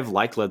 I've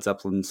liked Led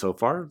Zeppelin so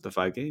far, the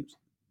 5 games.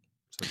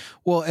 So.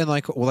 Well, and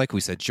like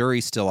we said,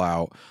 jury's still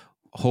out.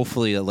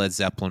 Hopefully Led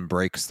Zeppelin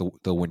breaks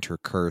the winter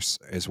curse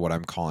is what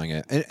I'm calling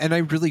it. And I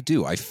really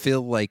do. I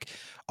feel like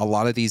a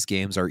lot of these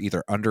games are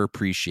either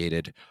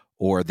underappreciated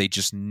or they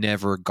just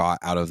never got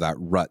out of that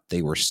rut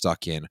they were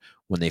stuck in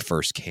when they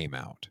first came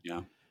out.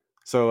 Yeah.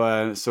 So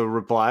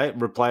reply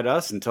to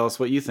us and tell us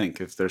what you think,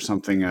 if there's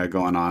something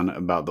going on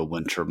about the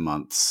winter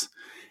months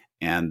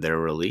and their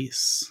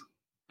release.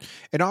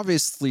 And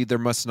obviously there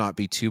must not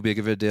be too big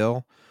of a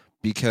deal,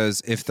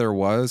 because if there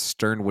was,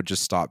 Stern would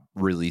just stop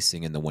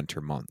releasing in the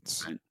winter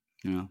months. Right.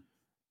 Yeah.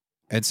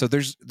 And so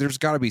there's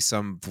got to be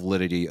some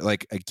validity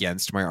like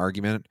against my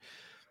argument,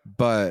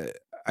 but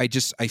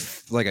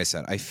like I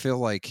said, I feel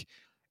like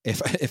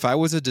if I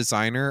was a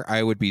designer,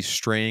 I would be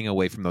straying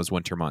away from those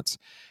winter months.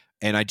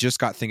 And I just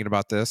got thinking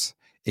about this.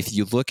 If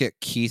you look at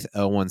Keith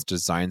Elwin's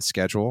design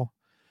schedule,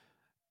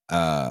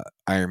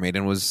 Iron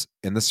Maiden was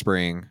in the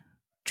spring,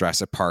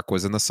 Jurassic Park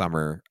was in the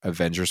summer,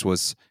 Avengers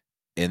was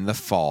in the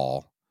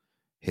fall.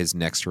 His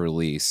next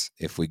release,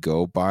 if we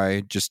go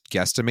by just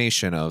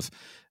guesstimation of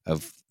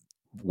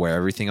where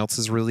everything else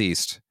is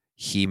released,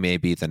 he may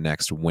be the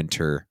next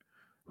winter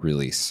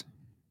release.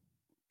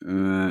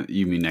 You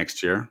mean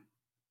next year?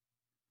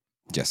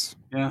 Yes.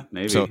 Yeah,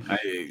 maybe. So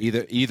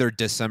either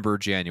December,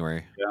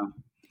 January. Yeah.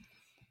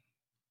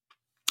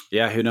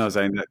 Yeah, who knows?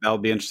 That'll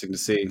be interesting to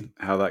see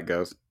how that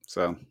goes.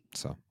 So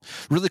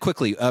really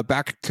quickly,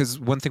 back because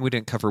one thing we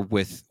didn't cover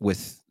with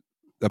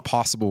a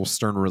possible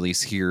Stern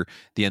release here,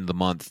 the end of the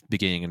month,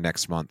 beginning of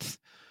next month.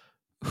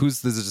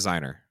 Who's the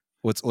designer?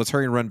 Let's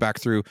hurry and run back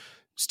through.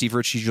 Steve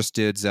Ritchie just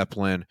did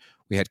Zeppelin.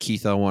 We had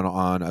Keith Elwin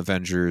on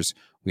Avengers.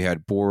 We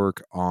had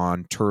Borg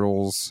on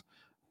Turtles.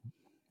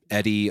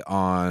 Eddie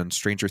on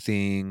Stranger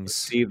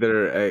Things.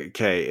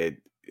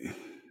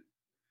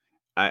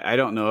 I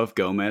don't know if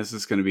Gomez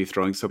is going to be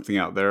throwing something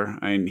out there.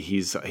 I mean,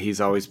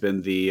 he's always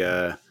been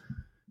the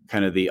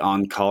kind of the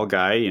on-call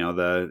guy.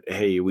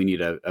 Hey, we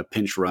need a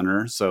pinch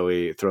runner, so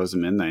he throws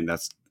him in. And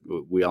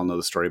we all know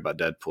the story about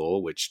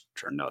Deadpool, which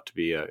turned out to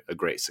be a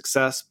great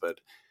success.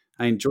 But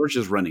I mean, George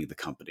is running the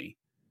company,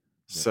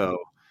 so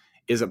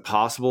is it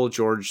possible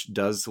George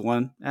does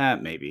one?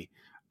 Maybe.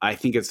 I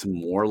think it's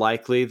more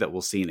likely that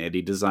we'll see an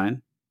Eddie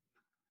design,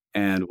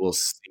 and we'll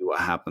see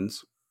what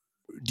happens.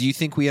 Do you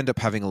think we end up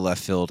having a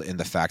left field in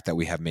the fact that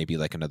we have maybe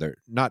like another,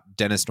 not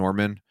Dennis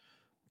Norman,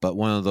 but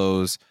one of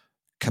those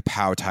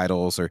Kapow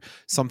titles or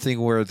something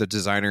where the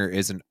designer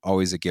isn't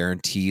always a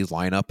guarantee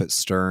lineup at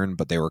Stern,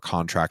 but they were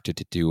contracted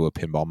to do a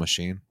pinball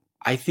machine?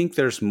 I think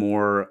there's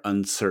more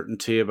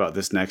uncertainty about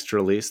this next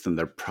release than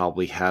there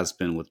probably has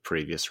been with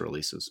previous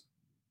releases.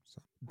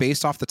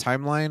 Based off the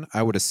timeline,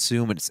 I would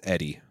assume it's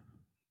Eddie.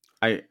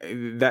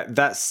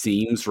 That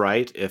seems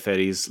right. If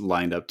Eddie's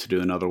lined up to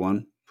do another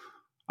one,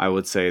 I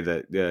would say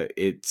that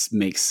it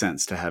makes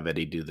sense to have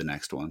Eddie do the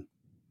next one.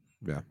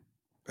 Yeah.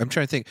 I'm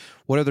trying to think,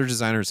 what other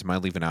designers am I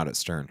leaving out at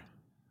Stern?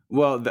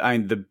 Well,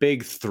 the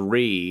big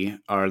three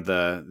are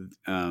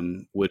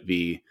would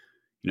be,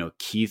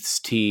 Keith's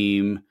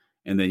team,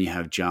 and then you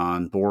have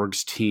John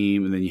Borg's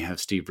team, and then you have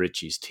Steve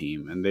Ritchie's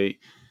team. And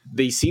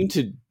they seem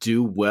to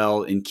do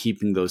well in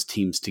keeping those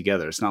teams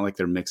together. It's not like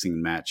they're mixing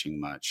and matching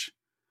much.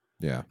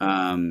 Yeah.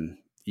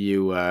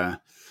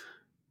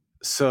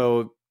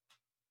 So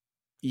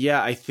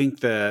yeah, I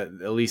think at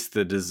least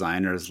the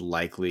designer is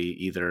likely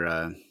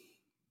either,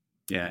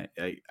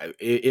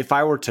 if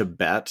I were to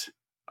bet,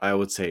 I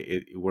would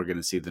say we're going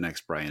to see the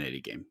next Brian Eddie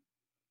game.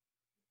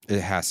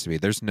 It has to be.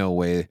 There's no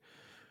way.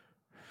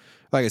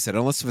 Like I said,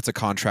 unless if it's a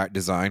contract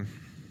design.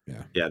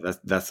 Yeah. Yeah,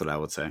 that's what I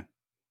would say.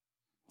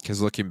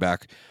 Because looking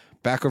back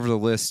over the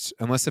list,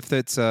 unless if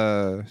it's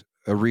a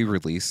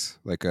re-release,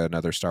 like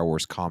another Star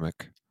Wars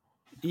comic.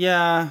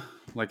 Yeah,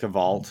 like a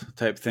vault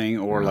type thing,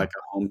 or like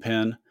a home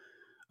pin.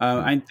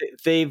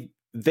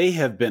 They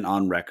have been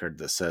on record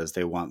that says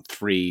they want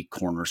 3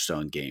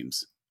 cornerstone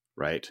games,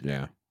 right?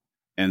 Yeah.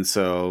 And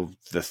so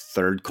the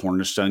third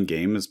cornerstone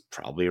game is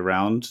probably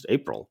around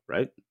April,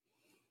 right?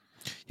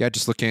 Yeah,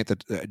 just looking at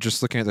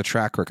the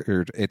track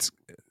record, it's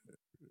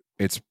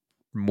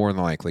more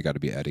than likely got to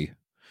be Eddie,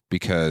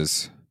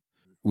 because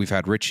we've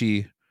had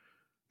Ritchie.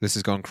 This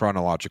is going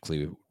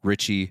chronologically: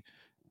 Ritchie,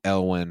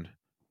 Elwin,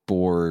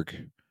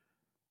 Borg,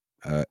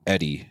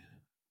 Eddie,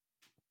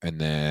 and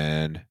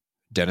then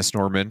Dennis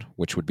Norman,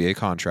 which would be a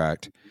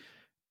contract,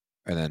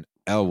 and then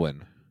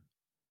Elwin.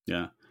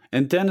 Yeah,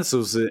 and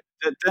Dennis's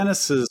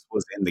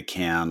was in the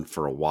can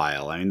for a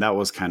while. I mean, that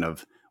was kind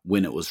of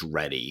when it was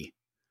ready.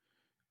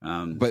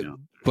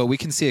 But we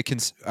can see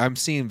I'm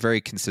seeing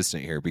very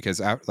consistent here, because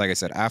like I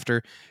said,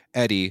 after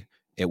Eddie,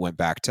 it went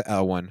back to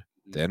Elwin,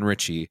 then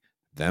Ritchie,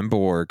 then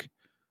Borg,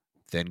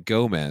 then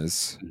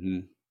Gomez,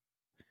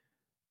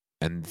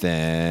 and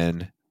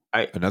then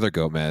another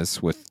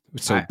Gomez with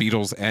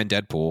Beatles and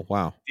Deadpool.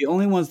 Wow. The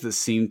only ones that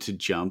seem to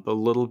jump a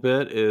little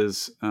bit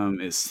is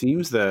it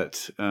seems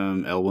that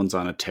Elwin's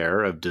on a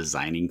tear of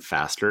designing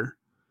faster.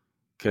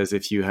 Because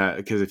if you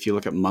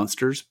look at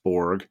Munsters,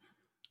 Borg,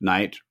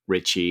 Knight,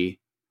 Ritchie,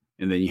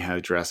 and then you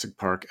have Jurassic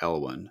Park,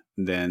 Elwin.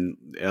 And then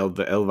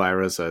the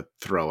Elvira's a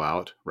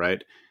throwout,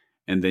 right?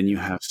 And then you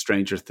have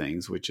Stranger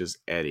Things, which is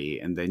Eddie.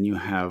 And then you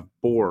have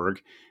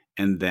Borg.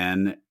 And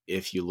then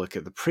if you look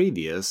at the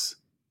previous,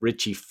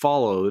 Ritchie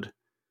followed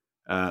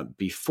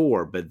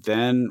before, but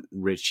then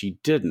Ritchie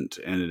didn't,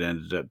 and it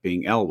ended up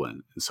being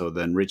Elwin. And so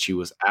then Ritchie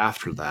was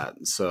after that.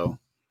 And so,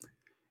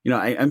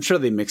 I'm sure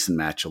they mix and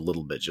match a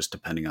little bit, just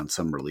depending on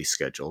some release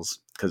schedules,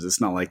 because it's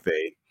not like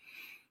they,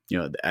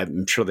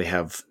 I'm sure they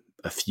have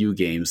a few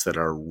games that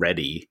are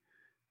ready,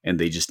 and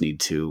they just need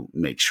to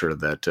make sure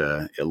that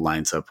it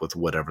lines up with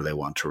whatever they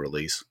want to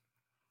release.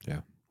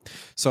 Yeah.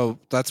 So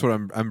that's what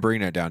I'm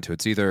bringing it down to.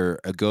 It's either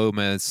a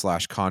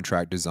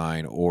Gomez/contract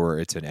design or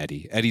it's an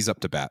Eddie. Eddie's up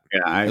to bat.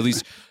 Yeah, at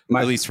least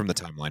from the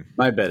timeline.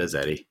 My bet is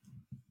Eddie.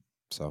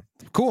 So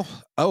cool.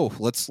 Oh,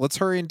 let's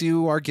hurry and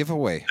do our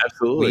giveaway.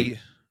 Absolutely.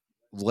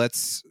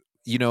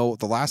 The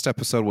last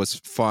episode was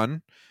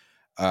fun.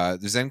 The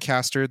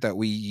Zencastr that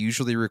we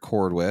usually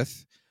record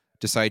with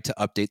decided to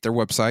update their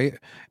website,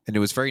 and it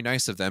was very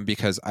nice of them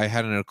because I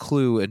hadn't a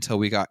clue until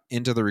we got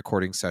into the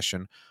recording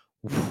session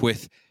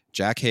with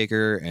Jack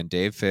Hager and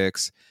Dave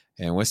Fix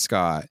and with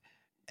Scott,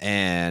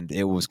 and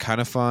it was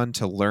kind of fun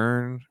to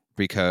learn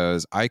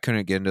because I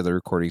couldn't get into the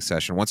recording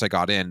session. Once I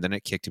got in, then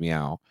it kicked me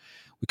out.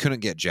 We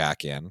couldn't get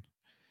Jack in.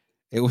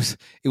 It was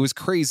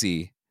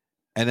crazy.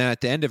 And then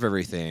at the end of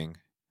everything,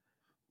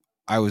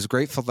 I was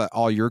grateful that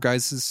all your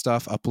guys'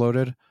 stuff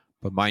uploaded,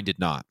 but mine did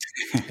not.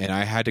 And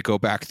I had to go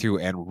back through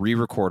and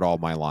re-record all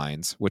my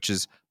lines, which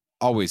is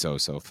always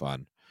so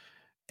fun.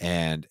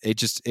 And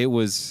it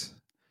was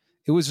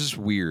just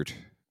weird.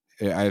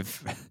 I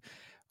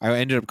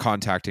ended up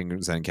contacting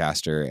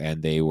Zencastr,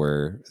 and they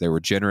were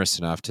generous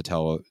enough to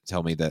tell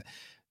me that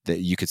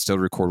you could still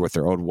record with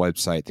their old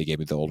website. They gave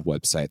me the old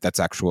website. That's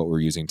actually what we're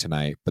using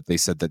tonight. But they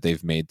said that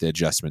they've made the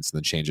adjustments and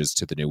the changes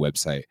to the new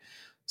website.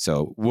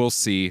 So we'll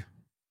see.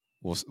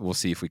 We'll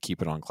see if we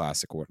keep it on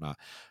classic or whatnot.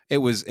 It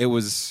was a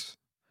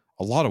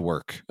lot of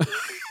work.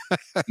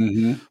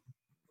 Mm-hmm.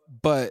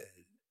 But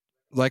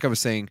like I was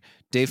saying,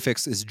 Dave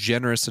Fix is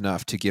generous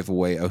enough to give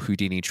away a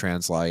Houdini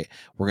Translite.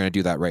 We're going to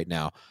do that right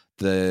now.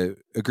 The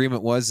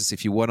agreement is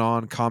if you went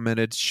on,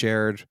 commented,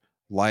 shared,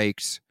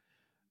 liked,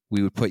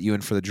 we would put you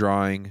in for the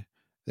drawing.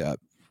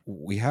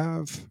 We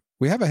have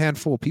a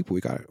handful of people.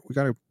 We got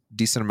a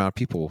decent amount of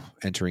people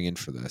entering in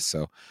for this.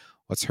 So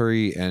let's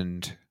hurry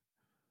and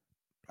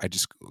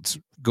let's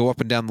go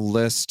up and down the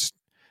list.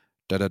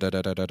 I don't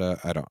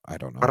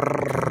know.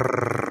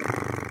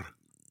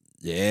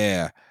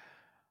 Yeah.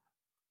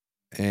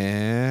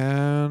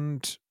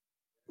 And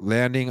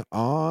landing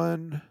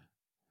on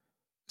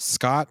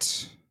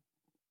Scott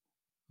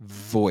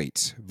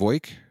Voigt,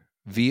 Vogt.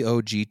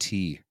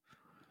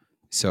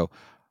 So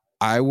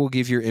I will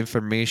give your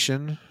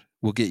information.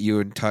 We'll get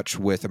you in touch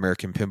with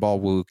American Pinball.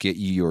 We'll get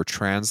you your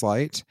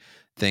Translite.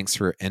 Thanks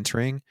for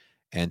entering,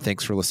 and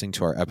thanks for listening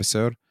to our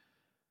episode.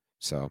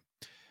 So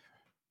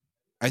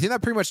I think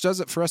that pretty much does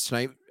it for us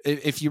tonight.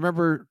 If you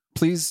remember,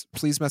 please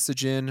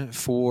message in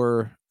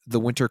for the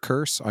Winter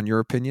Curse on your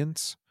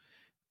opinions.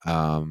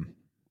 You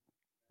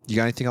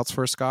got anything else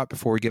for us, Scott,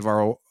 before we give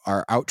our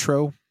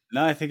outro?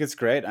 No, I think it's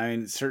great. I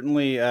mean,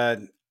 certainly.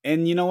 And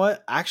you know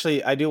what?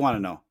 Actually, I do want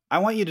to know. I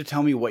want you to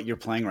tell me what you're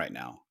playing right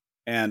now.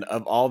 And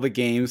of all the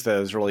games that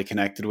has really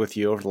connected with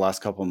you over the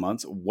last couple of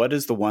months, what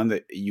is the one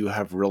that you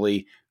have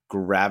really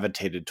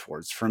gravitated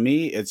towards? For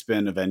me, it's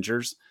been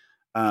Avengers.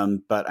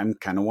 But I'm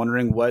kind of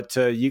wondering what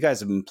you guys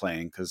have been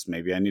playing, because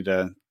maybe I need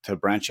to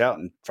branch out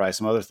and try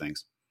some other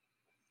things.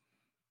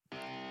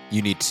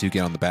 You need to get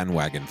on the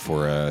bandwagon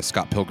for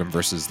Scott Pilgrim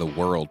versus the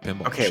World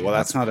Pinball. Okay, well,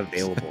 that's not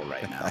available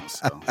right now.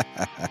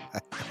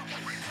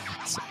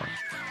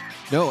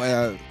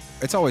 No,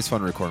 it's always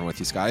fun recording with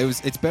you, Scott.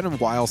 It's been a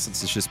while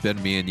since it's just been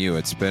me and you.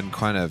 It's been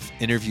kind of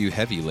interview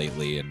heavy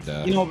lately, and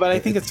but I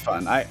think it's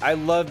fun. I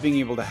love being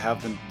able to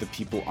have the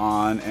people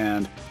on,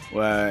 and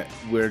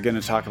we're going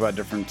to talk about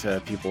different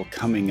people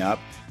coming up.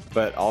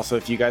 But also,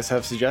 if you guys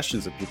have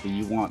suggestions of people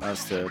you want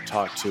us to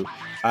talk to,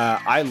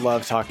 I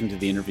love talking to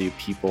the interview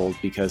people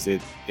because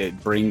it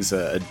brings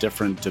a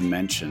different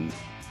dimension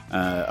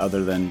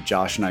other than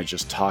Josh and I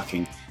just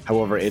talking.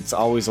 However, it's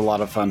always a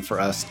lot of fun for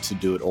us to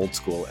do it old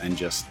school and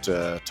just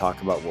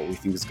talk about what we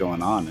think is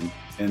going on.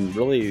 And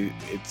really,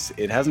 it's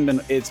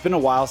been a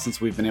while since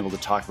we've been able to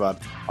talk about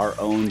our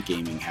own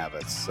gaming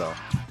habits. So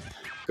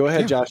go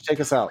ahead, Josh,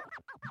 take us out.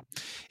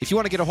 If you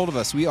want to get a hold of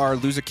us, we are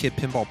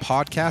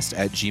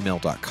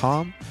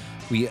loserkidpinballpodcast@gmail.com.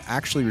 We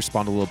actually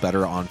respond a little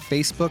better on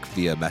Facebook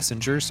via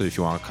Messenger. So if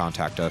you want to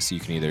contact us,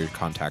 you can either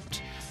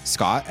contact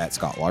Scott at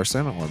Scott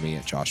Larson or me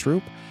at Josh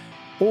Roop,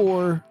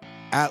 or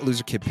at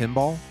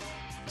loserkidpinball.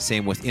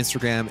 Same with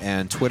Instagram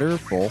and Twitter,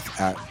 both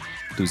at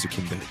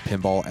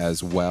loserkidpinball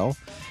as well.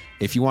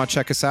 If you want to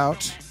check us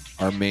out,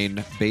 our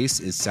main base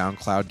is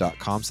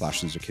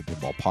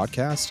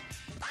soundcloud.com/loserkidpinballpodcast.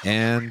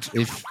 And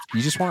if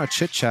you just want to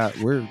chit chat,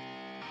 we're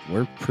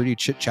pretty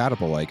chit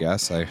chattable, I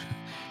guess.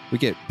 We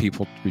get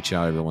people reaching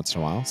out every once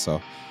in a while.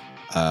 So,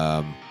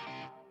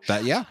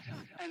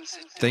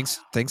 thanks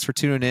for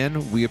tuning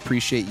in. We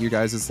appreciate you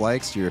guys'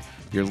 likes, your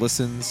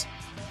listens.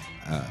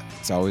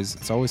 It's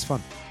always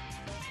fun.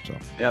 So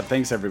yeah,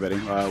 thanks everybody.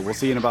 We'll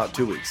see you in about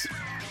 2 weeks.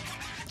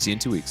 See you in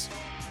 2 weeks.